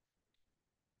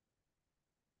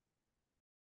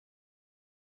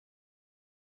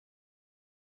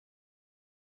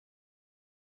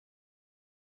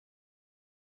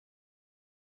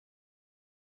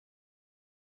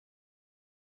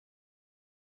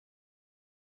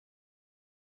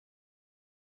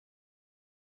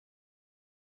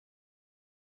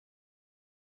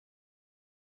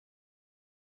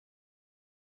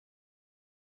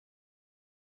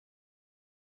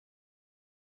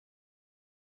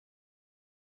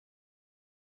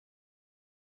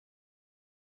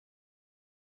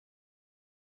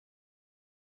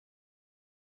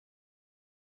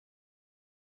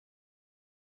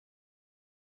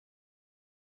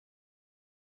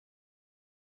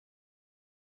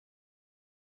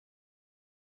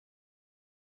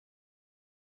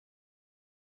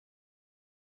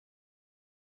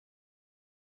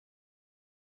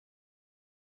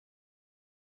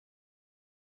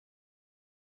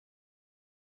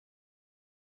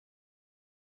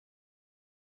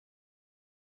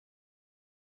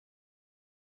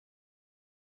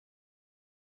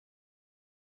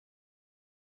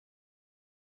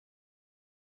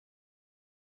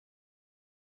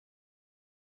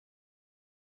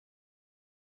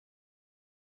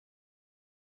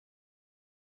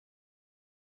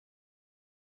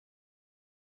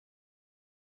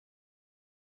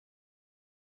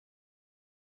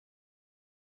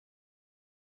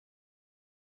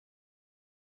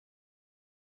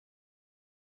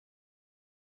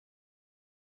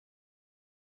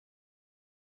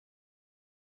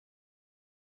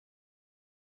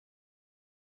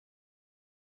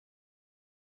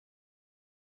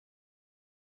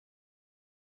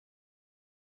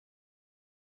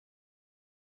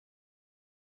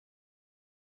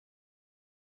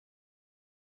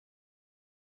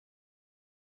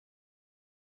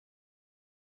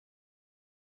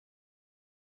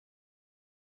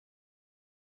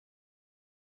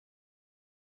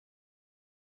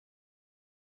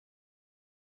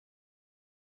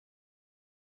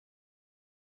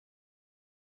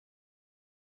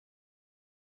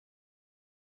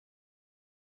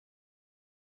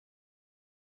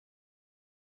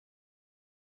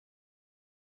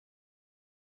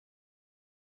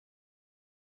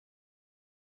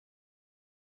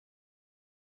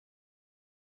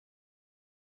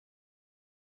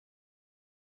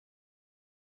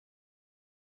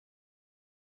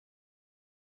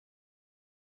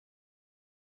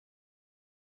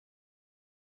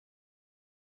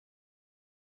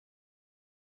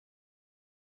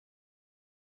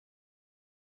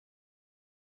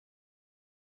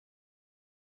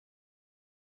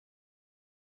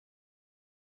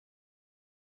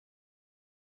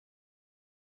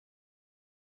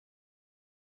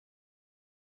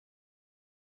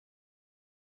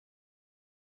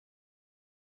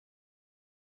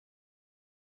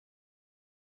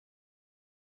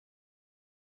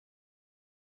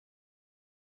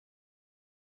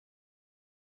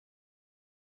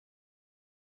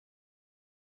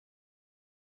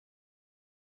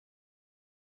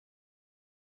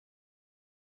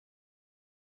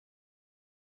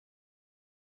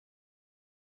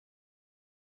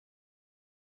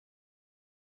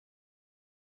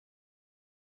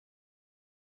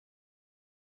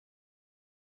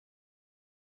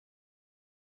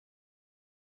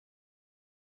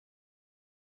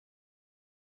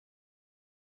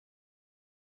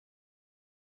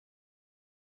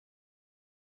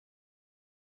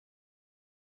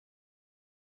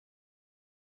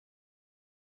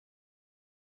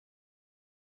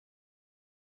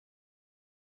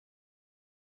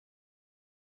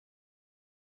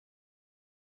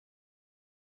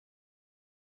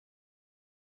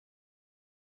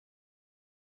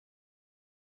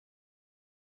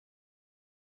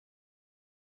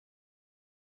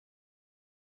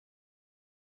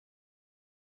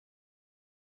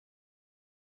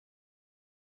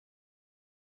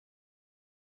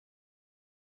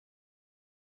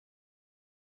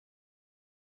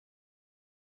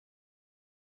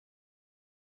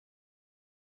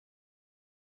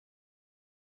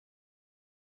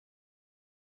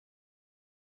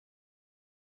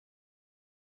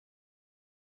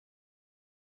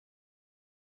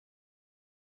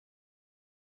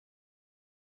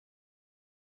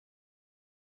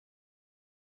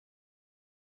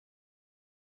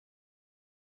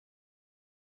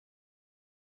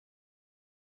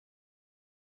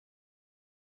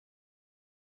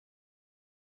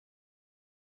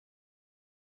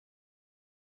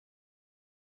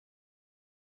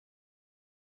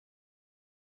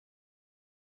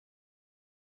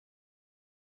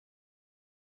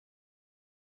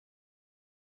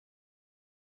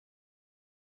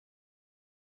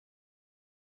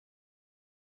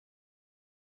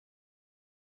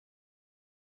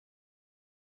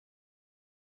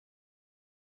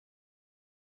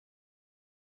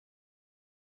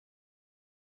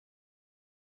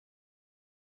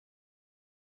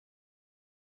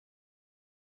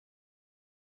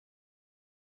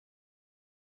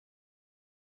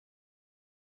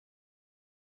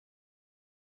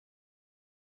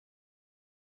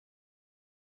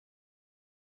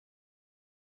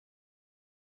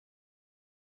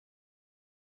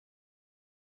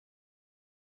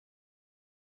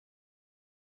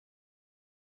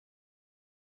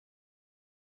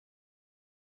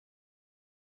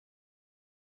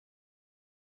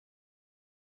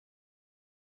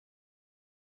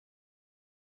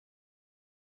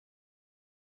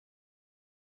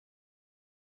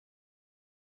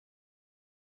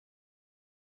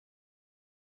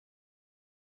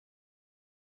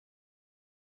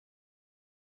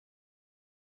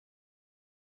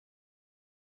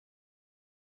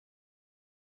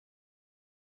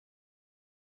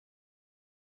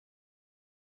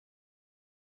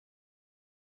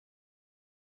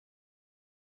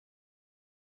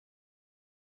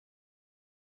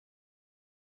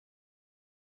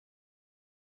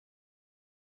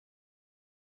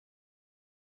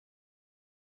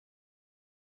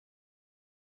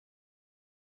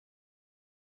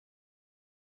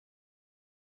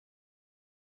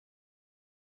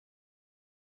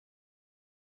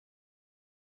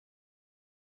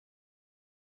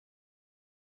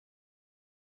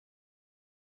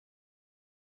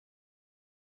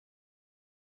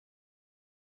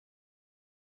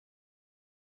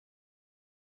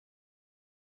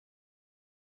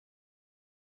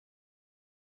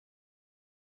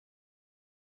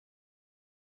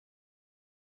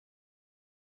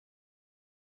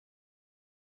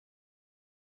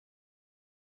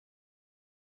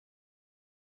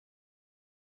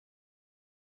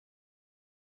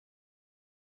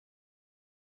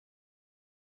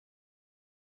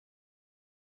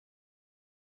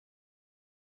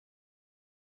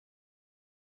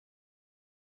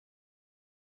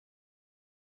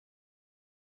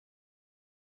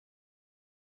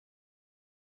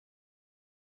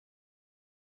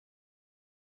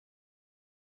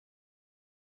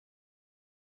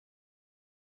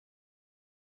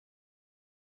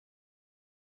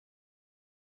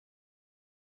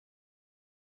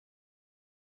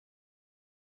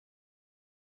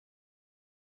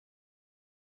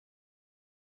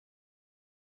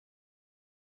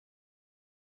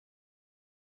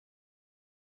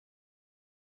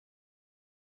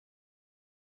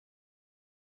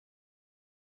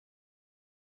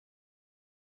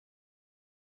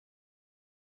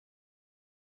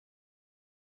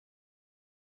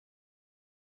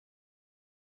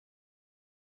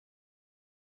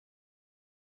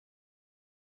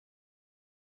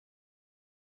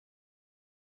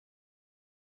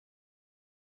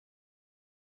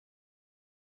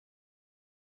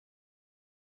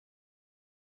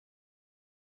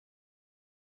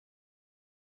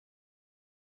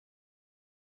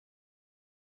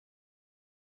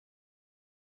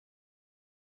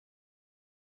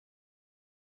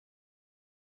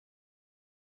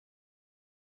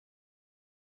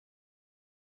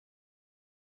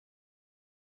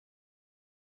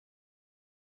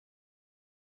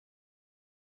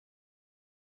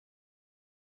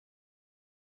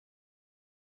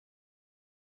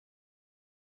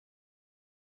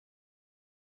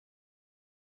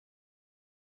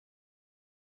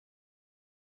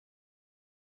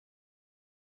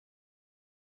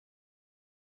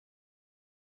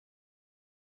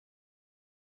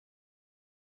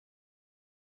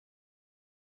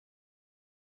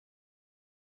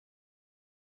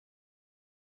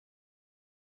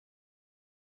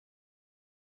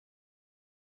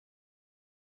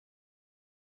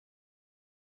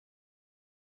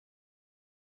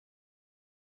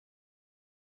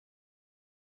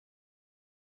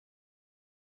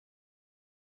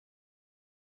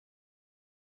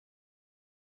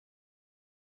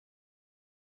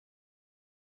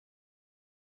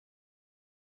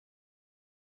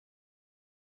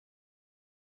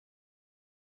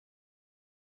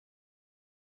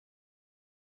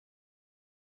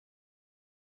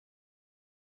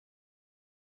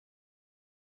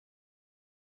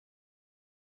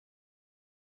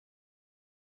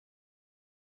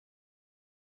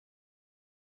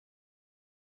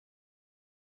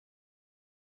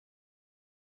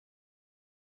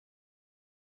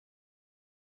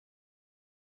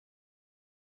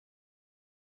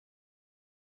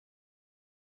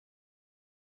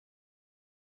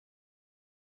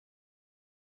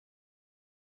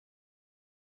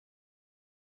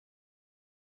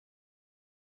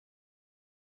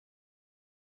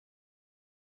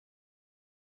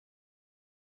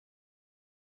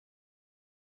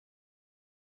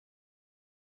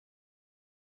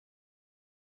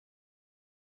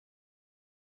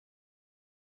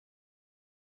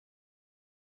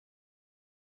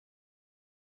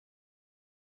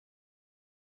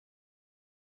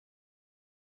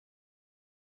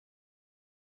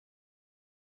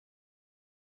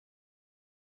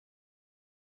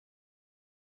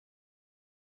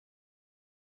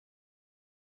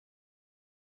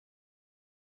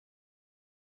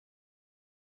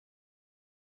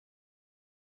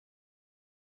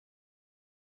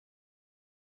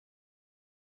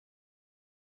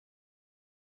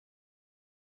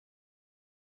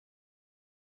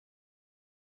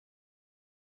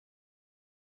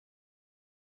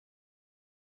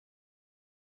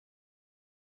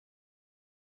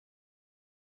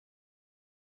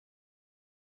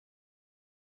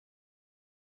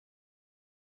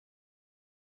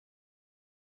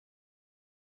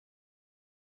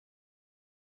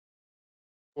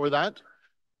 for that.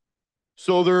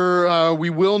 So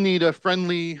we will need a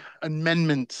friendly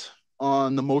amendment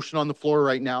on the motion on the floor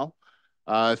right now.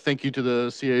 Thank you to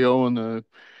the CAO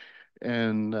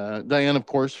and Diane, of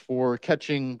course, for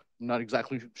catching. I'm not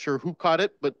exactly sure who caught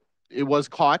it, but it was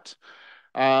caught.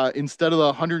 Instead of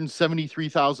the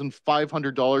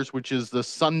 $173,500, which is the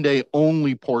Sunday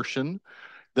only portion,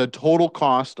 the total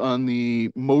cost on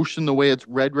the motion, the way it's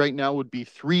read right now, would be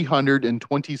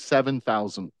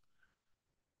 $327,000.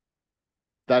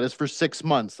 That is for 6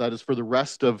 months. That is for the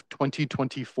rest of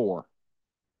 2024.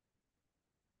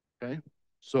 Okay.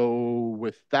 So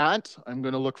with that, I'm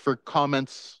going to look for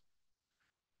comments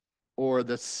or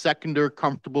the seconder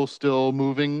comfortable still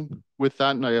moving with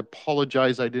that. And I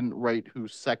apologize, I didn't write who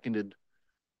seconded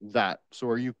that. So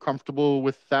are you comfortable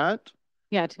with that?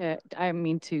 Yeah, to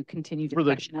continue For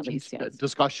the discussion at least, yes.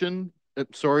 discussion,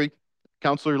 sorry,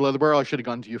 Councillor Leatherborough, I should have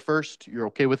gone to you first. You're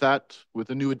okay with that?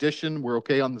 With a new addition, we're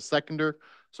okay on the seconder.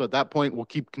 So at that point, we'll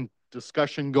keep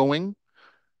discussion going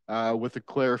with a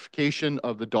clarification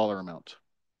of the dollar amount.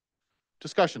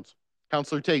 Discussions.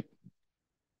 Councillor Tate.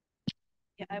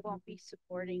 Yeah, I won't be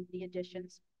supporting the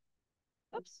additions.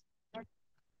 Oops. I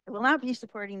will not be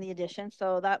supporting the addition,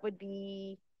 so that would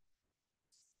be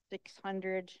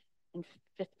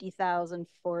 650,000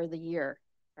 for the year,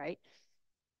 right?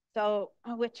 So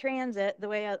with transit,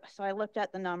 so I looked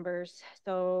at the numbers.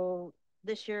 So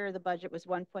this year the budget was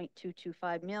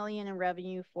 1.225 million in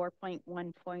revenue,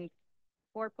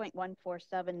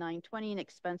 4.147920 in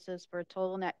expenses for a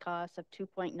total net cost of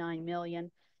 2.9 million.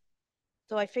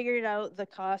 So I figured out the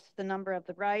cost, the number of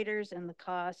the riders and the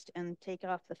cost, and take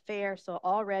off the fare. So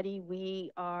already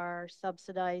we are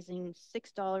subsidizing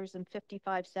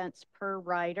 $6.55 per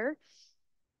rider.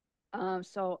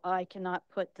 So I cannot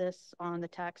put this on the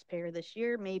taxpayer this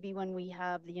year. Maybe when we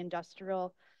have the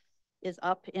industrial is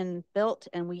up and built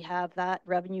and we have that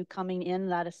revenue coming in,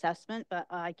 that assessment, but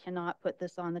I cannot put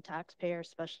this on the taxpayer,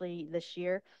 especially this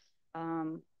year.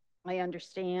 I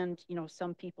understand,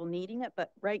 some people needing it,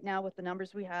 but right now with the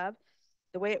numbers we have,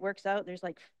 the way it works out, there's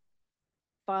like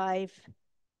 5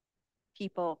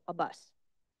 people a bus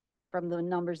from the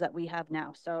numbers that we have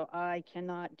now. So I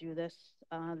cannot do this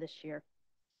this year.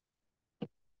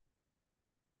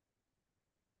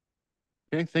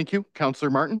 Okay, thank you.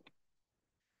 Councillor Martin.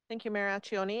 Thank you, Mayor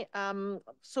Accioni.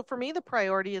 So for me, the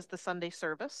priority is the Sunday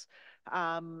service,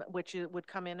 which would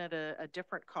come in at a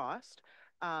different cost.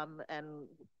 And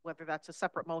whether that's a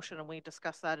separate motion, and we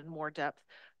discuss that in more depth.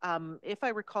 If I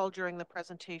recall during the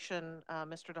presentation,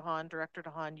 Mr. DeHaan, Director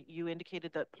DeHaan, you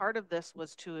indicated that part of this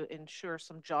was to ensure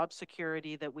some job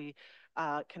security, that we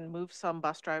can move some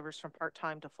bus drivers from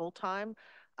part-time to full-time,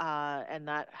 and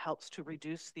that helps to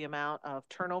reduce the amount of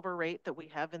turnover rate that we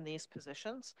have in these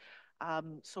positions.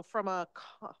 So from a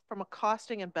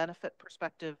costing and benefit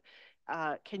perspective,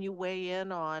 can you weigh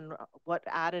in on what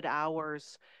added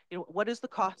hours, what is the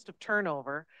cost of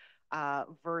turnover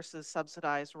versus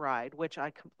subsidized ride, which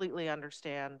I completely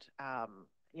understand,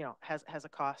 has a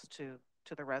cost to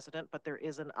the resident, but there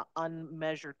is an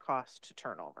unmeasured cost to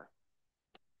turnover.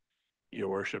 Your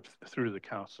Worship, through the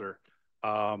councillor,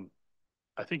 I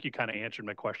think you kind of answered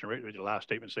my question right with your last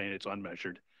statement saying it's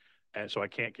unmeasured. And so I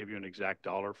can't give you an exact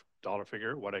dollar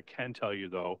figure. What I can tell you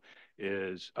though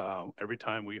is every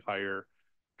time we hire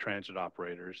transit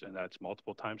operators, and that's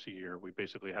multiple times a year, we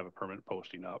basically have a permanent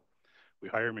posting up. We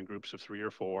hire them in groups of 3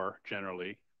 or 4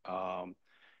 generally, and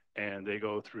they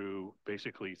go through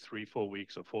basically 3 full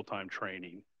weeks of full-time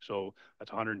training. So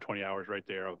that's 120 hours right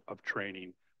there of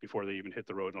training before they even hit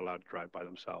the road and allowed to drive by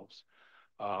themselves.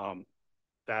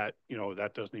 That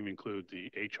doesn't even include the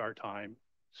HR time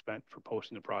spent for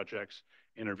posting the projects,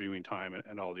 interviewing time,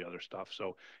 and all the other stuff.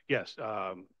 So yes,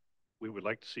 we would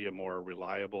like to see a more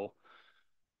reliable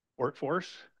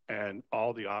workforce, and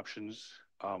all the options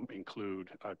include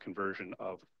a conversion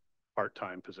of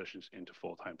part-time positions into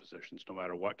full-time positions. No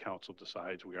matter what council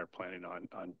decides, we are planning on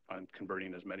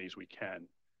converting as many as we can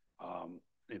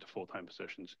into full-time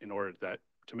positions in order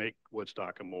to make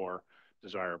Woodstock a more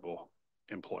desirable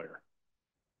employer.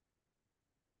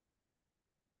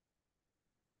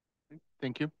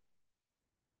 Thank you.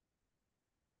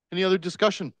 Any other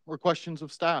discussion or questions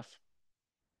of staff?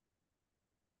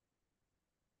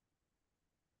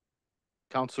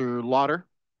 Councillor Lauder.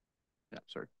 Yeah,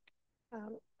 sorry.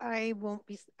 I will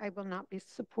not be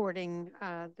supporting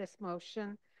this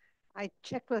motion. I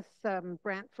checked with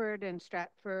Brantford and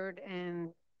Stratford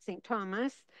and St.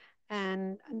 Thomas,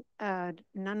 and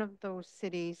none of those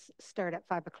cities start at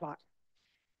 5 o'clock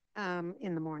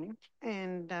in the morning.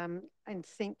 And in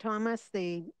St. Thomas,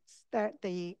 they start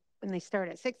the when they start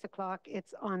at 6 o'clock,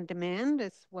 it's on demand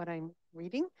is what I'm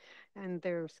reading, and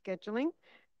they're scheduling.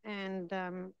 And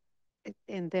then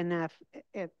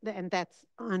and that's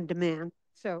on demand.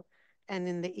 So, and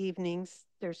in the evenings,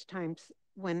 there's times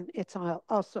when it's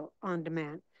also on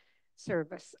demand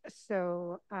service.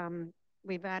 So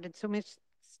we've added so much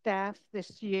staff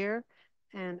this year,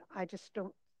 and I just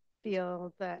don't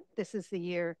feel that this is the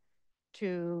year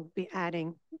to be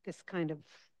adding this kind of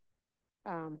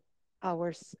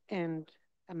hours and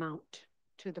amount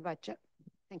to the budget.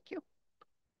 Thank you.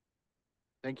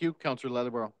 Thank you, Councillor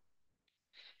Leatherborough.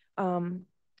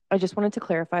 I just wanted to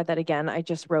clarify that again. I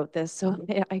just wrote this so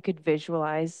I could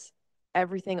visualize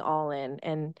everything all in,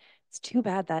 and it's too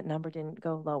bad that number didn't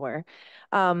go lower.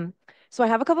 So I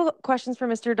have a couple of questions for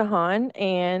Mr. DeHaan,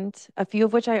 and a few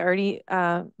of which I already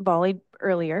volleyed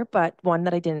earlier, but one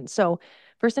that I didn't. So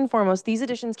first and foremost, these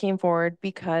additions came forward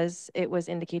because it was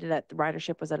indicated that the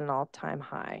ridership was at an all-time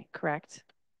high, correct?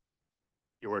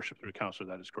 Your worship, through the council,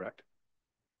 that is correct.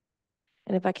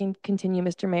 And if I can continue,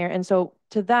 Mr. Mayor. And so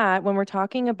to that, when we're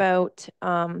talking about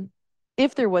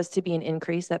if there was to be an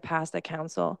increase that passed at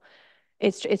council,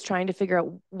 it's trying to figure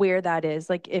out where that is.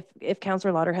 Like if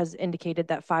Councillor Lauder has indicated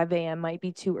that 5 a.m. might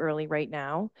be too early right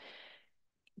now,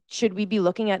 should we be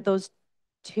looking at those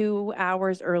 2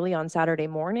 hours early on Saturday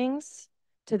mornings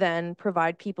to then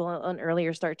provide people an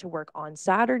earlier start to work on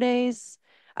Saturdays?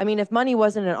 I mean, if money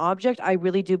wasn't an object, I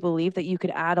really do believe that you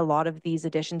could add a lot of these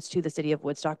additions to the city of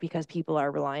Woodstock because people are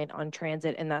reliant on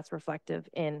transit, and that's reflective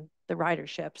in the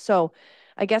ridership. So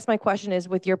I guess my question is,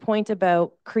 with your point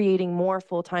about creating more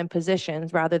full-time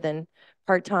positions rather than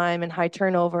part-time and high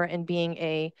turnover and being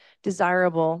a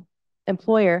desirable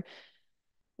employer,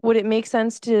 would it make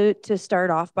sense to start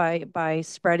off by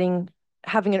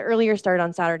having an earlier start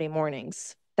on Saturday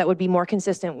mornings that would be more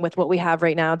consistent with what we have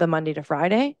right now, the Monday to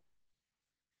Friday?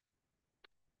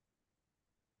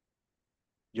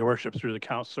 Your worship, through the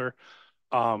councillor,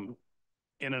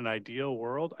 in an ideal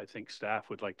world, I think staff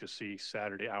would like to see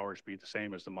Saturday hours be the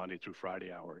same as the Monday through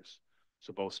Friday hours.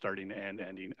 So both starting and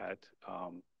ending at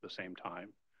the same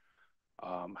time.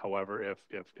 However, if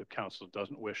council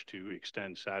doesn't wish to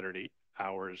extend Saturday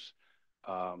hours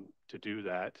to do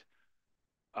that,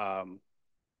 I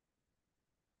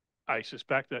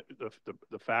suspect that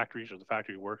the factories or the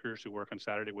factory workers who work on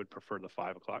Saturday would prefer the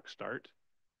 5 o'clock start.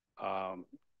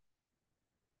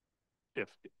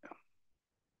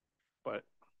 But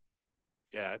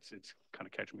yeah, it's kind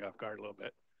of catching me off guard a little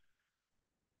bit.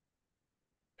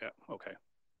 Yeah, okay.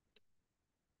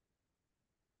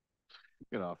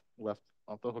 Get off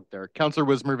the hook there. Councillor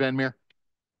Wismer Van Meer.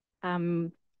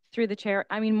 Through the chair,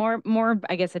 I mean, more,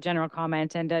 I guess, a general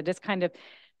comment, and just kind of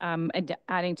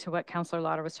adding to what Councillor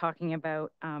Lauder was talking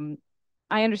about.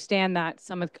 I understand that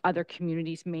some of other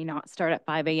communities may not start at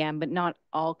 5 a.m., but not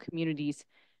all communities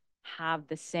have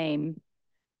the same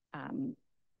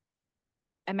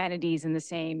amenities in the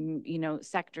same,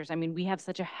 sectors. I mean, we have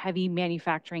such a heavy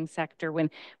manufacturing sector. When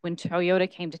Toyota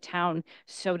came to town,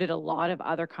 so did a lot of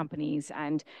other companies.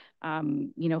 And,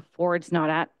 Ford's not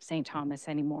at St. Thomas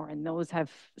anymore, and those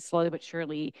have slowly but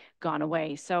surely gone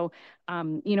away. So,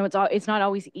 it's not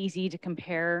always easy to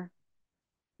compare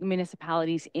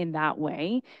municipalities in that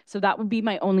way. So that would be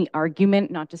my only argument,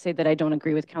 not to say that I don't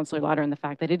agree with Councillor Lauder in the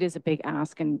fact that it is a big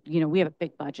ask, and, we have a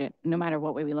big budget, no matter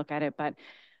what way we look at it. But,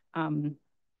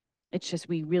 it's just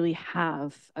we really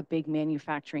have a big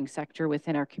manufacturing sector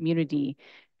within our community,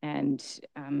 and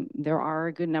there are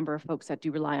a good number of folks that do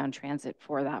rely on transit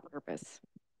for that purpose.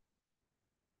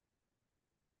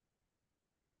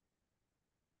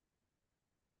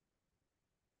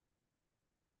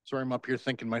 Sorry, I'm up here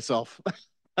thinking myself.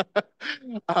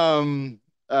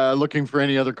 Looking for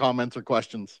any other comments or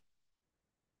questions.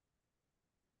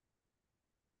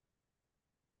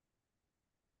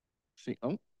 See,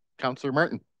 Councillor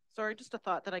Martin. Sorry, just a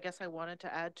thought that I guess I wanted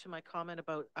to add to my comment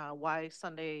about why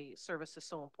Sunday service is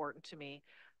so important to me.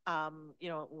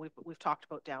 We've talked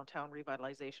about downtown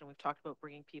revitalization. We've talked about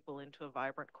bringing people into a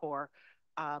vibrant core.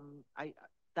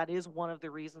 That is one of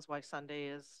the reasons why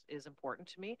Sunday is important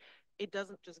to me. It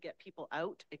doesn't just get people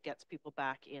out; it gets people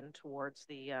back in towards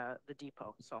the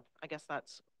depot. So I guess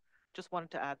that's just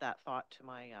wanted to add that thought to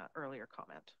my earlier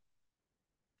comment.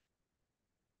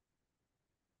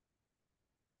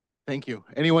 Thank you.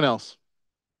 Anyone else?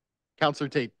 Councillor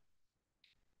Tate.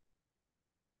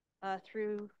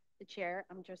 Through the chair,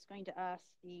 I'm just going to ask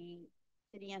the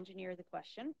city engineer the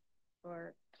question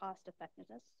for cost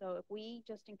effectiveness. So if we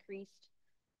just increased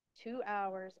 2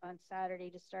 hours on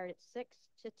Saturday to start at 6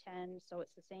 to 10, so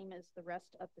it's the same as the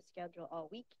rest of the schedule all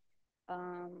week,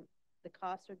 the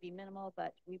cost would be minimal,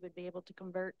 but we would be able to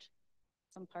convert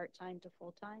some part-time to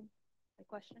full-time? My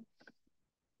question.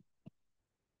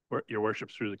 Your worship,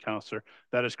 through the counselor,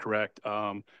 that is correct.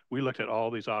 We looked at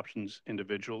all these options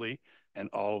individually, and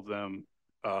all of them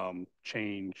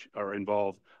change or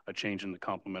involve a change in the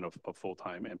complement of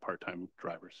full-time and part-time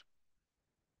drivers.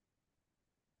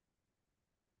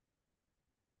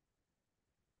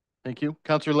 Thank you.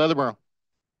 Councillor Leatherborough.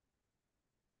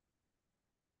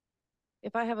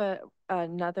 If I have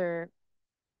another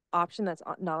option that's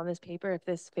not on this paper, if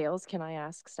this fails, can I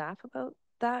ask staff about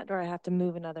that, or I have to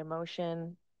move another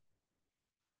motion?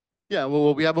 Yeah,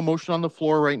 well, we have a motion on the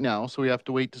floor right now, so we have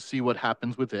to wait to see what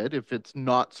happens with it. If it's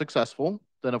not successful,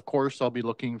 then of course I'll be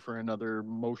looking for another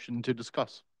motion to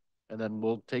discuss. And then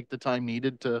we'll take the time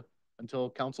needed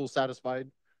until council's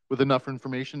satisfied with enough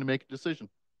information to make a decision.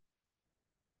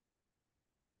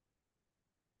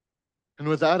 And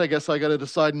with that, I guess I got to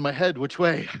decide in my head which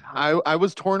way. I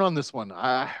was torn on this one.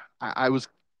 I was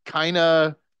kind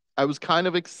of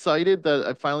excited that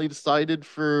I finally decided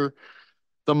for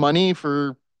the money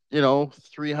for,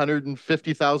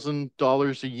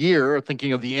 $350,000 a year,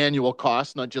 thinking of the annual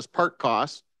cost, not just part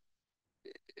cost.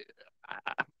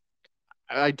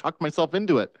 I talked myself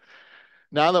into it.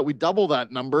 Now that we double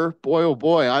that number, boy, oh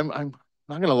boy, I'm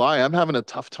not gonna lie, I'm having a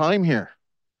tough time here.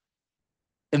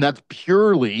 And that's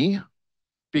purely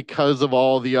because of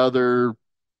all the other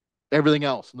everything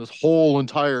else. And this whole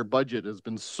entire budget has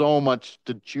been so much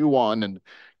to chew on and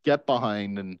get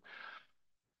behind. And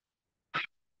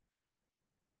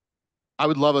I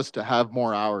would love us to have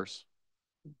more hours,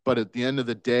 but at the end of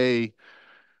the day,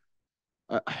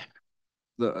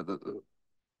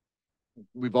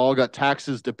 we've all got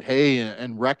taxes to pay,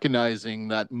 and recognizing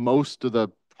that most of the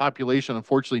population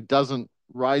unfortunately doesn't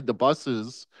ride the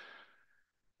buses.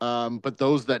 But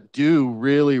those that do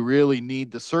really, really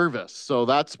need the service. So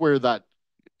that's where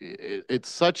it's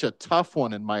such a tough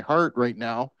one in my heart right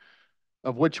now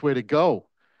of which way to go.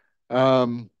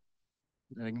 And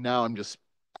now I'm just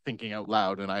thinking out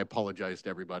loud, and I apologize to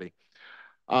everybody.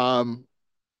 And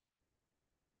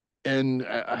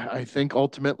I think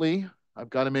ultimately I've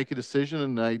got to make a decision,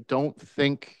 and I don't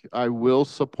think I will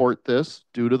support this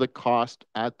due to the cost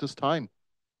at this time.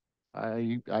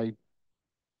 I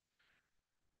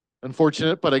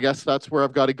unfortunate, but I guess that's where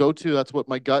I've got to go to. That's what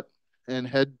my gut and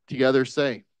head together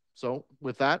say. So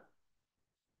with that,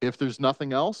 if there's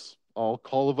nothing else, I'll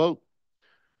call a vote.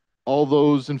 All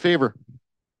those in favor?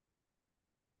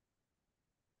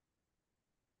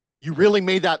 You really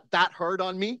made that hard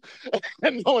on me,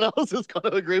 and no one else is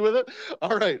going to agree with it?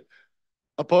 All right.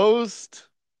 Opposed?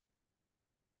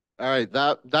 All right,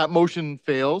 that motion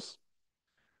fails.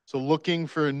 So looking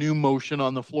for a new motion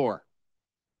on the floor.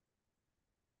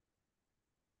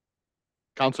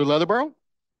 Councillor Leatherborough?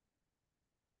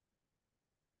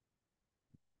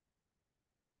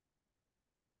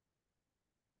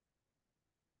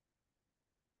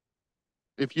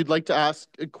 If you'd like to ask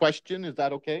a question, is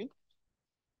that okay?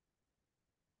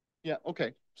 Yeah,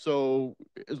 okay. So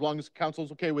as long as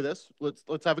council's okay with this,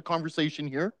 let's have a conversation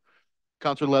here.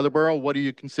 Councillor Leatherborough, what are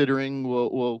you considering?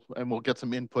 We'll get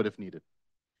some input if needed.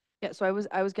 Yeah, so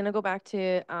I was gonna go back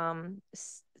to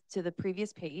the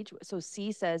previous page. So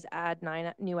C says add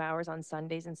 9 new hours on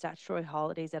Sundays and statutory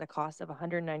holidays at a cost of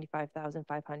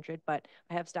 $195,500, but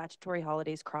I have statutory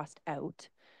holidays crossed out.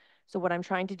 So what I'm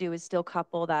trying to do is still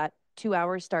couple that 2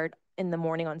 hours start in the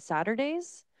morning on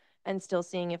Saturdays and still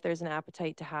seeing if there's an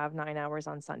appetite to have 9 hours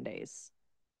on Sundays.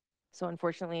 So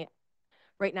unfortunately,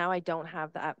 right now I don't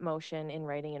have that motion in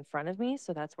writing in front of me,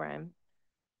 so that's where I'm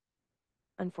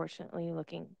unfortunately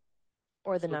looking,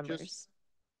 or the numbers.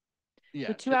 Yeah.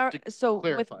 The 2 hour, so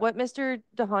with what Mr.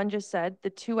 DeHaan just said,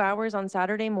 the 2 hours on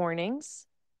Saturday mornings,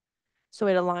 so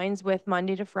it aligns with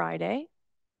Monday to Friday.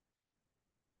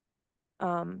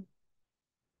 And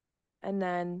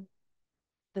then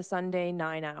the Sunday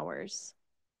 9 hours.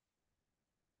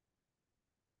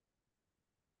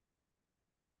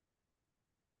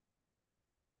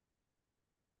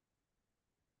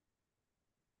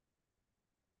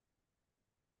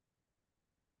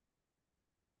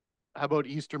 How about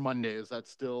Easter Monday? Is that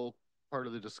still part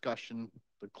of the discussion?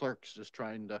 The clerk's just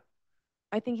trying to.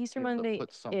 I think Easter Monday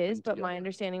is, but together. my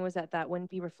understanding was that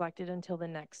wouldn't be reflected until the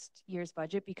next year's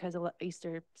budget because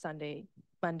Easter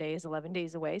Monday is 11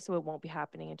 days away, so it won't be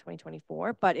happening in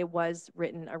 2024. But it was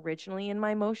written originally in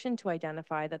my motion to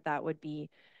identify that would be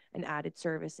an added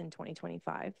service in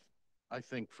 2025. I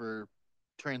think for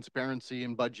transparency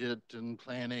and budget and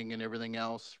planning and everything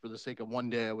else, for the sake of one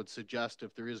day, I would suggest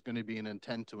if there is going to be an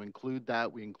intent to include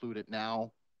that, we include it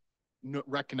now. No,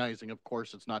 recognizing, of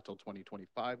course, it's not till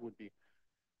 2025 would be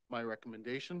my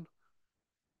recommendation.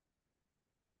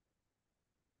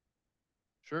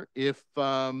 Sure. If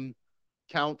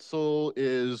council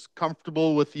is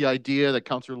comfortable with the idea that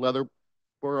Councillor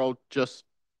Leatherborough just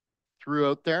threw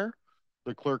out there,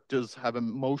 the clerk does have a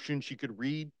motion she could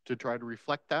read to try to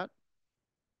reflect that.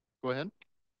 Go ahead.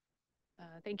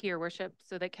 Thank you, Your Worship.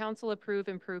 So that council approve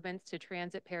improvements to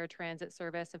transit paratransit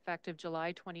service effective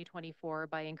July 2024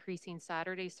 by increasing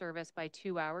Saturday service by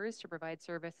 2 hours to provide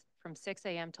service from 6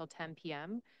 a.m. till 10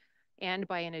 p.m. and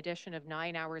by an addition of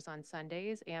 9 hours on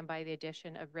Sundays and by the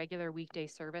addition of regular weekday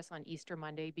service on Easter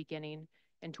Monday beginning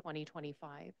in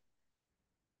 2025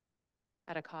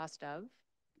 at a cost of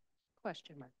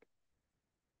question mark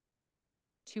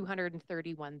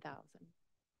 231,000.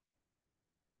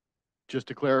 Just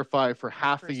to clarify, for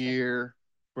half For a year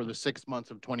for the 6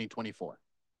 months of 2024.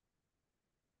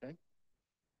 Okay.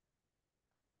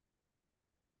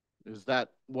 Is that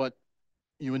what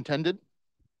you intended?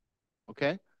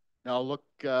 Okay. Now look,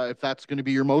 if that's going to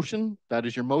be your motion, that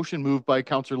is your motion moved by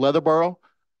Councillor Leatherborough.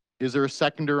 Is there a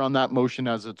seconder on that motion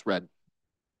as it's read?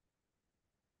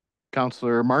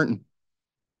 Councillor Martin.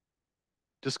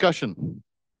 Discussion.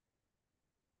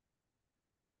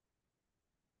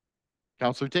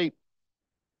 Councillor Tate.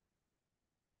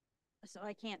 So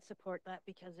I can't support that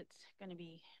because it's going to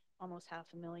be almost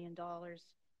 $500,000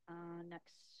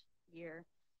 next year.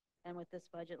 And with this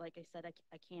budget, like I said, I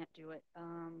can't do it.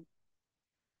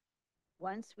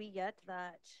 Once we get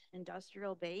that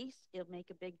industrial base, it'll make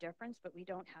a big difference, but we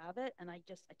don't have it. And I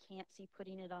can't see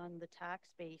putting it on the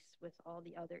tax base with all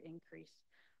the other increase.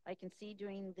 I can see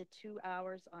doing the 2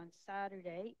 hours on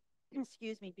Saturday,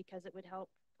 excuse me, because it would help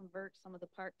convert some of the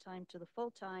part-time to the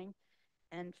full-time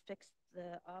and fix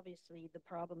obviously the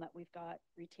problem that we've got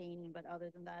retaining, but other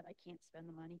than that, I can't spend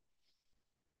the money.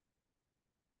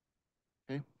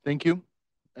 Okay, thank you.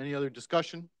 Any other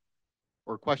discussion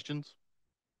or questions?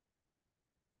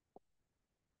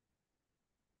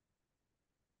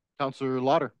 Councillor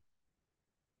Lauder.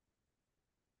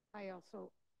 I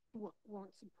also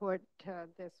won't support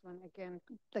this one again,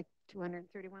 like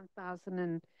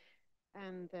 231,000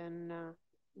 and then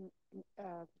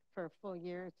for a full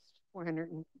year it's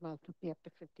 400 and well to be up to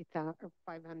 50,000 or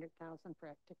 500,000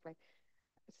 practically.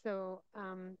 So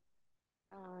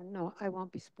no, I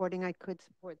won't be supporting. I could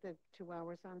support the 2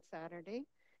 hours on Saturday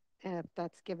if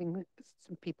that's giving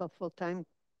some people full-time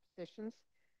positions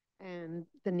and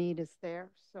the need is there.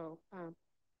 So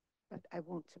but I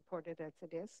won't support it as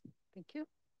it is. Thank you.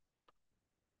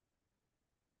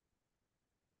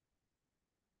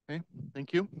 Okay,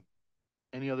 thank you.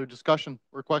 Any other discussion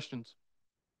or questions?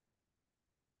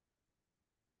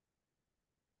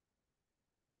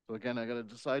 So again, I got to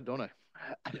decide, don't I?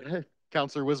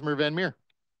 Councillor Wismer Van Meer.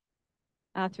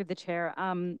 Through the chair,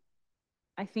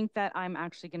 I think that I'm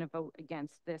actually going to vote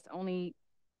against this only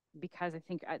because I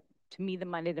think to me, the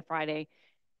Monday to Friday,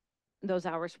 those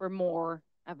hours were more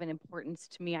of an importance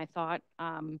to me, I thought.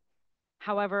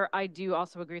 However, I do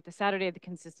also agree with the Saturday, the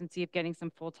consistency of getting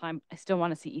some full-time. I still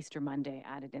want to see Easter Monday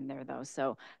added in there though.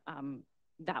 So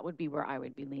that would be where I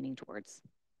would be leaning towards.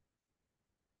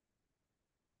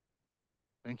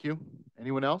 Thank you.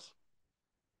 Anyone else?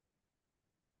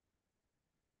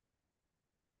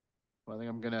 Well, I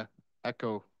think I'm going to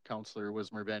echo Councillor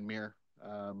Wismer Van Meer.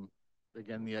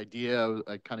 Again, the idea,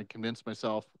 I kind of convinced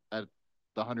myself at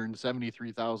the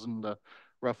 173,000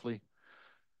 roughly.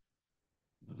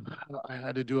 I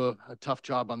had to do a tough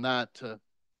job on that to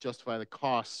justify the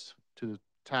costs to the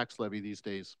tax levy these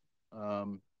days.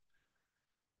 Though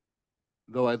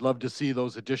I'd love to see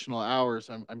those additional hours,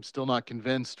 I'm still not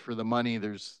convinced for the money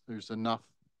there's enough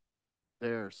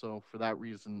there. So for that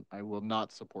reason, I will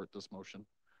not support this motion,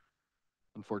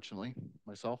 unfortunately,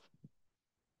 myself.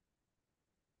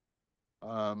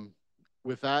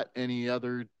 With that, any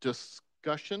other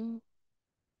discussion?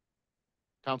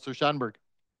 Councillor Schattenberg.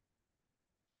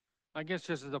 I guess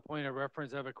just as a point of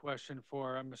reference, I have a question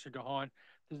for Mr. Gahan.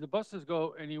 Does the buses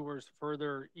go anywhere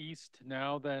further east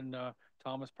now than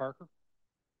Thomas Parker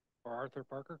or Arthur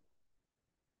Parker?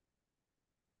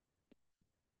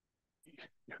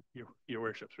 Your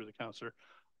worship, through the councillor.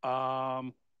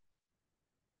 No,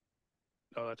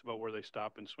 that's about where they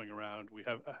stop and swing around.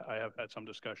 I have had some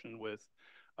discussion with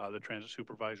the transit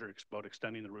supervisor about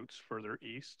extending the routes further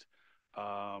east.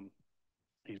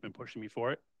 He's been pushing me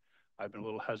for it. I've been a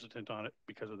little hesitant on it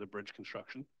because of the bridge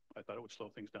construction. I thought it would slow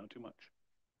things down too much.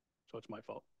 So it's my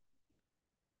fault.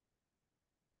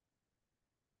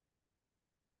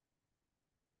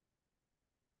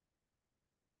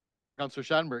 Councillor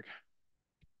Schattenberg.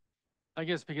 I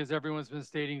guess because everyone's been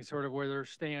stating sort of where their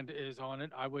stand is on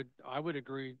it, I would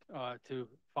agree to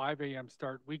 5 a.m.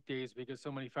 start weekdays because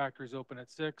so many factories open at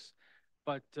 6.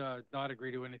 but not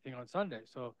agree to anything on Sunday.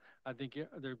 So I think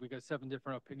we got 7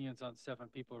 different opinions on 7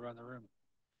 people around the room.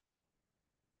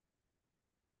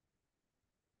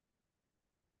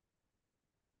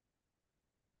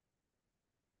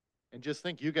 And just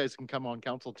think, you guys can come on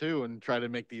council too and try to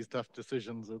make these tough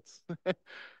decisions. It's a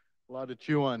lot to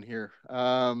chew on here.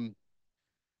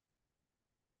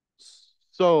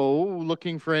 So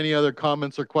looking for any other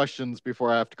comments or questions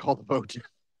before I have to call the vote.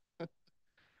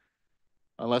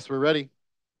 Unless we're ready.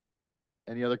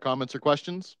 Any other comments or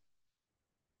questions?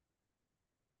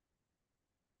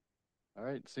 All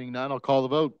right, seeing none, I'll call the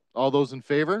vote. All those in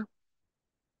favor?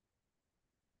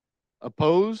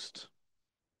 Opposed?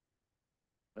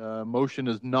 Motion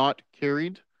is not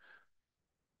carried.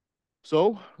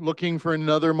 So, looking for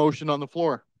another motion on the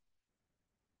floor.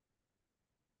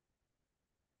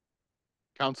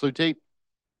 Councillor Tate.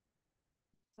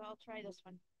 So I'll try this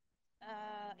one.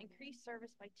 Increase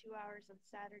service by 2 hours on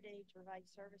Saturday to provide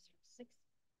service from 6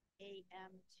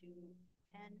 a.m. to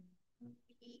 10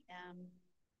 p.m.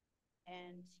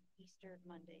 and Easter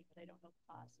Monday, but I don't know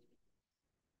the cost.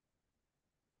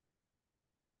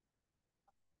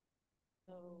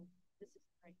 So this is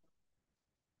right.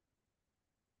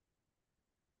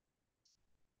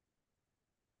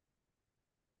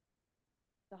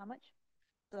 So how much?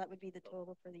 So that would be the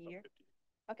total for the year?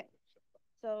 Okay.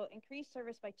 So increase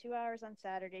service by 2 hours on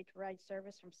Saturday to provide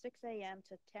service from 6 a.m.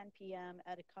 to 10 p.m.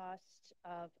 at a cost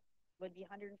of would be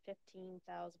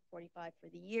 $115,045 for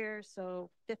the year,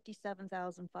 so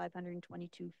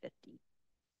 $57,522.50.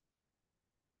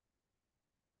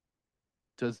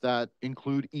 Does that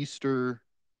include Easter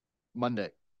Monday?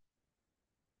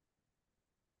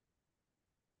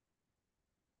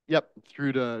 Yep,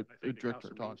 through to Director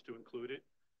Tom. To include it,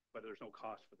 but there's no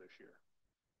cost for this year.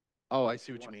 Oh, I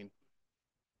see what you mean.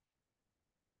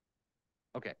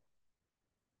 Okay.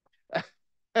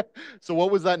 So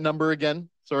what was that number again?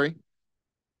 Sorry.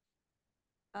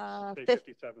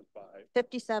 57.5.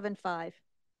 57.5.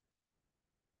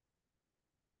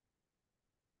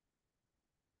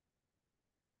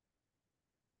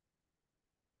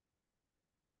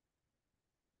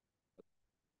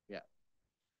 Yeah.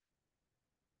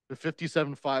 The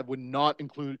 57.5 would not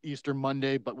include Easter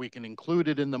Monday, but we can include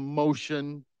it in the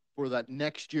motion for that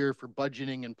next year for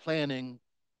budgeting and planning.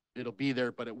 It'll be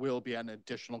there, but it will be an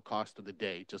additional cost of the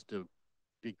day, just to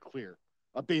be clear.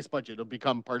 A base budget, it'll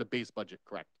become part of base budget,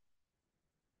 correct?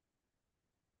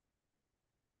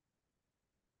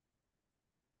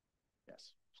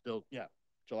 Yes, still, yeah.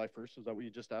 July 1st, is that what you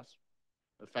just asked?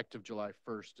 Effective July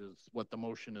 1st is what the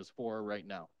motion is for right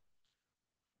now.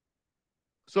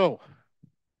 So,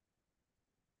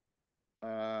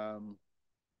 do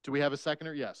we have a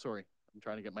seconder? Yeah, sorry. I'm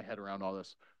trying to get my head around all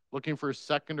this. Looking for a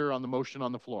seconder on the motion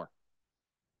on the floor.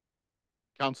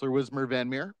 Councillor Wismer Van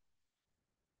Meer.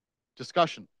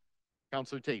 Discussion.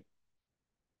 Councillor Tate.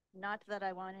 Not that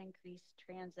I want to increase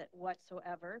transit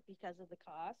whatsoever because of the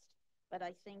cost, but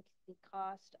I think the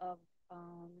cost of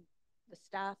the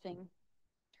staffing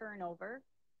turnover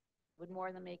would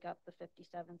more than make up the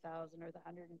 57,000 or the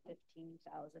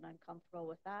 115,000. I'm comfortable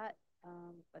with that,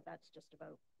 but that's just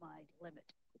about my limit.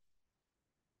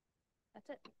 That's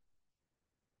it.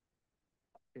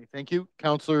 Okay, thank you.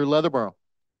 Councillor Leatherborough.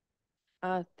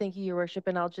 Thank you, Your Worship.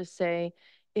 And I'll just say,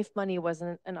 if money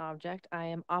wasn't an object, I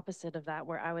am opposite of that,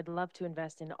 where I would love to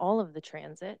invest in all of the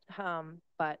transit.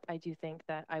 But I do think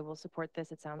that I will support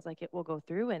this. It sounds like it will go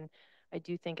through. And I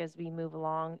do think as we move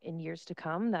along in years to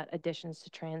come, that additions to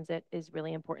transit is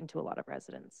really important to a lot of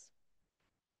residents.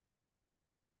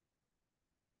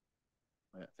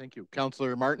 Yeah, thank you.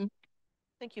 Councillor Martin.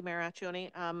 Thank you, Mayor Accioni.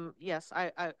 Yes,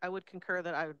 I would concur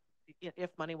that if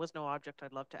money was no object,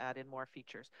 I'd love to add in more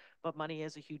features, but money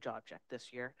is a huge object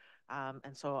this year.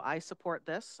 And so I support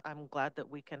this. I'm glad that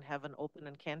we can have an open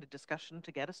and candid discussion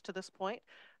to get us to this point,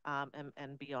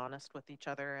 and be honest with each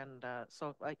other. And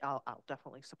so I'll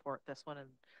definitely support this one, and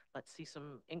let's see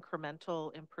some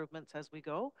incremental improvements as we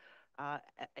go,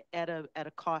 at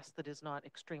a cost that is not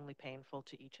extremely painful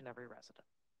to each and every resident.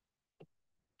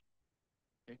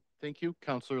 Okay, thank you.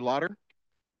 Councillor Lauder.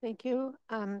 Thank you.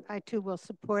 I too will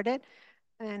support it.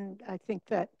 And I think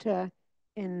that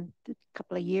in a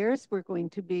couple of years, we're going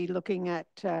to be looking at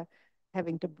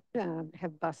having to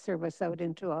have bus service out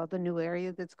into all the new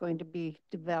area that's going to be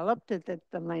developed, that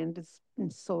the land is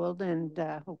sold, and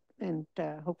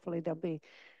hopefully there'll be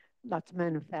lots of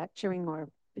manufacturing or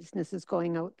businesses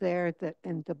going out there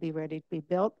and they'll be ready to be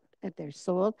built and they're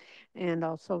sold. And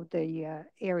also the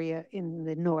area in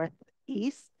the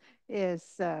northeast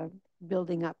is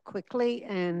building up quickly.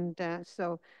 And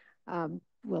so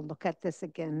we'll look at this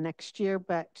again next year,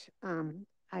 but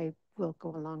I will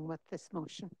go along with this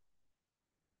motion.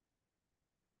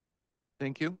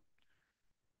 Thank you.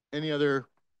 Any other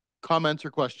comments or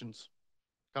questions?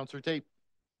 Councillor Tate.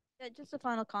 Yeah, just a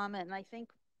final comment, and I think,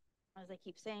 as I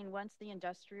keep saying, once the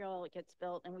industrial gets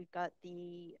built and we've got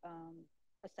the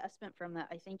assessment from that,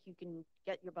 I think you can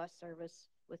get your bus service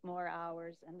with more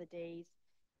hours and the days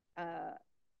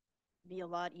be a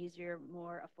lot easier,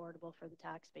 more affordable for the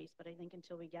tax base. But I think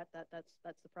until we get that,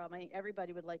 that's the problem. I think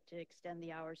everybody would like to extend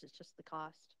the hours. It's just the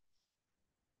cost.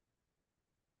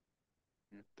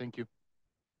 Thank you.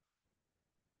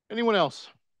 Anyone else?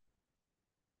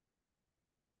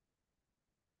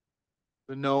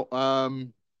 No,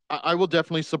 I will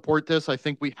definitely support this. I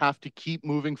think we have to keep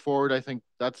moving forward. I think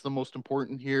that's the most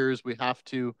important here is we have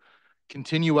to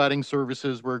continue adding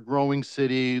services. We're a growing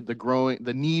city.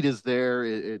 The need is there.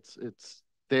 It's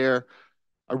there.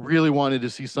 I really wanted to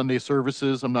see Sunday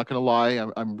services. I'm not going to lie.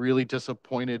 I'm really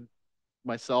disappointed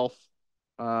myself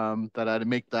that I had to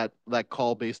make that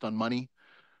call based on money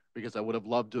because I would have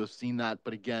loved to have seen that.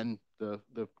 But again, the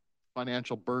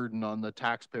financial burden on the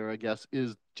taxpayer, I guess,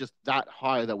 is just that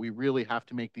high that we really have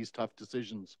to make these tough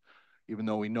decisions, even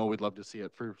though we know we'd love to see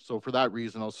it. So for that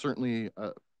reason, I'll certainly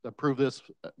approve this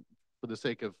for the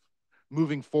sake of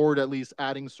moving forward, at least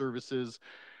adding services,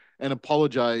 and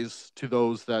apologize to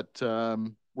those that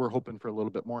were hoping for a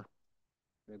little bit more,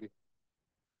 maybe.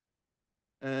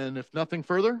 And if nothing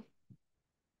further,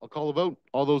 I'll call a vote.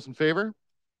 All those in favor?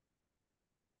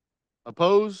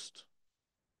 Opposed?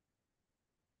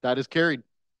 That is carried.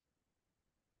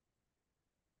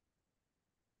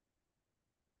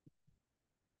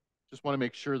 Just want to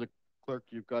make sure the clerk,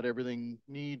 you've got everything you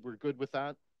need. We're good with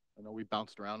that. I know we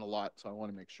bounced around a lot, so I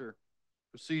want to make sure.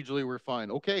 Procedurally, we're fine.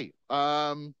 Okay.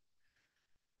 Where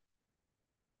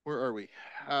are we?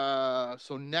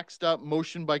 So next up,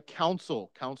 motion by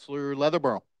council. Councillor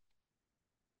Leatherborough.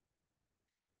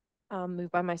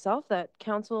 Moved by myself that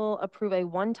council approve a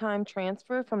one-time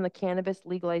transfer from the cannabis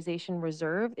legalization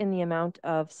reserve in the amount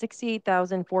of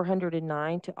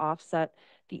 $68,409 to offset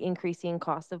the increasing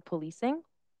cost of policing.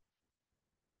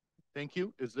 Thank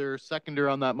you. Is there a seconder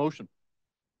on that motion?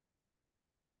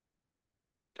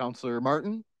 Councillor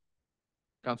Martin?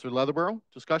 Councillor Leatherborough,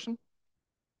 discussion?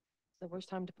 The worst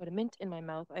time to put a mint in my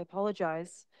mouth. I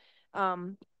apologize.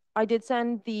 I did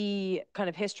send the kind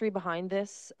of history behind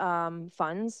this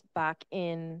funds back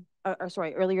in,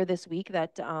 earlier this week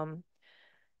that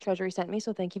Treasury sent me.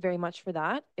 So thank you very much for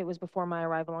that. It was before my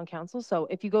arrival on council. So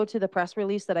if you go to the press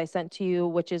release that I sent to you,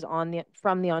 which is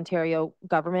from the Ontario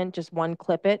government, just one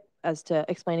clip it as to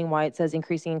explaining why it says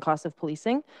increasing in cost of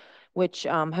policing, which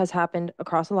has happened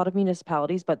across a lot of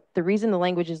municipalities. But the reason the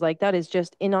language is like that is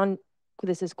just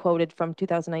this is quoted from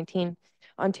 2019.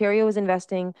 Ontario is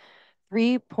investing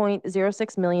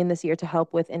 $3.06 million this year to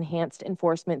help with enhanced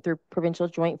enforcement through provincial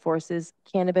joint forces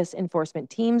cannabis enforcement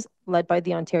teams led by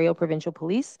the Ontario Provincial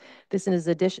Police. This is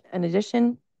an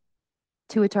addition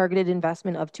to a targeted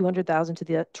investment of $200,000 to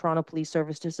the Toronto Police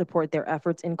Service to support their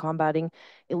efforts in combating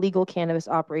illegal cannabis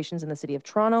operations in the city of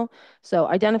Toronto. So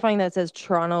identifying that it says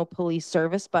Toronto Police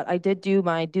Service, but I did do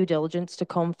my due diligence to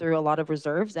comb through a lot of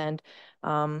reserves, and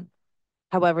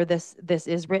however, this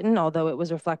is written, although it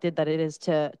was reflected that it is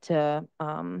to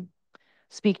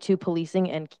speak to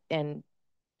policing and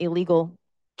illegal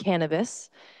cannabis.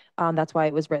 That's why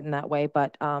it was written that way.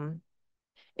 But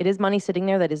it is money sitting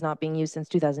there that is not being used since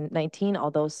 2019,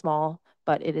 although small,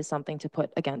 but it is something to put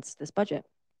against this budget.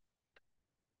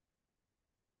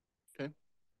 Okay.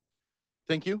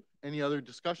 Thank you. Any other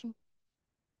discussion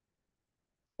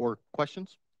or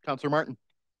questions? Councillor Martin.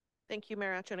 Thank you,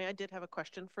 Mayor Anthony. I did have a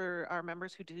question for our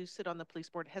members who do sit on the police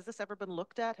board. Has this ever been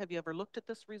looked at? Have you ever looked at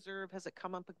this reserve? Has it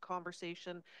come up in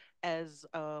conversation as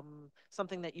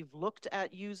something that you've looked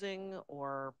at using,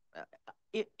 or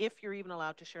if you're even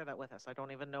allowed to share that with us? I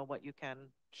don't even know what you can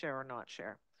share or not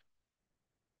share.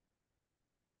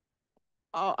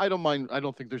 I don't mind. I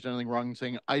don't think there's anything wrong in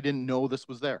saying I didn't know this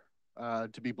was there.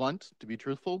 To be blunt, to be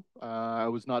truthful, I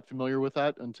was not familiar with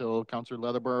that until Councillor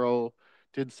Leatherborough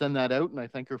did send that out, and I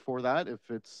thank her for that. If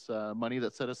it's money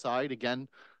that's set aside, again,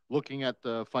 looking at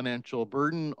the financial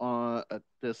burden at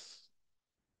this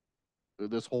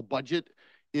whole budget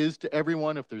is to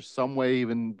everyone. If there's some way,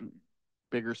 even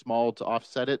big or small, to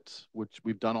offset it, which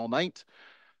we've done all night.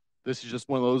 This is just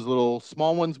one of those little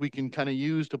small ones we can kind of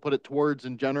use to put it towards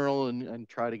in general and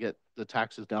try to get the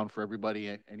taxes down for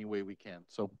everybody any way we can.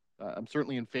 So I'm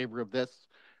certainly in favor of this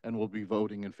and we'll be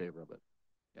voting in favor of it.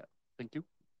 Yeah, thank you.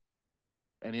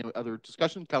 Any other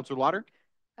discussion? Councillor Lauder?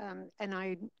 And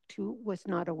I too was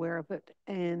not aware of it.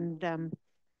 And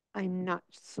I'm not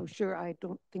so sure. I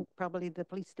don't think probably the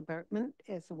police department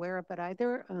is aware of it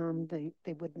either.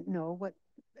 They wouldn't know what,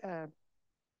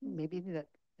 maybe that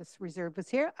this reserve is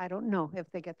here. I don't know if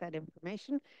they get that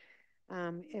information.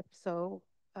 If so,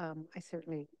 I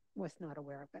certainly was not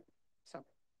aware of it. So,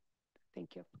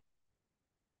 thank you.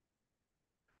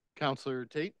 Councillor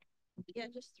Tate? Yeah,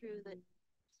 just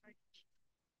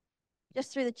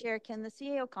through the chair, can the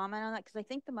CAO comment on that? Because I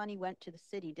think the money went to the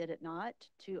city, did it not?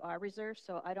 To our reserve,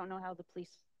 so I don't know how the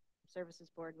police services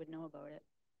board would know about it.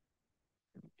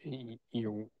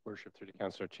 Your worship, through to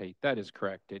Councillor Tate, that is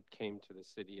correct. It came to the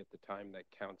city at the time that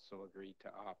council agreed to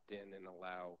opt in and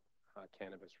allow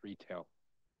cannabis retail.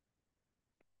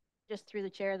 Just through the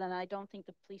chair, then I don't think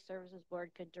the police services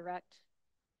board could direct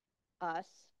us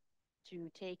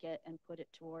to take it and put it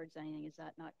towards anything. Is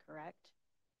that not correct?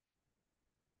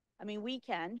 I mean, we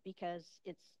can because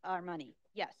it's our money.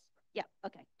 Yes. Yeah.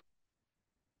 Okay.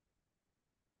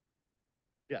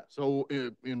 Yeah, so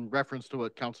in reference to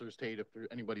what Councillor Tate, if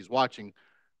anybody's watching,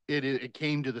 it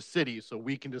came to the city, so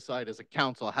we can decide as a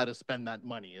council how to spend that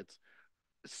money. It's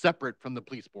separate from the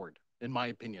police board, in my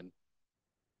opinion.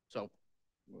 So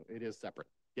it is separate,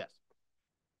 yes.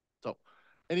 So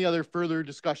any other further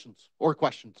discussions or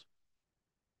questions?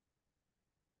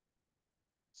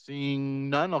 Seeing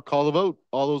none, I'll call the vote.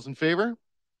 All those in favor?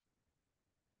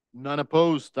 None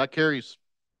opposed. That carries.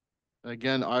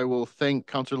 Again, I will thank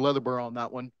Councillor Leatherborough on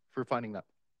that one for finding that.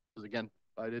 Because again,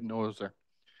 I didn't know it was there.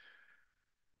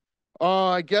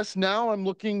 I guess now I'm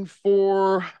looking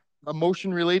for a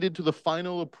motion related to the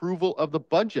final approval of the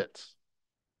budget.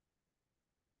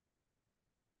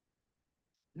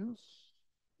 Yes,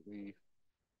 we're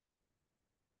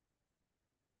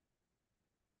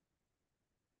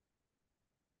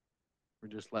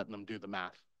just letting them do the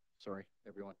math. Sorry,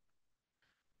 everyone.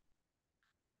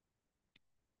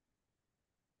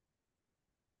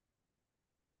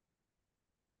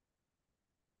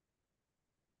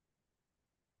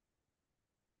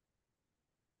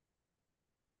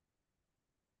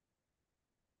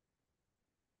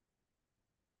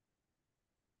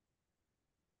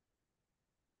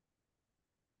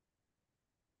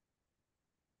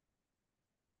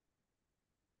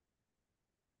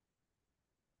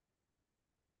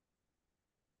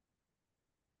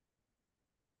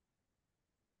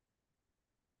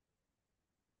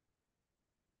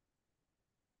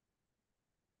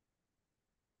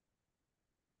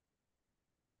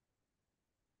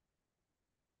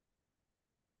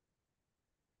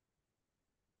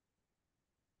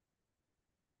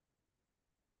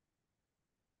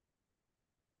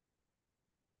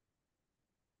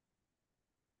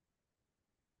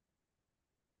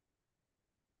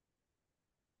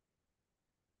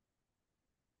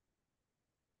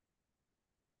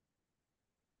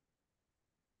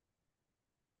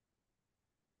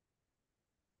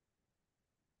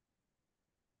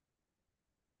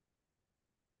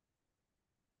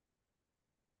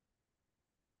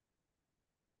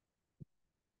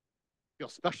 Feel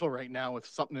special right now with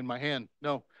something in my hand.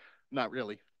 No, not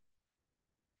really.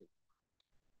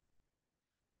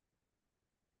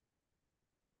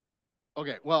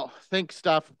 Okay, well, thanks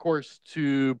staff, of course,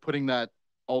 to putting that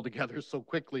all together so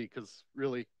quickly, because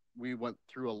really we went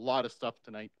through a lot of stuff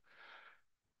tonight.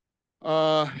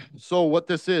 So what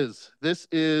this is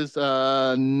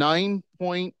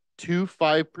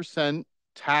 9.25%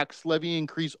 tax levy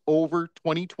increase over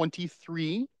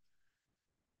 2023.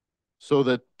 So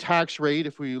the tax rate,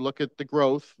 if we look at the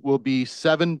growth, will be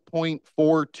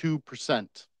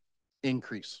 7.42%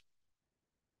 increase.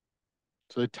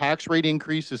 So the tax rate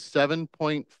increase is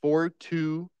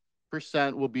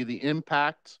 7.42% will be the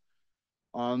impact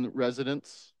on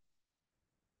residents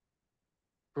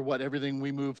for what everything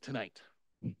we move tonight.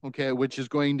 Okay, which is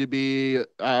going to be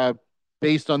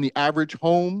based on the average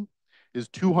home is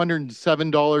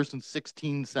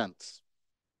 $207.16.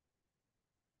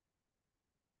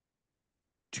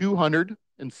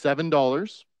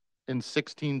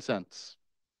 $207.16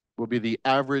 will be the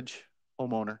average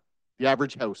homeowner, the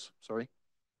average house, sorry.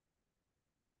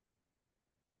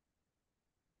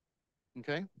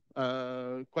 Okay,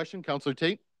 question, Councillor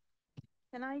Tate?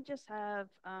 Can I just have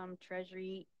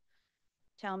Treasury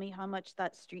tell me how much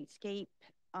that streetscape,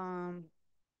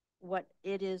 what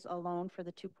it is alone for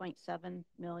the 2.7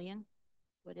 million,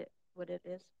 what it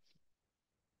is?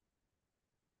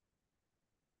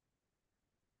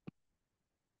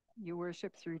 Your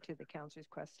worship, through to the councillor's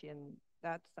question,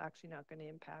 that's actually not going to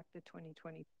impact the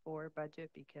 2024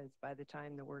 budget because by the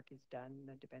time the work is done,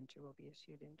 the debenture will be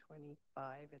issued in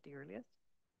 25 at the earliest.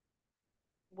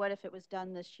 What if it was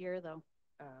done this year though?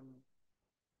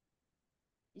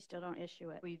 You still don't issue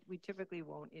it? We typically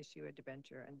won't issue a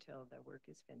debenture until the work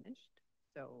is finished.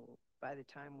 So by the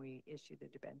time we issue the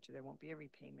debenture, there won't be a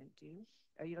repayment due.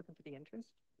 Are you looking for the interest?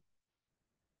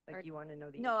 Like you want to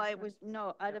know the No, I interest? was,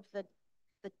 no, out of the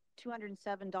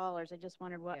 $207, I just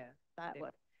wondered what that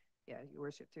was. Yeah, Your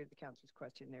Worship, through the council's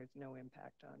question, there's no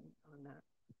impact on that.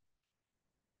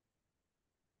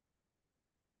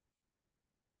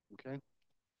 Okay.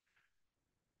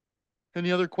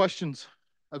 Any other questions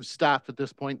of staff at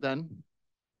this point then?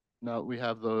 No, we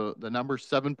have the number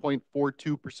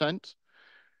 7.42%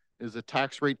 is a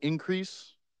tax rate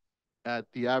increase. At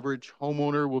the average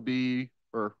homeowner will be,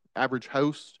 or average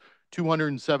house,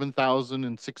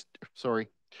 207,006, sorry,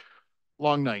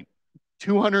 long night,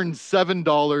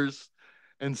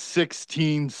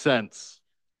 $207.16.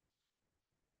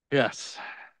 Yes.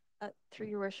 Through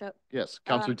your worship. Yes,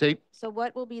 Councillor Tate. So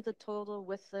what will be the total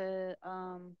with the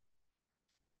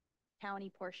county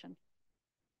portion?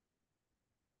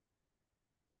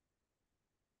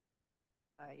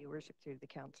 Your Worship, through the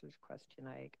council's question,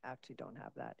 I actually don't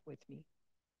have that with me.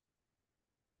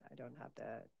 I don't have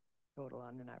the total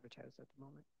on an average house at the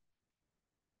moment.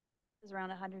 It's around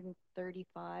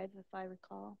 135, if I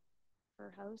recall,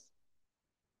 per house.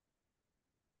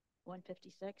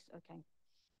 156. Okay.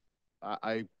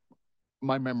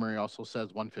 My memory also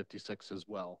says 156 as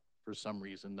well. For some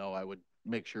reason, though, I would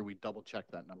make sure we double check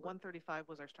that number. 135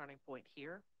 was our starting point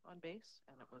here on base,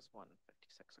 and it was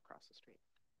 156 across the street.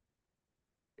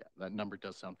 Yeah, that number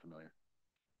does sound familiar.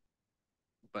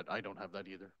 But I don't have that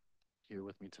either here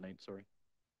with me tonight, sorry.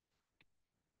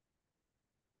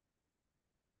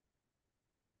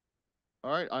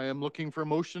 All right, I am looking for a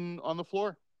motion on the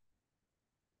floor.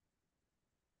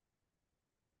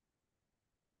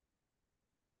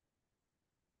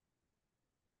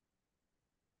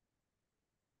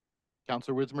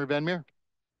 Councillor Wismer Van Meer.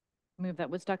 Move that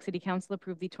Woodstock City Council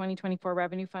approve the 2024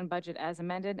 Revenue Fund budget as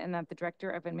amended and that the Director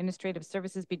of Administrative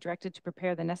Services be directed to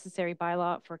prepare the necessary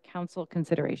bylaw for council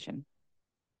consideration.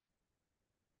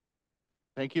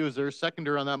 Thank you. Is there a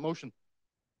seconder on that motion?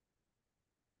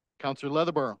 Councillor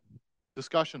Leatherborough.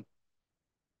 Discussion.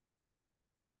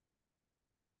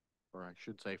 Or I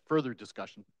should say further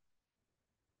discussion.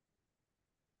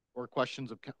 Or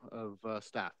questions of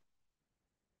staff.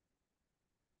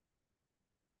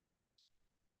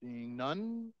 Seeing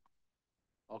none,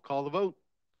 I'll call the vote.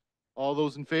 All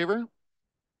those in favor?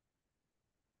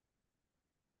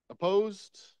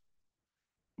 Opposed?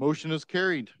 Motion is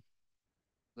carried.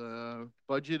 The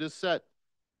budget is set.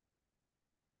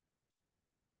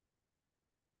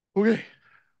 Okay,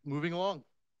 moving along.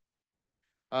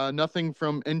 Nothing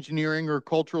from engineering or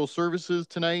cultural services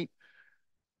tonight.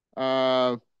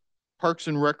 Parks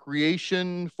and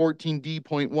Recreation,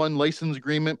 14D.1 license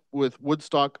agreement with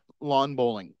Woodstock Lawn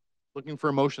Bowling. Looking for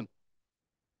a motion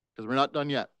because we're not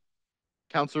done yet.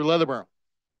 Councillor Leatherborough.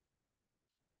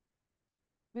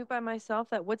 Moved by myself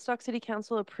that Woodstock City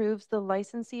Council approves the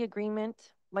license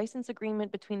agreement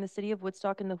between the City of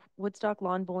Woodstock and the Woodstock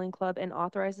Lawn Bowling Club and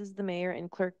authorizes the mayor and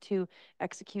clerk to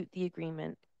execute the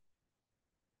agreement.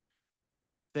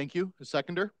 Thank you. A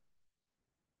seconder?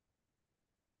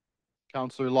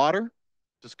 Councillor Lauder.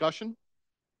 Discussion?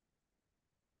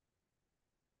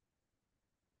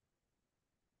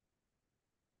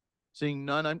 Seeing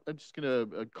none, I'm just going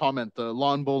to comment. The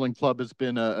Lawn Bowling Club has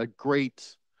been a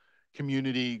great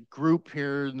community group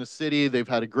here in the city. They've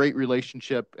had a great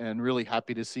relationship and really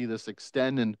happy to see this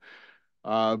extend. And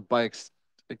by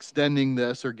extending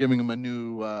this or giving them a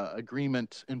new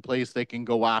agreement in place, they can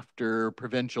go after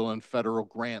provincial and federal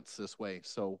grants this way.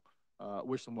 So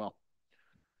wish them well.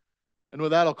 And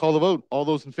with that, I'll call the vote. All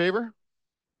those in favor?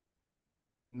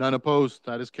 None opposed.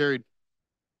 That is carried.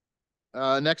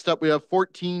 Next up, we have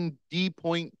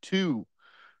 14D.2,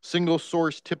 single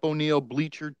source Tip O'Neill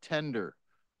bleacher tender.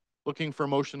 Looking for a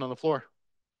motion on the floor.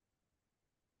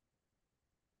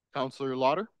 Councillor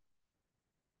Lauder.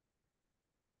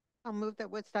 I'll move that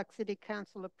Woodstock City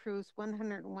Council approves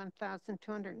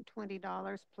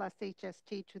 $101,220 plus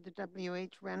HST to the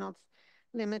W.H. Reynolds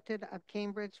Limited of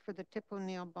Cambridge for the Tip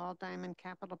O'Neill Ball Diamond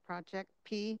Capital Project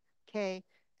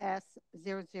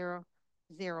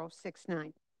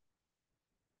PKS00069.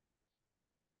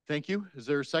 Thank you. Is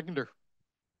there a seconder?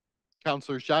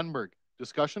 Councillor Schattenberg.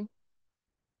 Discussion?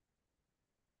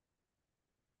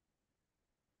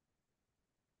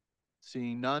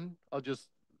 Seeing none, I'll just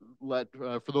let,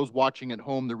 for those watching at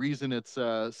home, the reason it's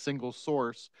a single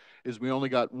source is we only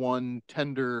got one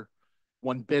tender,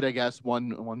 one bid, I guess,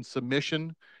 one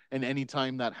submission. And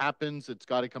anytime that happens, it's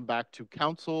got to come back to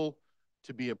council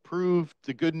to be approved.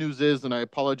 The good news is, and I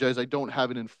apologize, I don't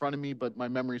have it in front of me, but my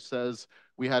memory says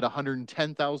we had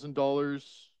 $110,000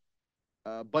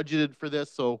 budgeted for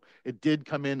this, so it did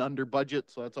come in under budget,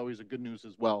 so that's always a good news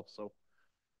as well. So,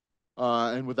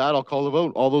 and with that, I'll call the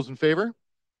vote. All those in favor?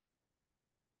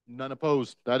 None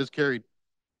opposed. That is carried.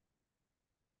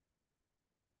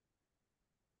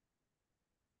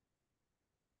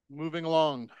 Moving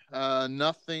along,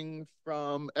 nothing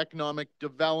from economic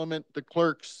development, the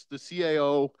clerks, the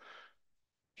CAO,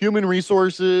 human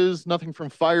resources, nothing from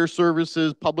fire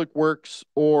services, public works,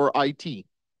 or IT.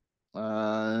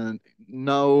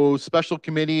 No special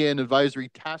committee and advisory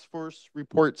task force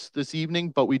reports this evening,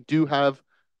 but we do have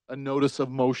a notice of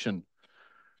motion.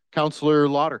 Councillor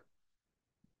Lauder.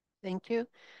 Thank you.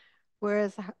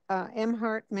 Whereas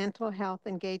MHeart Mental Health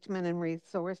Engagement and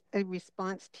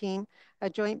Response Team, a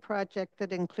joint project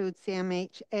that includes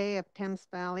CMHA of Thames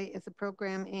Valley, is a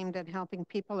program aimed at helping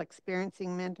people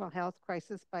experiencing mental health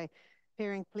crisis by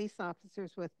pairing police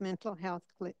officers with mental health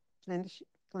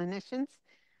clinicians.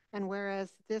 And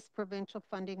whereas this provincial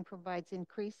funding provides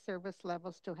increased service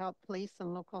levels to help police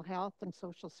and local health and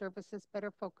social services better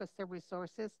focus their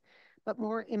resources, but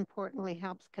more importantly,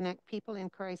 helps connect people in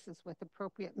crisis with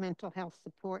appropriate mental health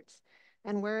supports.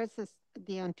 And whereas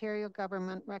the Ontario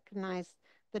government recognized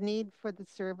the need for the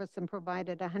service and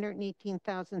provided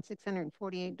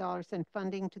 $118,648 in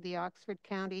funding to the Oxford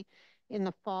County in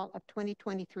the fall of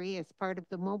 2023 as part of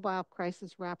the Mobile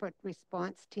Crisis Rapid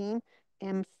Response Team,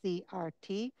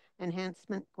 MCRT,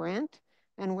 enhancement grant.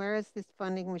 And whereas this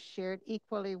funding was shared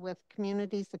equally with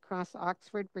communities across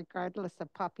Oxford, regardless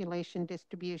of population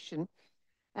distribution,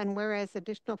 and whereas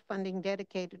additional funding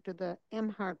dedicated to the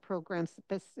MHeart program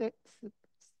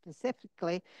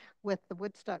specifically with the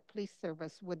Woodstock Police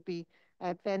Service would be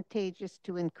advantageous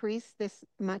to increase this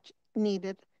much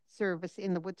needed service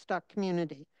in the Woodstock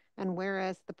community. And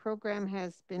whereas the program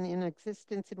has been in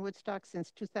existence in Woodstock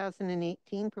since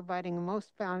 2018, providing a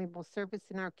most valuable service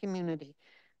in our community,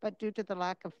 but due to the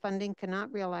lack of funding,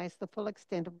 cannot realize the full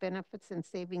extent of benefits and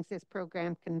savings this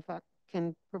program can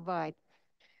provide.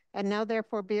 And now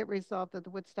therefore be it resolved that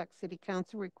the Woodstock City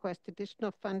Council request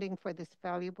additional funding for this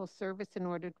valuable service in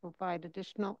order to provide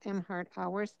additional MHeart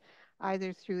hours,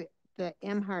 either through the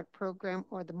MHeart program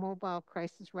or the Mobile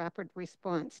Crisis Rapid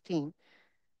Response Team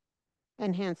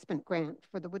enhancement grant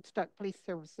for the Woodstock Police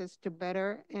Services to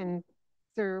better and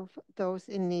serve those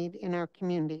in need in our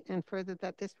community. And further,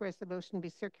 that this resolution be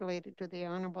circulated to the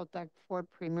Honorable Doug Ford,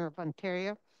 Premier of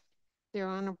Ontario, the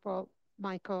Honorable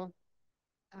Michael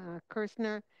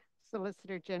Kersner,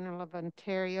 Solicitor General of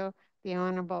Ontario, the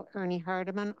Honorable Ernie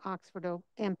Hardeman, Oxford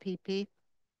MPP,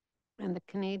 and the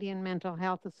Canadian Mental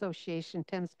Health Association,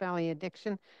 Thames Valley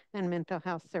Addiction and Mental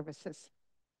Health Services.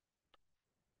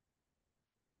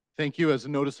 Thank you. As a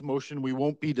notice of motion, we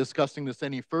won't be discussing this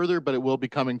any further, but it will be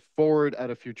coming forward at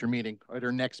a future meeting, at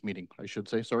our next meeting, I should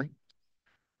say, sorry.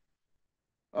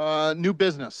 New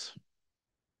business.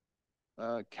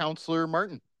 Councillor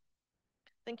Martin.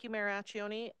 Thank you, Mayor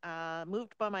Accioni.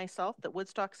 Moved by myself that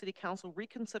Woodstock City Council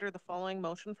reconsider the following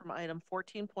motion from item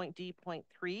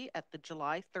 14.D.3 at the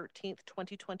July 13th,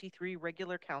 2023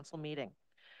 regular council meeting.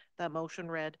 That motion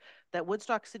read that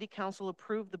Woodstock City Council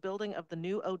approve the building of the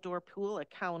new outdoor pool at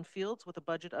Cowan Fields with a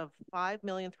budget of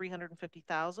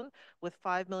 $5,350,000, with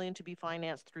 $5 million to be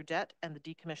financed through debt and the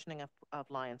decommissioning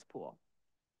of Lions Pool.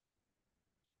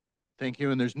 Thank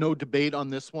you. And there's no debate on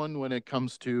this one when it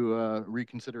comes to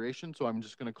reconsideration, so I'm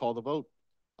just going to call the vote.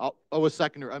 Oh, a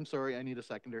seconder. I'm sorry, I need a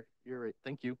seconder. You're right.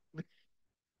 Thank you.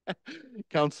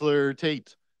 Councillor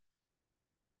Tate.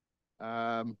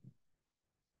 I'll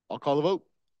call the vote.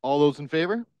 All those in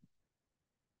favor?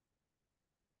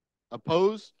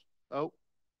 Opposed? Oh.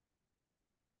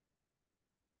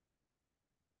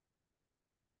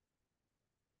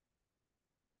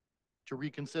 To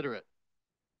reconsider it.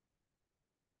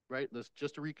 Right? That's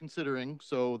just a reconsidering.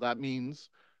 So that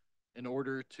means in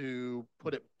order to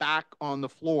put it back on the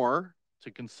floor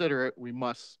to consider it, we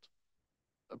must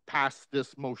pass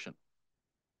this motion.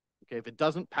 Okay, if it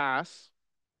doesn't pass,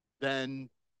 then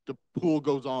the pool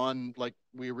goes on like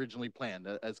we originally planned,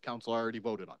 as council already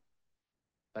voted on.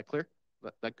 That clear?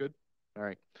 That good? All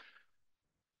right.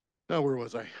 Now, where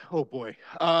was I? Oh boy.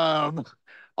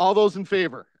 All those in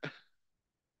favor?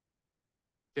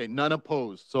 Okay, none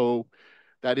opposed. So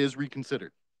that is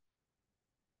reconsidered.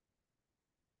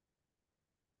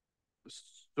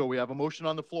 So we have a motion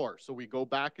on the floor. So we go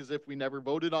back as if we never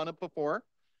voted on it before.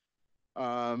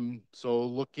 So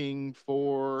looking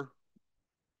for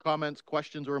comments,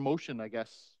 questions, or a motion, I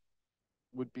guess,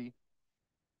 would be.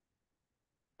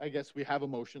 I guess we have a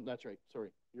motion. That's right.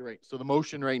 Sorry, you're right. So the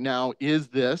motion right now is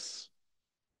this.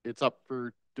 it's up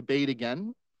for debate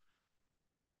again.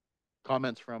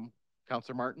 Comments from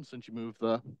Councillor Martin since you moved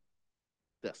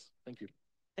this. Thank you.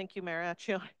 Thank you, Mayor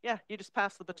Accio. Yeah, you just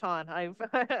passed the baton.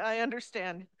 I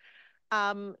understand.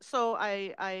 So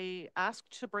I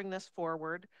asked to bring this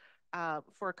forward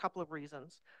for a couple of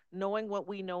reasons. Knowing what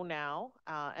we know now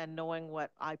and knowing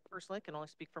what I personally can only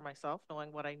speak for myself,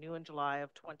 knowing what I knew in July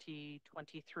of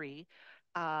 2023,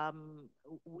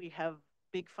 we have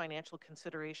big financial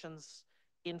considerations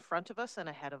in front of us and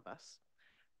ahead of us.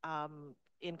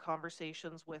 In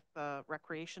conversations with the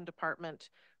Recreation Department,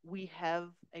 we have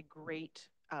a great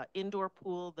indoor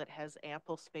pool that has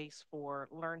ample space for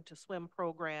learn to swim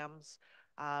programs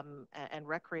and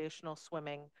recreational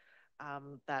swimming.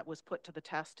 That was put to the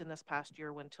test in this past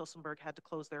year when Tillsonburg had to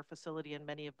close their facility, and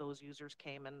many of those users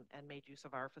came and made use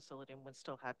of our facility and we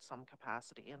still had some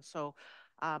capacity. And so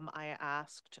I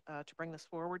asked to bring this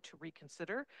forward to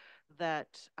reconsider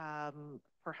that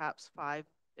perhaps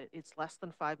it's less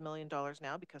than $5 million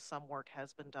now because some work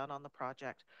has been done on the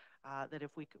project, that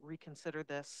if we could reconsider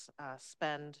this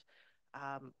spend,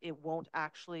 it won't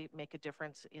actually make a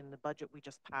difference in the budget we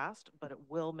just passed, but it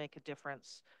will make a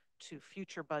difference to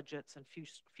future budgets and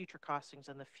future costings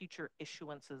and the future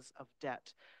issuances of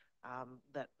debt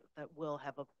that will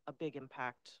have a big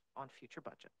impact on future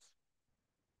budgets.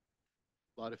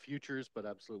 A lot of futures, but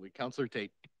absolutely. Councillor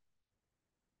Tate.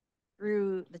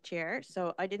 Through the chair.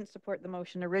 So I didn't support the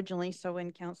motion originally. So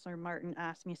when Councillor Martin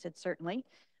asked me, I said certainly.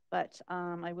 But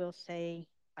I will say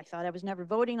I thought I was never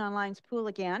voting on Lions Pool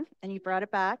again, and you brought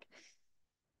it back.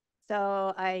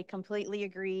 So I completely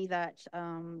agree that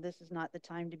this is not the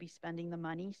time to be spending the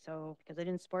money. So because I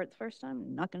didn't support it the first time,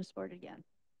 I'm not going to support it again.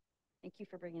 Thank you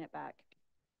for bringing it back.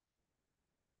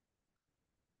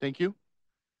 Thank you.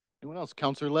 Anyone else?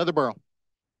 Councillor Leatherborough.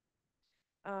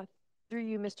 Through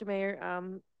you, Mr. Mayor,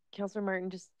 Councillor Martin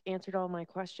just answered all my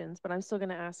questions, but I'm still going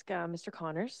to ask Mr.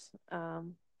 Connors.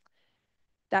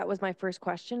 That was my first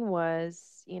question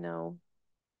was, will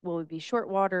we be short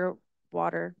water,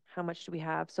 how much do we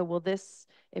have? So will this,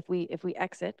 if we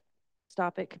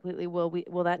stop it completely,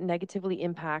 will that negatively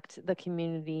impact the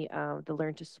community, the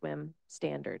Learn to Swim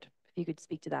standard? If you could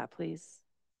speak to that, please.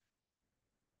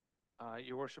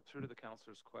 Your worship, through to the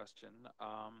councillor's question,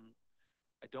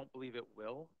 I don't believe it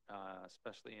will,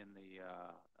 especially in the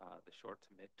short to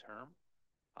mid-term.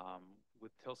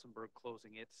 With Tillsonburg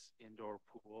closing its indoor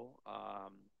pool,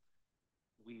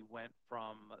 we went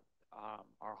from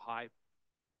our high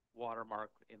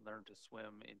watermark in Learn to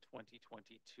Swim in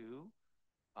 2022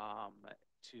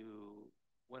 to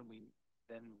when we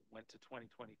then went to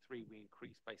 2023, we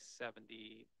increased by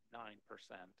 79%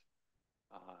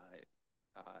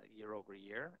 year over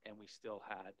year, and we still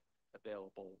had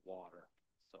available water.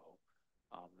 So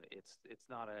it's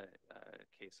not a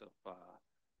case of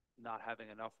not having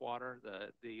enough water.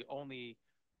 The only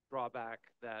drawback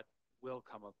that will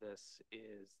come of this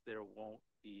is there won't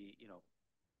be,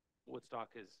 Woodstock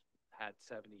has had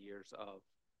 70 years of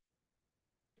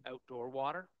outdoor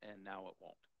water, and now it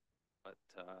won't. But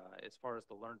as far as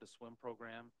the Learn to Swim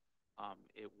program,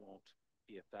 it won't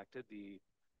be affected.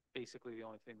 Basically, the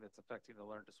only thing that's affecting the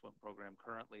Learn to Swim program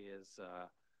currently is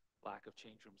lack of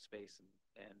change room space,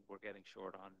 and we're getting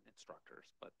short on instructors,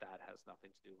 but that has nothing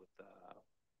to do with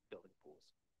building pools.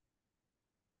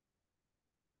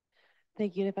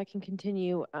 Thank you. And if I can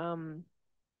continue,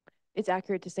 it's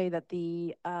accurate to say that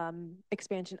the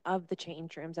expansion of the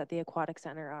change rooms at the Aquatic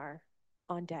Center are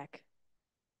on deck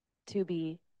to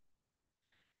be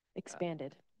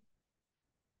expanded.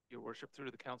 Your worship, through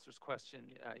to the councillor's question,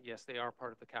 yes, they are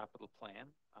part of the capital plan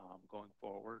going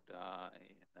forward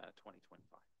in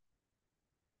 2025.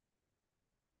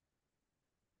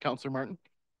 Councillor Martin.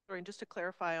 Sorry, and just to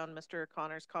clarify on Mr.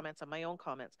 Connor's comments and my own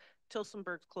comments,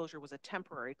 Tillsonburg's closure was a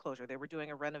temporary closure. They were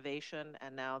doing a renovation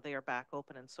and now they are back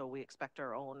open, and so we expect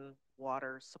our own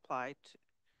water supply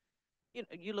to,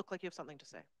 you look like you have something to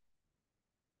say.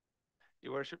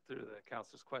 Your worship, through the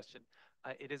councillor's question,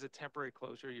 it is a temporary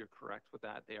closure. You're correct with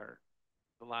that.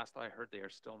 The last I heard, they are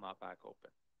still not back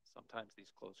open. Sometimes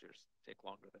these closures take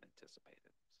longer than anticipated.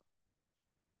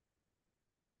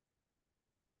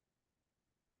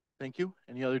 Thank you.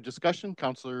 Any other discussion?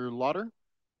 Councillor Lauder.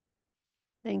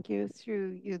 Thank you.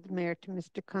 Through you, the mayor, to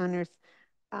Mr. Connors.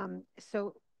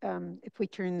 If we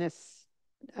turn this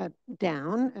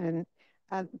down,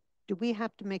 and do we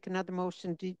have to make another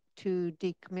motion to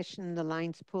decommission the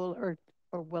Lions Pool, or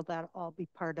will that all be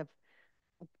part of,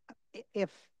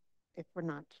 if we're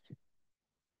not,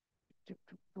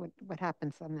 what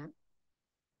happens on that?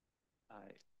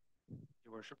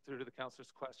 Your worship, through to the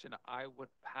councillor's question, I would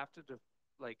have to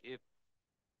if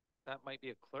that might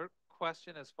be a clerk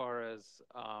question as far as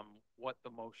what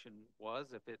the motion was.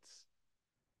 If it's,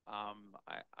 I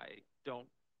don't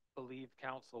believe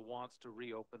council wants to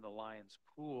reopen the Lions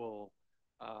Pool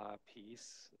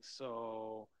piece.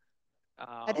 So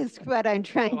that is what I'm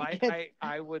trying so to get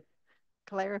I would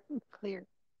clear.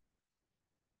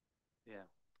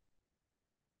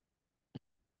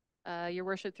 Yeah. Your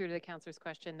worship, through to the councillor's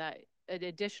question, that an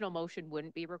additional motion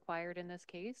wouldn't be required in this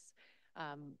case.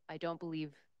 I don't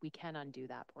believe we can undo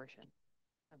that portion.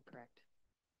 I'm correct.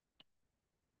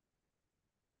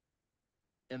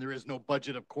 And there is no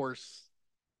budget, of course,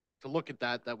 to look at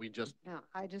that we just. No,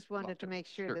 I just wanted to make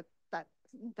sure Sure.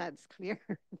 that's clear.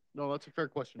 No, that's a fair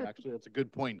question, actually. That's a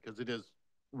good point, because it is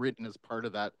written as part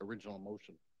of that original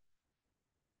motion.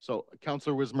 So,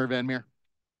 Councillor Wismer Van Meer.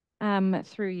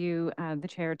 Through you, the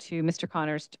chair, to Mr.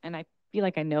 Connors, and I feel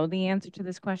like I know the answer to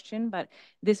this question, but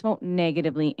this won't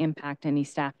negatively impact any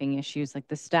staffing issues. Like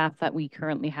the staff that we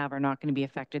currently have are not going to be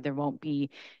affected. There won't be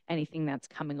anything that's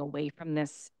coming away from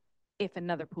this if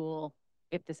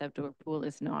this outdoor pool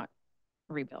is not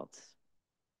rebuilt.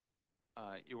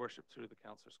 Your worship, through the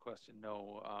councillor's question,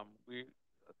 no,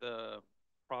 the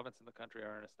province and the country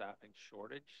are in a staffing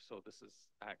shortage, so this is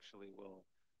actually will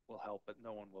help, but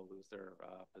no one will lose their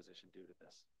position due to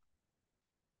this.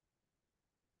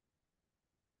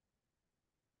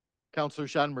 Councillor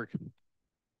Schattenberg.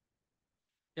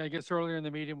 Yeah, I guess earlier in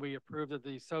the meeting, we approved that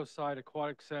the Southside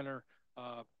Aquatic Center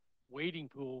wading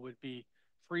pool would be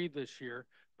free this year,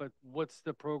 but what's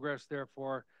the progress there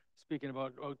for, speaking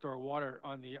about outdoor water,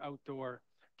 on the outdoor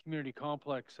community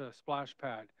complex splash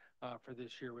pad for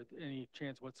this year, with any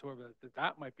chance whatsoever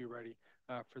that might be ready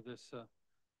for this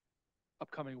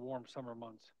upcoming warm summer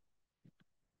months?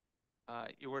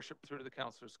 Your worship, through to the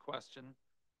councillor's question,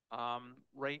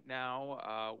 right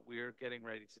now we're getting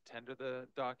ready to tender the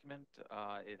document.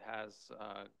 It has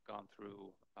gone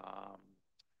through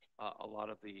a lot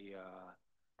of the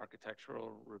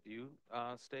architectural review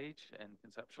stage and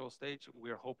conceptual stage.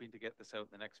 We're hoping to get this out in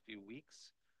the next few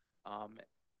weeks.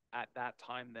 At that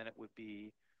time, then it would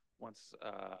be, once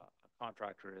a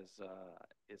contractor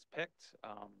is picked,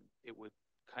 it would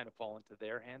kind of fall into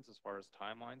their hands as far as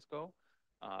timelines go.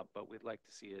 But we'd like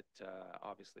to see it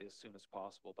obviously as soon as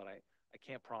possible. But I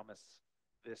can't promise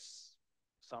this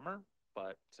summer,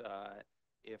 but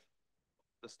if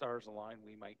the stars align,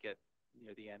 we might get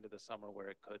near the end of the summer where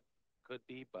it could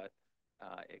be. But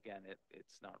again,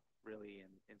 it's not really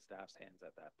in staff's hands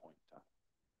at that point in time.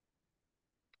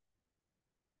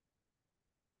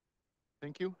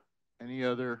 Thank you. Any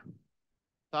other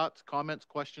thoughts, comments,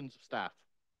 questions of staff?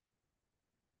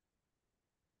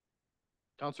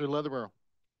 Councillor Leatherborough.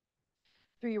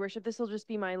 Through your worship, this will just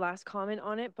be my last comment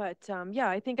on it. But yeah,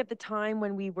 I think at the time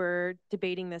when we were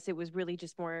debating this, it was really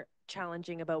just more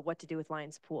challenging about what to do with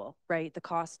Lions Pool, right? The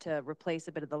cost to replace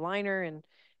a bit of the liner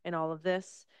and all of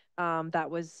this. That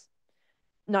was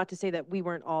not to say that we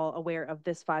weren't all aware of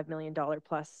this $5 million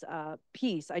plus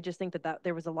piece. I just think that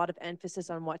there was a lot of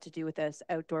emphasis on what to do with this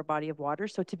outdoor body of water.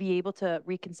 So to be able to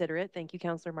reconsider it, thank you,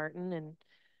 Councillor Martin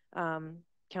and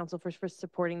Council for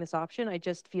supporting this option. I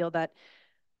just feel that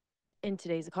in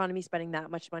today's economy, spending that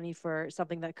much money for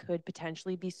something that could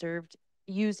potentially be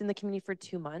used in the community for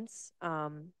 2 months,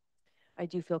 I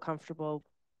do feel comfortable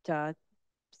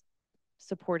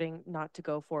supporting not to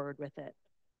go forward with it.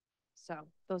 So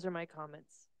those are my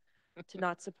comments to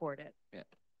not support it. Yeah.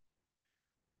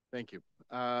 Thank you.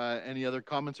 Any other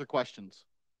comments or questions?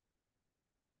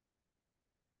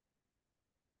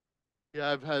 Yeah,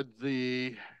 I've had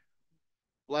the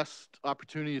blessed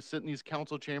opportunity to sit in these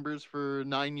council chambers for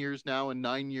 9 years now. In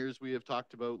 9 years, we have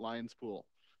talked about Lions Pool.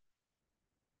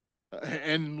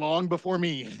 And long before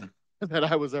me that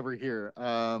I was ever here.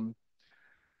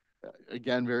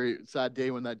 Again, very sad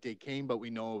day when that day came, but we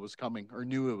know it was coming, or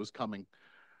knew it was coming.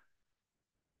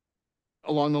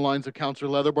 Along the lines of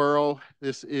Councillor Leatherborough,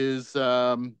 this is,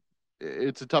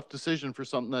 it's a tough decision for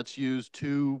something that's used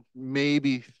 2,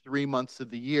 maybe 3 months of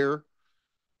the year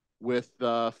with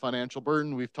financial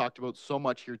burden. We've talked about so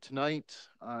much here tonight.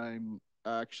 I'm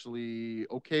actually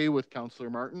okay with Councillor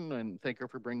Martin, and thank her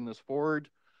for bringing this forward.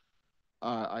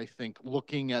 I think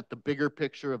looking at the bigger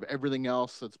picture of everything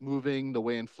else that's moving, the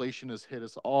way inflation has hit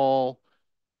us all,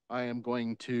 I am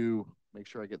going to make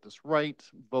sure I get this right,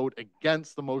 vote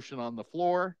against the motion on the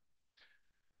floor.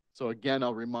 So again,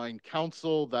 I'll remind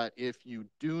council that if you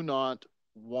do not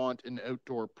want an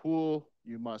outdoor pool,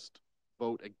 you must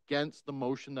vote against the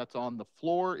motion that's on the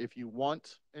floor. If you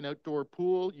want an outdoor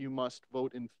pool, you must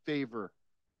vote in favor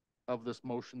of this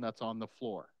motion that's on the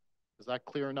floor. Is that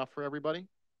clear enough for everybody?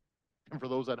 And for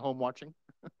those at home watching?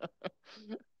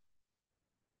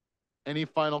 Any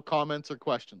final comments or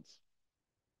questions?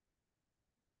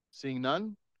 Seeing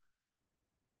none,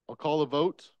 I'll call a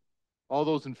vote. All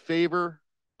those in favor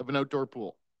of an outdoor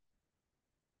pool?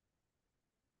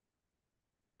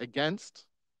 Against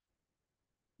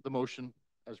the motion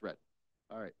as read.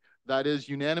 All right, that is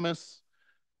unanimous.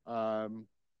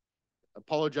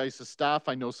 Apologize to staff.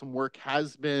 I know some work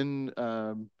has been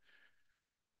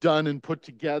done and put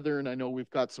together, and I know we've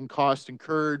got some cost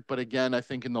incurred, but again, I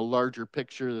think in the larger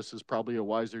picture, this is probably a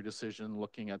wiser decision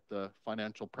looking at the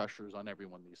financial pressures on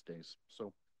everyone these days.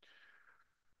 So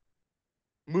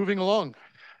moving along.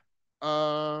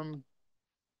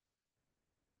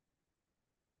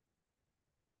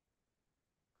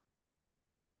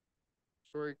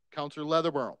 Sorry, Councillor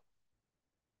Leatherborough.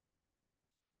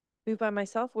 Moved by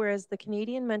myself, whereas the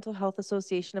Canadian Mental Health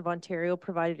Association of Ontario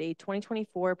provided a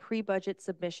 2024 pre-budget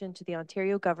submission to the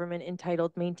Ontario government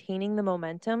entitled Maintaining the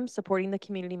Momentum, Supporting the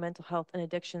Community Mental Health and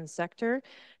Addiction Sector.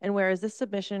 And whereas this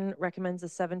submission recommends a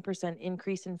 7%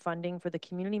 increase in funding for the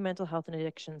community mental health and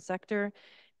addiction sector,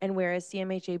 and whereas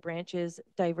CMHA branches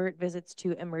divert visits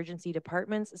to emergency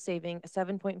departments, saving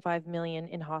 $7.5 million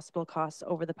in hospital costs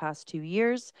over the past 2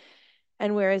 years.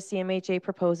 And whereas CMHA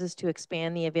proposes to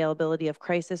expand the availability of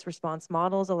crisis response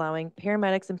models, allowing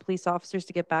paramedics and police officers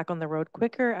to get back on the road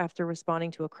quicker after responding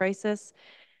to a crisis.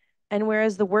 And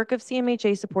whereas the work of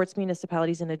CMHA supports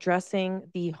municipalities in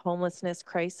addressing the homelessness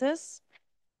crisis.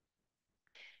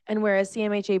 And whereas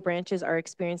CMHA branches are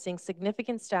experiencing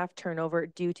significant staff turnover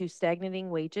due to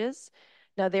stagnating wages.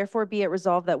 Now, therefore, be it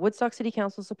resolved that Woodstock City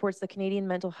Council supports the Canadian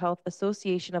Mental Health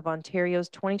Association of Ontario's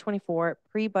 2024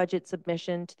 pre-budget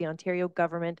submission to the Ontario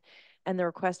government and the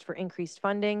request for increased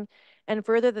funding. And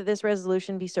further, that this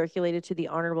resolution be circulated to the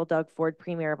Honourable Doug Ford,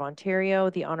 Premier of Ontario,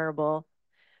 the Honourable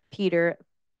Peter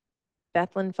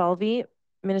Bethlen-Falvey,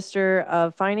 Minister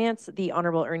of Finance, the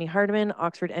Honourable Ernie Hardeman,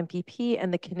 Oxford MPP,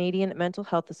 and the Canadian Mental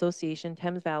Health Association,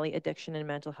 Thames Valley Addiction and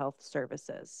Mental Health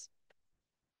Services.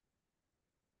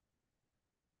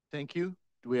 Thank you.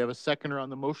 Do we have a seconder on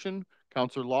the motion?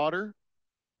 Councillor Lauder.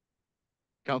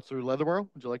 Councillor Leatherborough,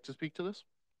 would you like to speak to this?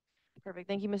 Perfect.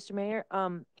 Thank you, Mr. Mayor.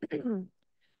 I'm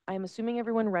assuming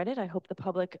everyone read it. I hope the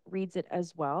public reads it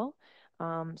as well.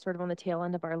 Sort of on the tail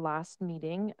end of our last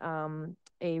meeting,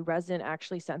 a resident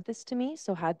actually sent this to me.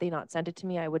 So had they not sent it to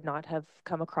me, I would not have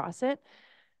come across it.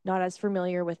 Not as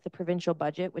familiar with the provincial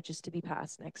budget, which is to be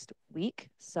passed next week.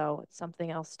 So it's something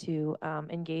else to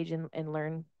engage in and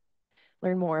learn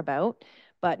more about.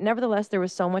 But nevertheless, there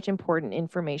was so much important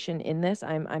information in this.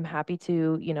 I'm happy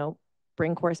to,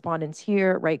 bring correspondence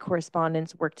here, write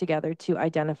correspondence, work together to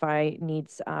identify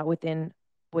needs within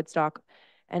Woodstock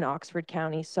and Oxford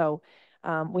County. So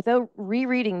without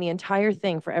rereading the entire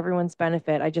thing for everyone's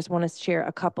benefit, I just want to share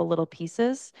a couple little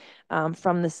pieces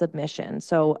from the submission.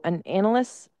 So an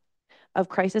analyst of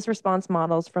crisis response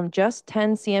models from just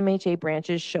 10 CMHA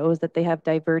branches shows that they have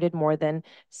diverted more than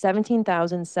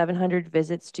 17,700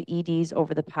 visits to EDs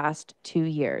over the past 2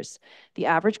 years. The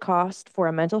average cost for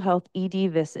a mental health ED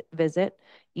visit,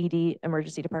 ED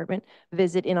emergency department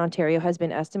visit in Ontario has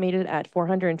been estimated at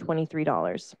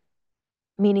 $423.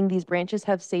 Meaning these branches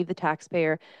have saved the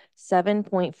taxpayer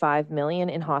 $7.5 million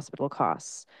in hospital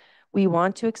costs. We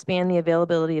want to expand the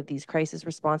availability of these crisis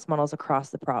response models across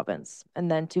the province.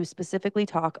 And then to specifically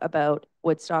talk about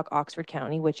Woodstock, Oxford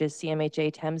County, which is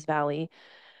CMHA Thames Valley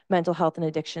Mental Health and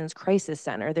Addictions Crisis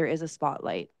Center, there is a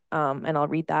spotlight. And I'll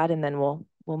read that and then we'll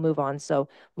move on. So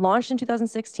launched in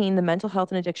 2016, the Mental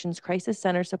Health and Addictions Crisis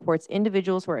Center supports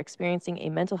individuals who are experiencing a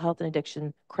mental health and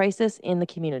addiction crisis in the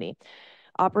community.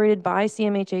 Operated by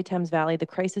CMHA Thames Valley, the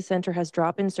Crisis Center has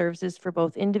drop-in services for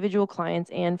both individual clients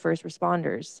and first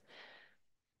responders.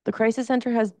 The Crisis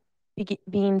Center has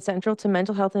been central to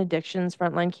mental health and addictions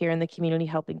frontline care in the community,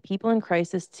 helping people in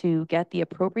crisis to get the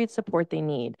appropriate support they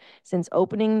need. Since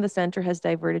opening, the center has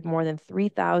diverted more than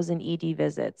 3,000 ED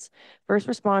visits. First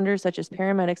responders, such as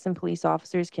paramedics and police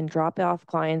officers, can drop off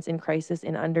clients in crisis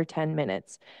in under 10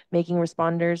 minutes, making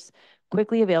responders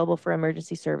quickly available for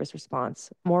emergency service response.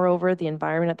 Moreover, the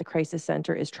environment at the Crisis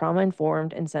Center is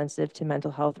trauma-informed and sensitive to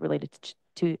mental health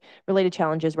related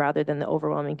challenges rather than the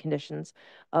overwhelming conditions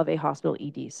of a hospital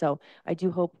ED. So I do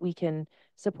hope we can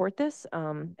support this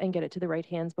and get it to the right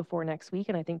hands before next week.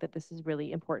 And I think that this is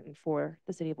really important for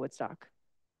the city of Woodstock.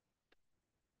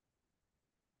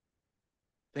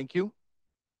 Thank you.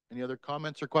 Any other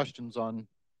comments or questions on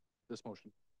this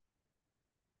motion?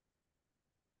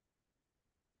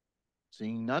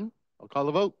 Seeing none, I'll call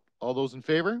the vote. All those in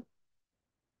favor?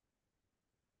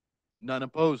 None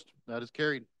opposed. That is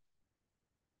carried.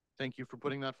 Thank you for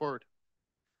putting that forward.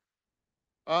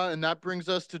 And that brings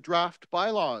us to draft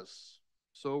bylaws.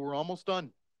 So we're almost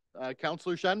done.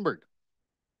 Councillor Schattenberg.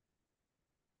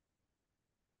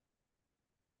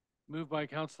 Moved by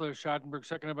Councillor Schattenberg,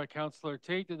 seconded by Councillor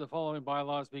Tate, that the following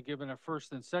bylaws be given a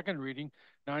first and second reading.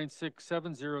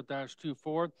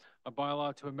 9670-24, a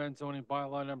bylaw to amend zoning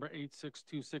bylaw number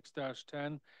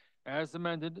 8626-10, as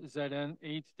amended, ZN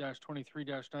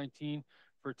 8-23-19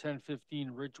 for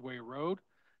 1015 Ridgeway Road.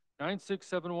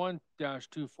 9671-24,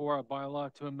 a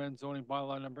bylaw to amend zoning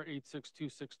bylaw number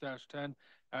 8626-10,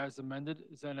 as amended,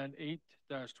 ZN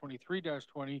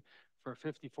 8-23-20 for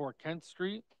 54 Kent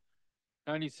Street.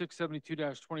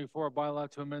 9672-24, a bylaw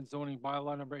to amend zoning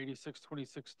bylaw number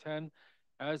 862610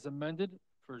 as amended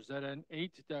for ZN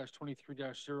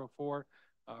 8-23-04 for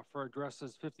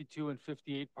addresses 52 and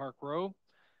 58 Park Row.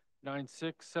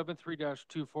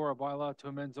 9673-24, a bylaw to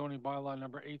amend zoning bylaw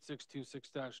number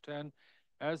 8626-10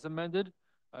 as amended,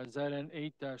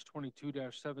 ZN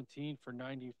 8-22-17 for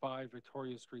 95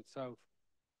 Victoria Street South.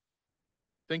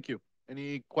 Thank you.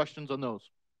 Any questions on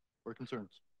those or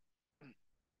concerns?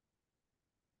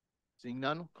 Seeing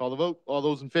none, call the vote. All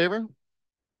those in favor?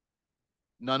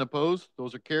 None opposed.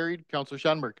 Those are carried. Councillor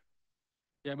Schattenberg.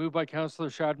 Yeah, moved by Councillor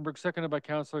Schattenberg, seconded by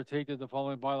Councillor Tate, that the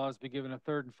following bylaws be given a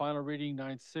third and final reading.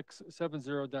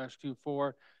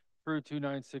 9670-24 through to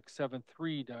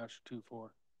 9673-24.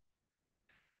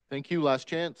 Thank you. Last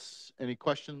chance. Any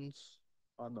questions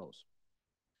on those?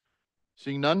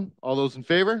 Seeing none, all those in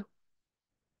favor?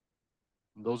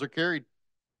 Those are carried.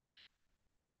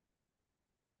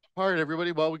 All right,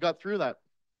 everybody. Well, we got through that.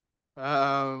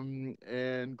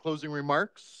 And closing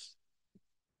remarks.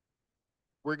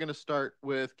 We're going to start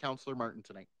with Councillor Martin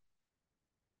tonight.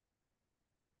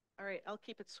 All right, I'll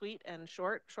keep it sweet and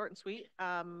short and sweet.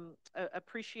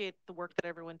 Appreciate the work that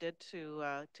everyone did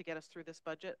to get us through this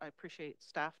budget. I appreciate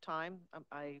staff time.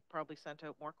 I probably sent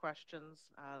out more questions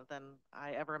than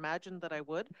I ever imagined that I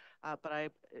would,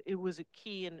 but it was a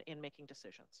key in making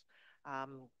decisions.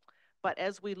 But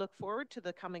as we look forward to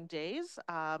the coming days,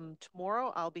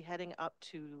 tomorrow I'll be heading up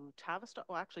to Tavistock,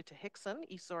 well, actually to Hickson.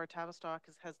 East Zora Tavistock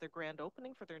has their grand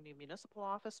opening for their new municipal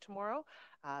office tomorrow.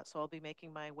 So I'll be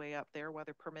making my way up there,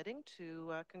 weather permitting,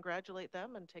 to congratulate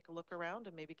them and take a look around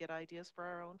and maybe get ideas for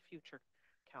our own future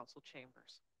council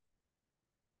chambers.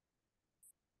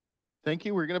 Thank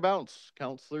you. We're going to bounce.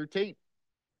 Councillor Tate.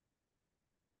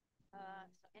 So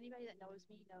anybody that knows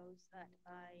me knows that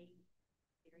I'm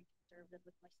very conservative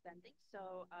with my spending,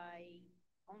 so I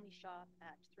only shop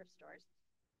at thrift stores.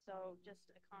 So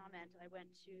just a comment, I went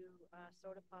to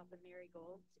Soda Pop and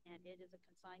Marigold, and it is a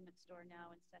consignment store now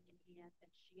in secondhand, and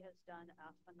she has done a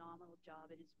phenomenal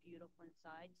job. It is beautiful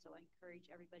inside, so I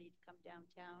encourage everybody to come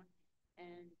downtown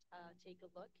and take a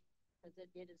look, because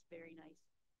it is very nice.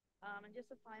 And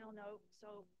just a final note,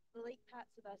 so the late Pat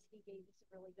Sebesky gave me some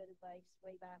really good advice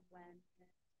way back when, and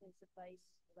his advice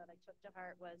that I took to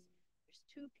heart was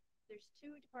there's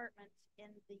two departments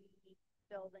in the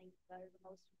building that are the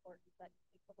most important that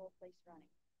keep the whole place running.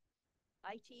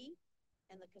 IT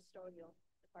and the custodial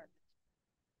department.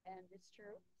 And it's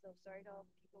true. So sorry to all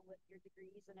people with your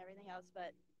degrees and everything else,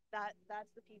 but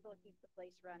that's the people that keep the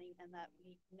place running and that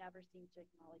we never seem to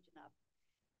acknowledge enough.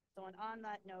 So on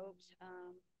that note,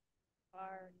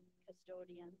 our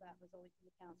custodian that was always in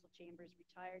the council chambers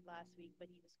retired last week, but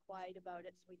he was quiet about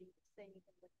it, so we didn't say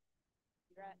anything with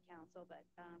at council, but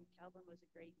Calvin was a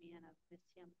great man. I've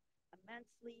missed him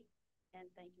immensely, and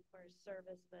thank you for his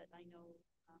service, but I know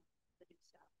the new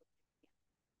staff will do it again.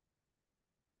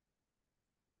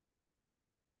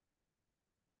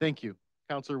 Thank you.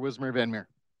 Councillor Wismer Van Meer.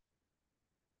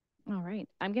 All right.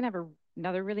 I'm going to have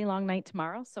another really long night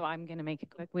tomorrow, so I'm going to make it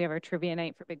quick. We have our trivia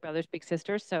night for Big Brothers Big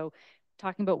Sisters, so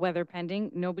talking about weather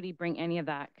pending, nobody bring any of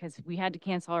that, because we had to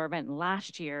cancel our event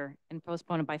last year and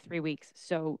postpone it by 3 weeks.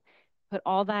 So put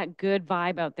all that good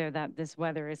vibe out there that this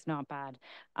weather is not bad.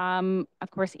 Of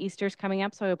course, Easter's coming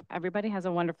up, so I hope everybody has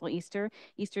a wonderful Easter.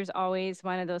 Easter's always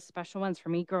one of those special ones for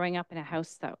me, growing up in a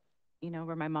house that, you know,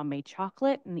 where my mom made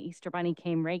chocolate and the Easter Bunny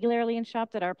came regularly and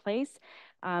shopped at our place.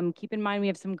 Keep in mind, we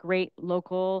have some great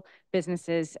local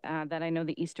businesses that I know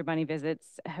the Easter Bunny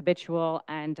visits habitual,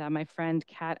 and my friend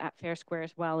Kat at Fair Square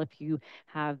as well. If you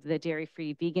have the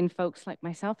dairy-free vegan folks like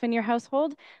myself in your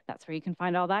household, that's where you can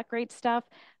find all that great stuff.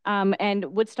 And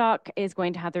Woodstock is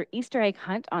going to have their Easter egg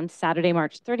hunt on Saturday,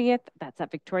 March 30th. That's at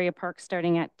Victoria Park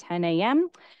starting at 10 a.m.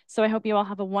 So I hope you all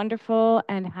have a wonderful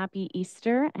and happy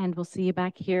Easter, and we'll see you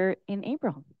back here in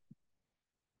April.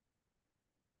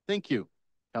 Thank you.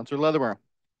 Councillor Leatherborough.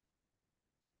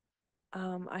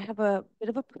 I have a bit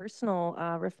of a personal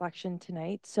reflection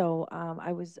tonight. So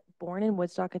I was born in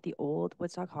Woodstock at the old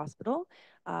Woodstock Hospital,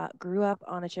 grew up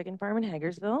on a chicken farm in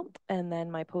Hagersville, and then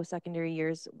my post-secondary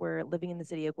years were living in the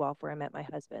city of Guelph where I met my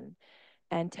husband.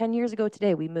 And 10 years ago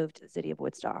today, we moved to the city of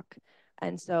Woodstock.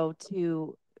 And so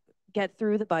to get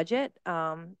through the budget.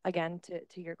 Again,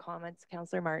 to your comments,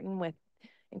 Councillor Martin, with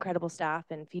incredible staff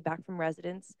and feedback from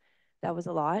residents, that was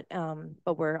a lot.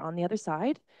 But we're on the other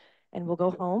side, and we'll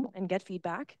go home and get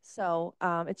feedback. So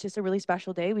it's just a really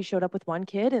special day. We showed up with one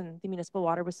kid, and the municipal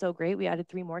water was so great. We added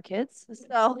 3 more kids.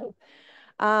 So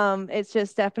it's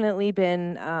just definitely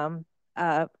been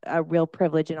a real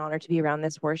privilege and honor to be around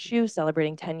this horseshoe,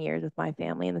 celebrating 10 years with my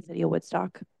family in the city of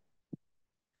Woodstock.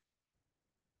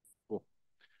 Cool.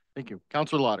 Thank you.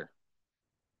 Councillor Lauder.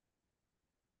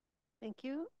 Thank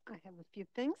you. I have a few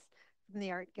things from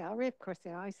the art gallery. Of course,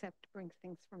 I always have to bring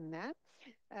things from that.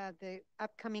 The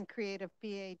upcoming Creative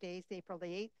PA Days, April the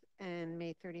 8th and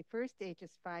May 31st,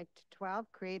 ages 5 to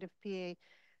 12. Creative PA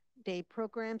Day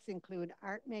programs include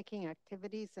art making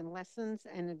activities and lessons,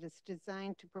 and it is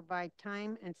designed to provide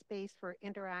time and space for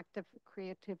interactive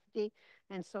creativity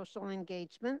and social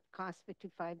engagement. Cost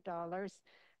 $55,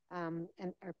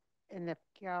 and the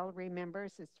gallery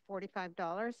members is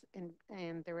 $45,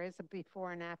 and there is a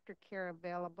before and after care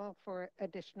available for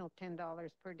additional $10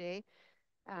 per day.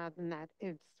 And that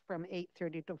is from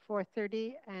 8:30 to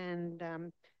 4:30, and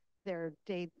their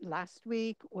day last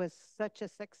week was such a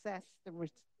success. There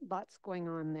was lots going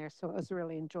on there, so it was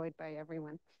really enjoyed by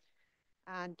everyone.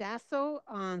 DASO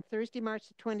on Thursday, March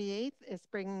the 28th is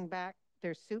bringing back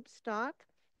their soup stock.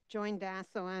 Join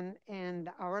DASO and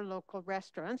our local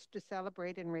restaurants to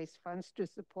celebrate and raise funds to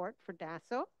support for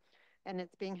DASO. And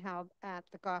it's being held at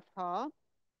the Goff Hall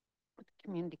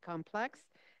Community Complex.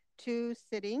 2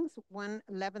 sittings, one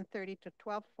 11:30 to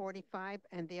 12:45,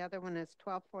 and the other one is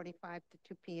 12:45 to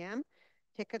 2 p.m.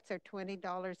 Tickets are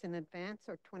 $20 in advance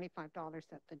or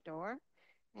 $25 at the door.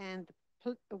 And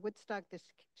the Woodstock,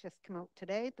 this just came out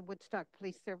today, the Woodstock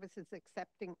Police Service is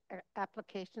accepting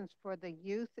applications for the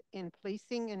Youth in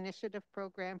Policing Initiative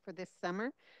program for this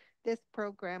summer. This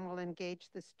program will engage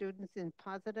the students in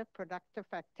positive, productive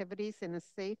activities in a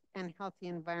safe and healthy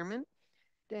environment.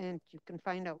 And you can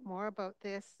find out more about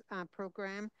this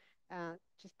program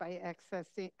just by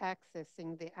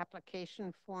accessing the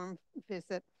application form.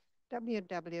 Visit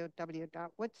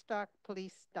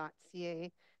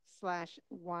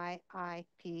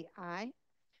www.woodstockpolice.ca/YIPI.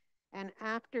 And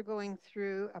after going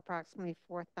through approximately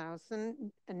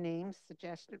 4,000 names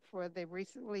suggested for the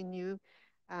recently new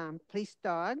police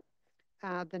dog,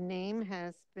 the name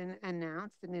has been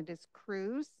announced, and it is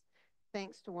Cruz.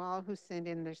 Thanks to all who sent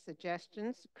in their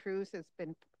suggestions. Cruz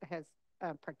has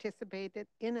participated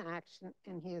in action,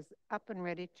 and he is up and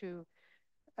ready to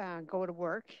go to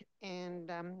work. And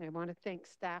I want to thank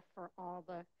staff for all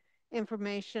the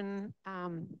information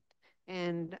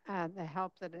and the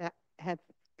help that have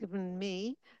given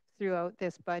me throughout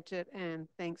this budget. And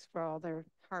thanks for all their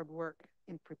hard work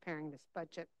in preparing this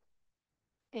budget.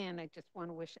 And I just want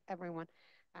to wish everyone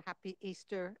a happy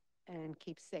Easter and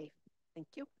keep safe.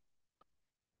 Thank you.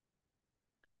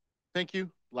 Thank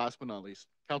you. Last but not least,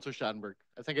 Councillor Schattenberg.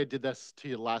 I think I did this to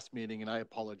you last meeting, and I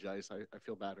apologize. I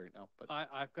feel bad right now. But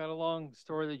I've got a long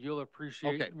story that you'll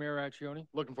appreciate, okay. Mayor Accioni.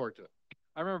 Looking forward to it.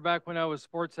 I remember back when I was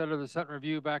sports editor of the Sutton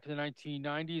Review back in the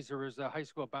 1990s, there was a high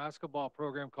school basketball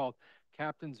program called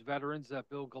Captain's Veterans that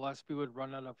Bill Gillespie would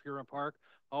run out of Huron Park.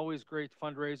 Always great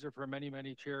fundraiser for many,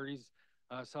 many charities,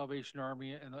 Salvation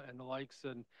Army and the likes,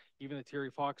 and even the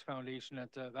Terry Fox Foundation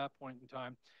at that point in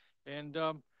time. And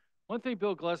one thing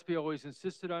Bill Gillespie always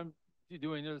insisted on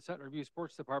doing, the Sutton Review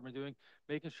Sports Department doing,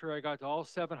 making sure I got to all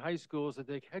 7 high schools to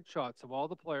take headshots of all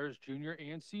the players, junior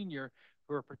and senior,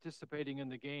 who are participating in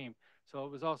the game. So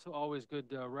it was also always good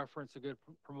reference, a good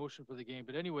promotion for the game.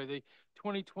 But anyway, the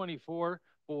 2024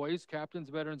 boys, Captains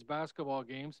Veterans basketball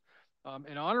games,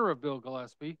 in honor of Bill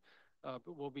Gillespie,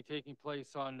 will be taking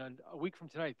place on a week from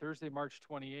tonight, Thursday, March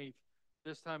 28th,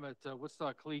 this time at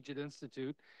Woodstock Collegiate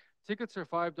Institute. Tickets are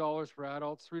 $5 for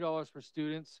adults, $3 for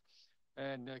students,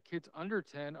 and kids under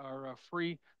 10 are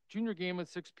free. Junior game at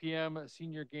 6 p.m.,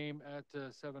 senior game at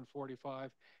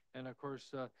 7:45. And of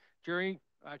course, Jerry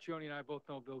Accioni and I both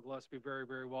know Bill Gillespie very,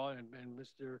 very well, and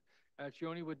Mr.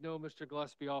 Accioni would know Mr.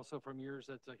 Gillespie also from years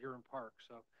at Huron Park.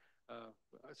 So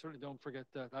certainly don't forget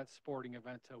that sporting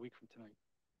event a week from tonight.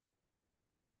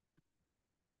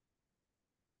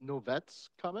 No vets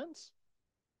comments?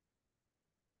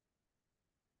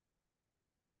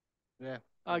 Yeah.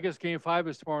 I guess Game 5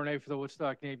 is tomorrow night for the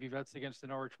Woodstock Navy Vets against the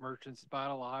Norwich Merchants.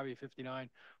 Battle of Highway 59.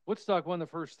 Woodstock won the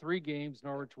first 3 games.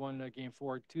 Norwich won Game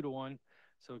 4 2-1.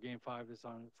 So Game 5 is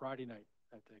on Friday night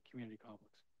at the community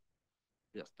complex.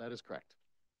 Yes, that is correct.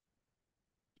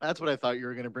 That's what I thought you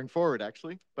were going to bring forward,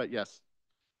 actually. But yes.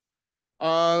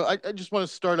 I just want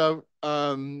to start out.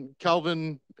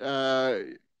 Calvin,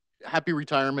 happy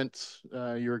retirement.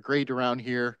 You were great around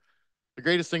here. The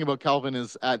greatest thing about Calvin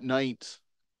is at night,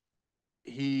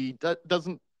 he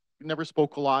never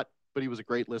spoke a lot, but he was a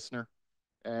great listener.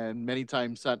 And many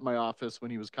times sat in my office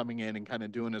when he was coming in and kind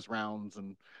of doing his rounds.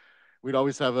 And we'd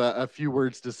always have a few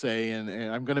words to say. And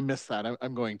I'm going to miss that.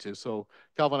 I'm going to. So,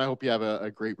 Calvin, I hope you have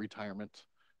a great retirement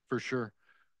for sure.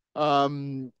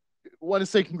 Want to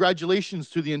say congratulations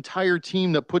to the entire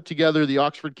team that put together the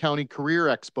Oxford County Career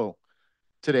Expo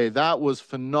today. That was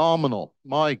phenomenal.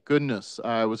 My goodness.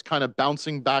 I was kind of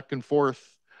bouncing back and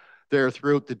forth there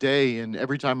throughout the day. And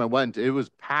every time I went, it was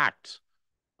packed.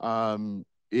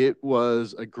 It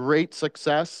was a great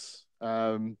success.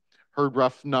 Heard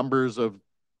rough numbers of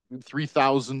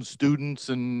 3,000 students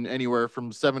and anywhere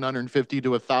from 750 to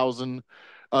 1,000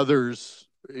 others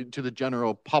to the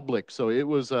general public. So it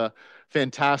was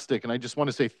fantastic. And I just want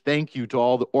to say thank you to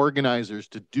all the organizers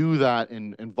to do that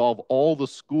and involve all the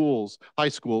schools, high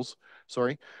schools,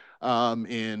 sorry,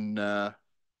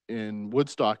 in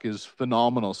Woodstock is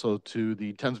phenomenal. So to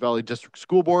the Thames Valley District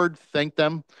School Board, thank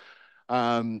them.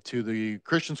 To the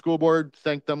Christian School Board,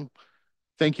 thank them.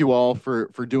 Thank you all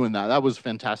for doing that. That was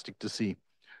fantastic to see.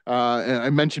 And I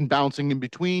mentioned bouncing in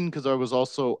between because I was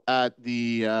also at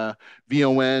the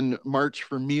VON March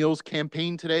for Meals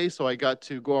campaign today. So I got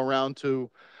to go around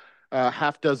to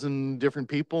half dozen different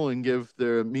people and give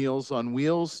their Meals on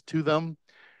Wheels to them.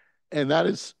 And that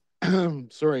is,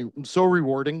 sorry, so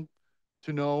rewarding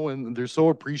to know, and they're so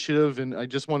appreciative. And I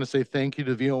just want to say thank you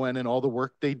to VON and all the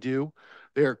work they do.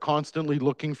 They are constantly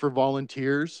looking for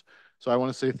volunteers. So I want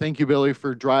to say thank you, Billy,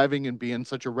 for driving and being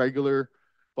such a regular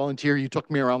volunteer. You took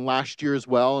me around last year as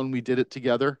well, and we did it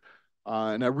together.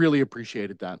 And I really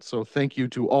appreciated that. So thank you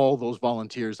to all those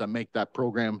volunteers that make that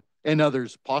program and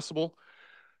others possible.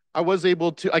 I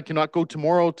cannot go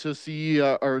tomorrow to see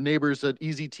our neighbors at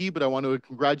Easy Tea, but I want to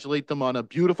congratulate them on a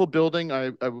beautiful building.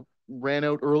 I ran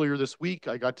out earlier this week.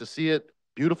 I got to see it.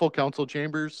 Beautiful council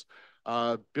chambers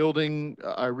building.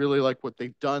 I really like what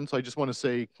they've done. So I just want to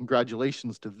say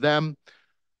congratulations to them.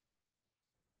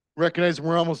 Recognizing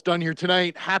we're almost done here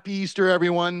tonight. Happy Easter,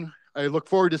 everyone. I look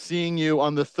forward to seeing you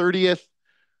on the 30th.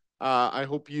 I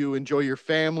hope you enjoy your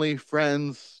family,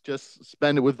 friends, just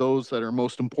spend it with those that are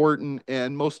most important.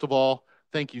 And most of all,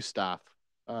 thank you, staff.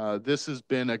 This has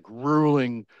been a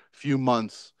grueling few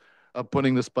months of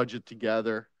putting this budget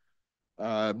together.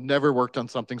 Never worked on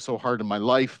something so hard in my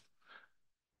life.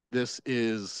 This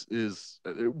is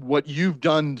what you've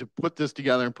done to put this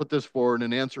together and put this forward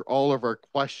and answer all of our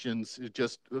questions. It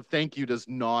just, thank you is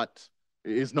not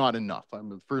enough. I'm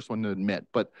the first one to admit,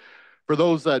 but for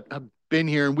those that have been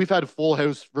here, and we've had a full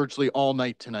house virtually all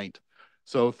night tonight.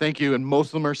 So thank you. And most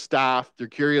of them are staff. They're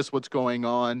curious what's going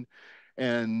on.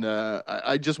 And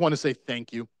I just want to say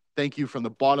thank you. Thank you from the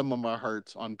bottom of our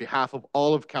hearts on behalf of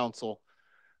all of council.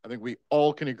 I think we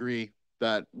all can agree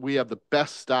that we have the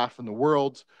best staff in the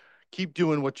world. Keep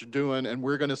doing what you're doing, and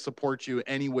we're going to support you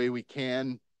any way we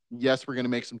can. Yes, we're going to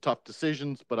make some tough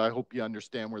decisions, but I hope you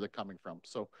understand where they're coming from.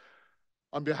 So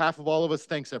on behalf of all of us,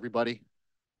 thanks, everybody.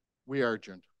 We are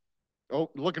adjourned.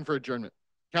 Oh, looking for adjournment.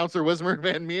 Councillor Wismer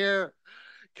Van Meer,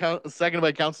 seconded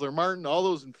by Councillor Martin. All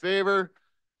those in favor?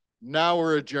 Now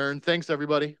we're adjourned. Thanks,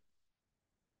 everybody.